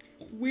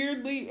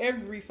 Weirdly,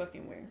 every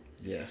fucking where.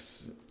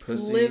 Yes.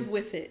 Pussy. Live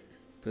with it.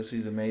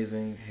 Pussy's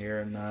amazing.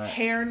 Hair not.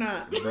 Hair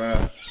not.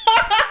 Bruh.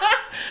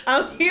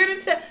 I'm here to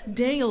tell.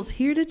 Daniel's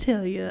here to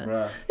tell you.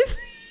 Bruh.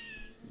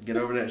 Get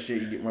over that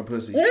shit. You get my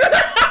pussy.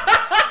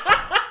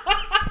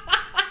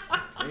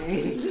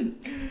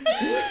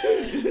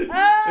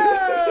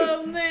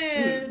 Oh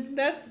man,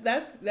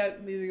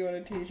 that needs to go on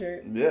a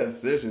t-shirt. Yeah,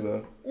 seriously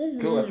though. Mm-hmm.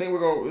 Cool. I think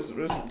let's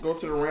go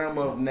to the realm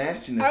of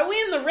nastiness. Are we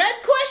in the red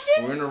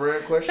questions? We're in the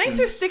red questions. Thanks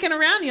for sticking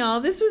around, y'all.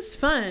 This was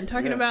fun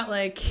talking about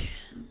like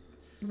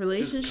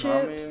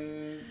relationships,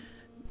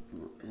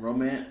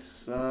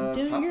 romance.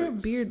 Dude, your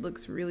beard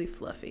looks really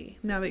fluffy.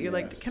 Now that you're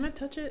like, can I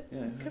touch it?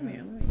 Yeah. Come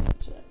here, let me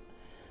touch it.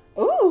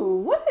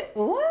 Ooh, what?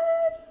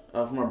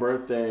 For my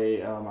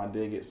birthday, I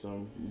did get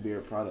some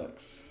beard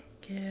products.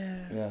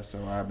 Yeah. Yeah,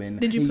 so I've been.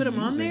 Did you put them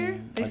on there?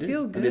 They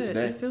feel good. I did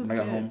today. It feels when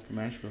I good. got home from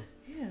Nashville.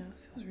 Yeah, it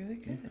feels really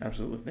good. Yeah,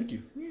 absolutely. Thank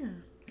you. Yeah.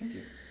 Thank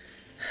you.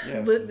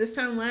 Yes. But this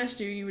time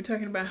last year, you were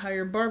talking about how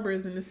your barber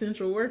is an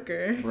essential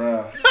worker.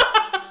 Bruh.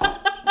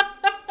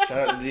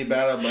 Shout out to D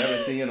Battle, but I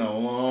haven't seen you in a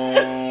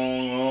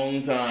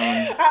long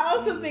time. I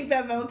also think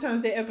that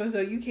Valentine's Day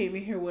episode, you came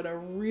in here with a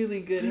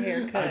really good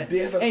haircut. I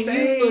did a fade. And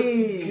you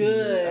looked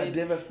good. I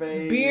did a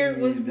fade.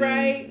 Beard was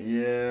right.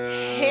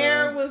 Yeah.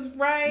 Hair was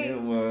right. It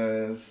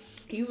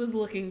was. You was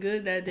looking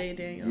good that day,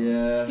 Daniel.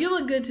 Yeah. You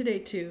look good today,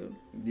 too.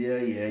 Yeah.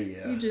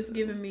 You just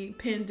giving me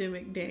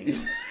pandemic Daniel.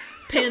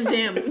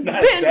 Pandemic.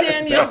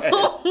 Daniel.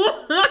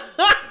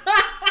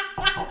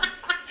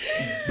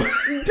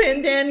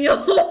 Pan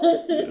Daniel.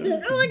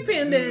 I like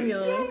Pan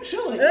Daniel. Yeah, I'm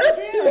chilling.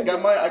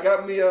 I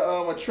got me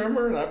a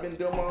trimmer and I've been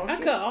doing my own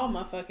shit. cut all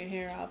my fucking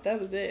hair off. That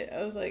was it.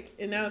 I was like,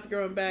 and now it's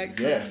growing back.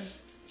 So.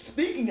 Yes.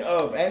 Speaking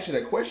of actually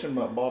that question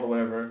about bought or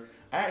whatever,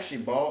 I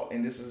actually bought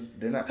and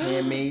they're not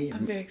paying me.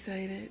 I'm very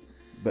excited.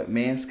 But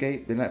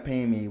Manscaped, they're not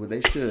paying me what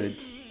they should.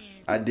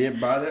 I did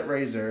buy that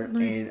razor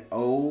and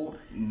oh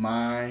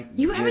my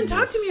You haven't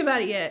talked to me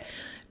about it yet.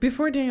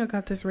 Before Daniel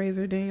got this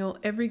razor,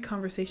 every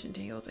conversation,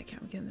 Daniel was like, yeah,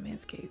 I'm getting the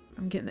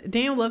Manscaped.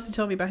 Daniel loves to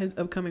tell me about his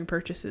upcoming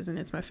purchases, and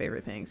it's my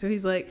favorite thing. So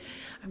he's like,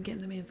 I'm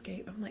getting the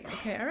Manscaped. I'm like,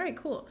 okay, all right,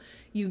 cool.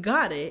 You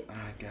got it.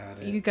 I got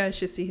it. You guys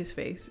should see his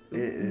face. It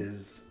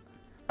is.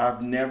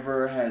 I've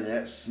never had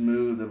that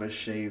smooth of a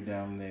shave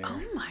down there.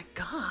 Oh, my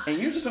God. And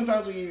usually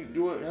sometimes when you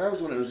do it, I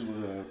always when it was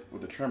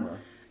with a trimmer.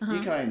 Uh-huh.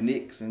 You kind of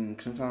nicks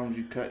and sometimes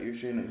you cut your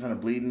shit and it kind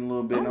of bleeding a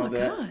little bit and all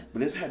that. God.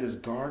 But this had this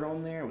guard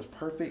on there. It was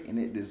perfect and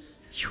it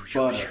just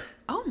butter.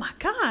 Oh my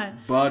God.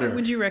 Butter.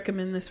 Would you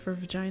recommend this for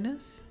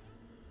vaginas?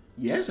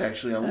 Yes,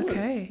 actually I would.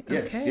 Okay.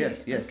 Yes.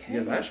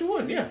 I actually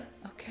would, yeah.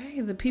 Okay,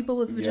 the people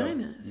with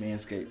vaginas.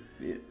 Manscaped.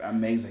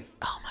 Amazing.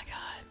 Oh my God.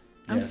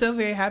 I'm so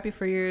very happy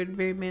for your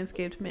very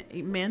manscaped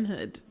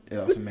manhood.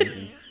 Yeah, it's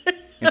amazing.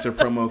 Enter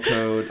promo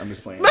code. I'm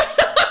just playing.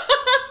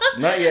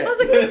 Not yet. I was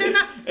like, wait, they're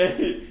not.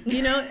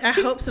 I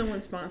hope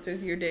someone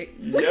sponsors your dick.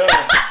 Yeah. Imagine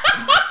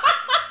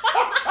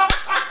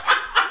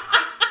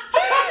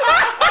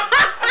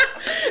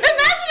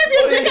if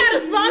your dick had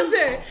a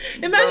sponsor.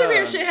 Imagine if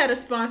your shit had a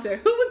sponsor.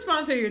 Who would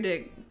sponsor your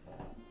dick?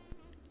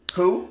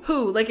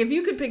 Who? Like, if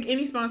you could pick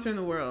any sponsor in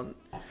the world.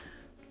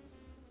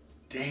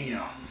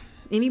 Damn.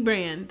 Any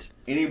brand.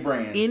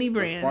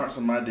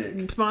 Sponsor my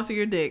dick. Sponsor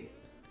your dick.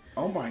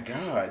 Oh my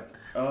God.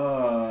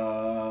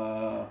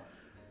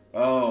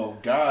 Oh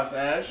gosh,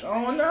 Ash.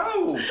 Oh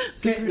no.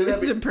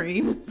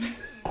 Supreme.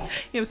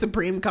 You have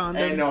Supreme condoms.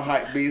 Ain't no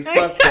hype beast.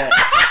 Fuck that.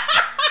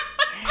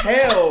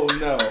 Hell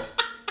no.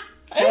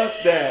 Fuck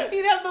that.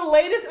 You'd have the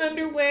latest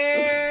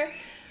underwear.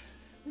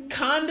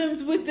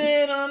 Condoms with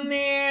it on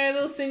there.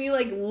 They'll send you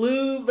like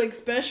lube, like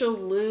special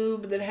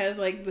lube that has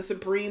like the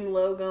Supreme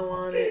logo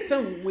on it.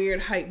 Some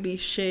weird hype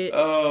beast shit.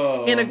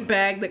 Oh. In a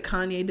bag that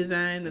Kanye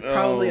designed. That's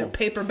probably a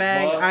paper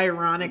bag,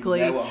 ironically.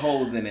 That with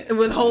holes in it.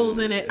 With holes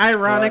in it,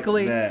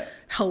 ironically. Fuck that.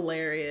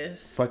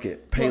 Hilarious. Fuck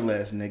it. Pay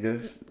less,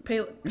 nigga.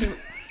 Pay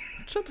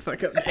shut the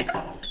fuck up, man.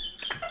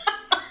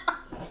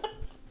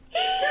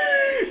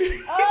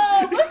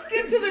 Oh, let's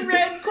get to the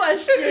red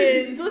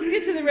questions.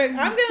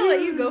 I'm gonna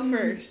let you go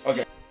first.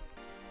 Okay.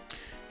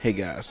 Hey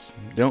guys,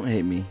 don't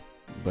hate me,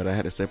 but I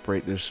had to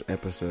separate this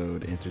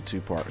episode into two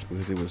parts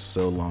because it was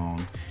so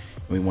long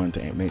We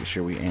wanted to make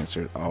sure we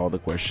answered all the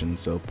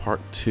questions. So part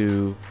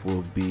 2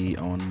 will be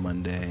on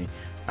Monday.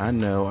 I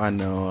know, I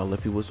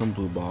left you with some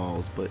blue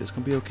balls, but it's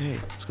going to be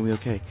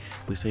okay.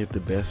 We saved the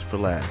best for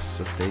last,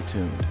 so stay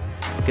tuned.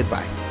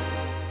 Goodbye.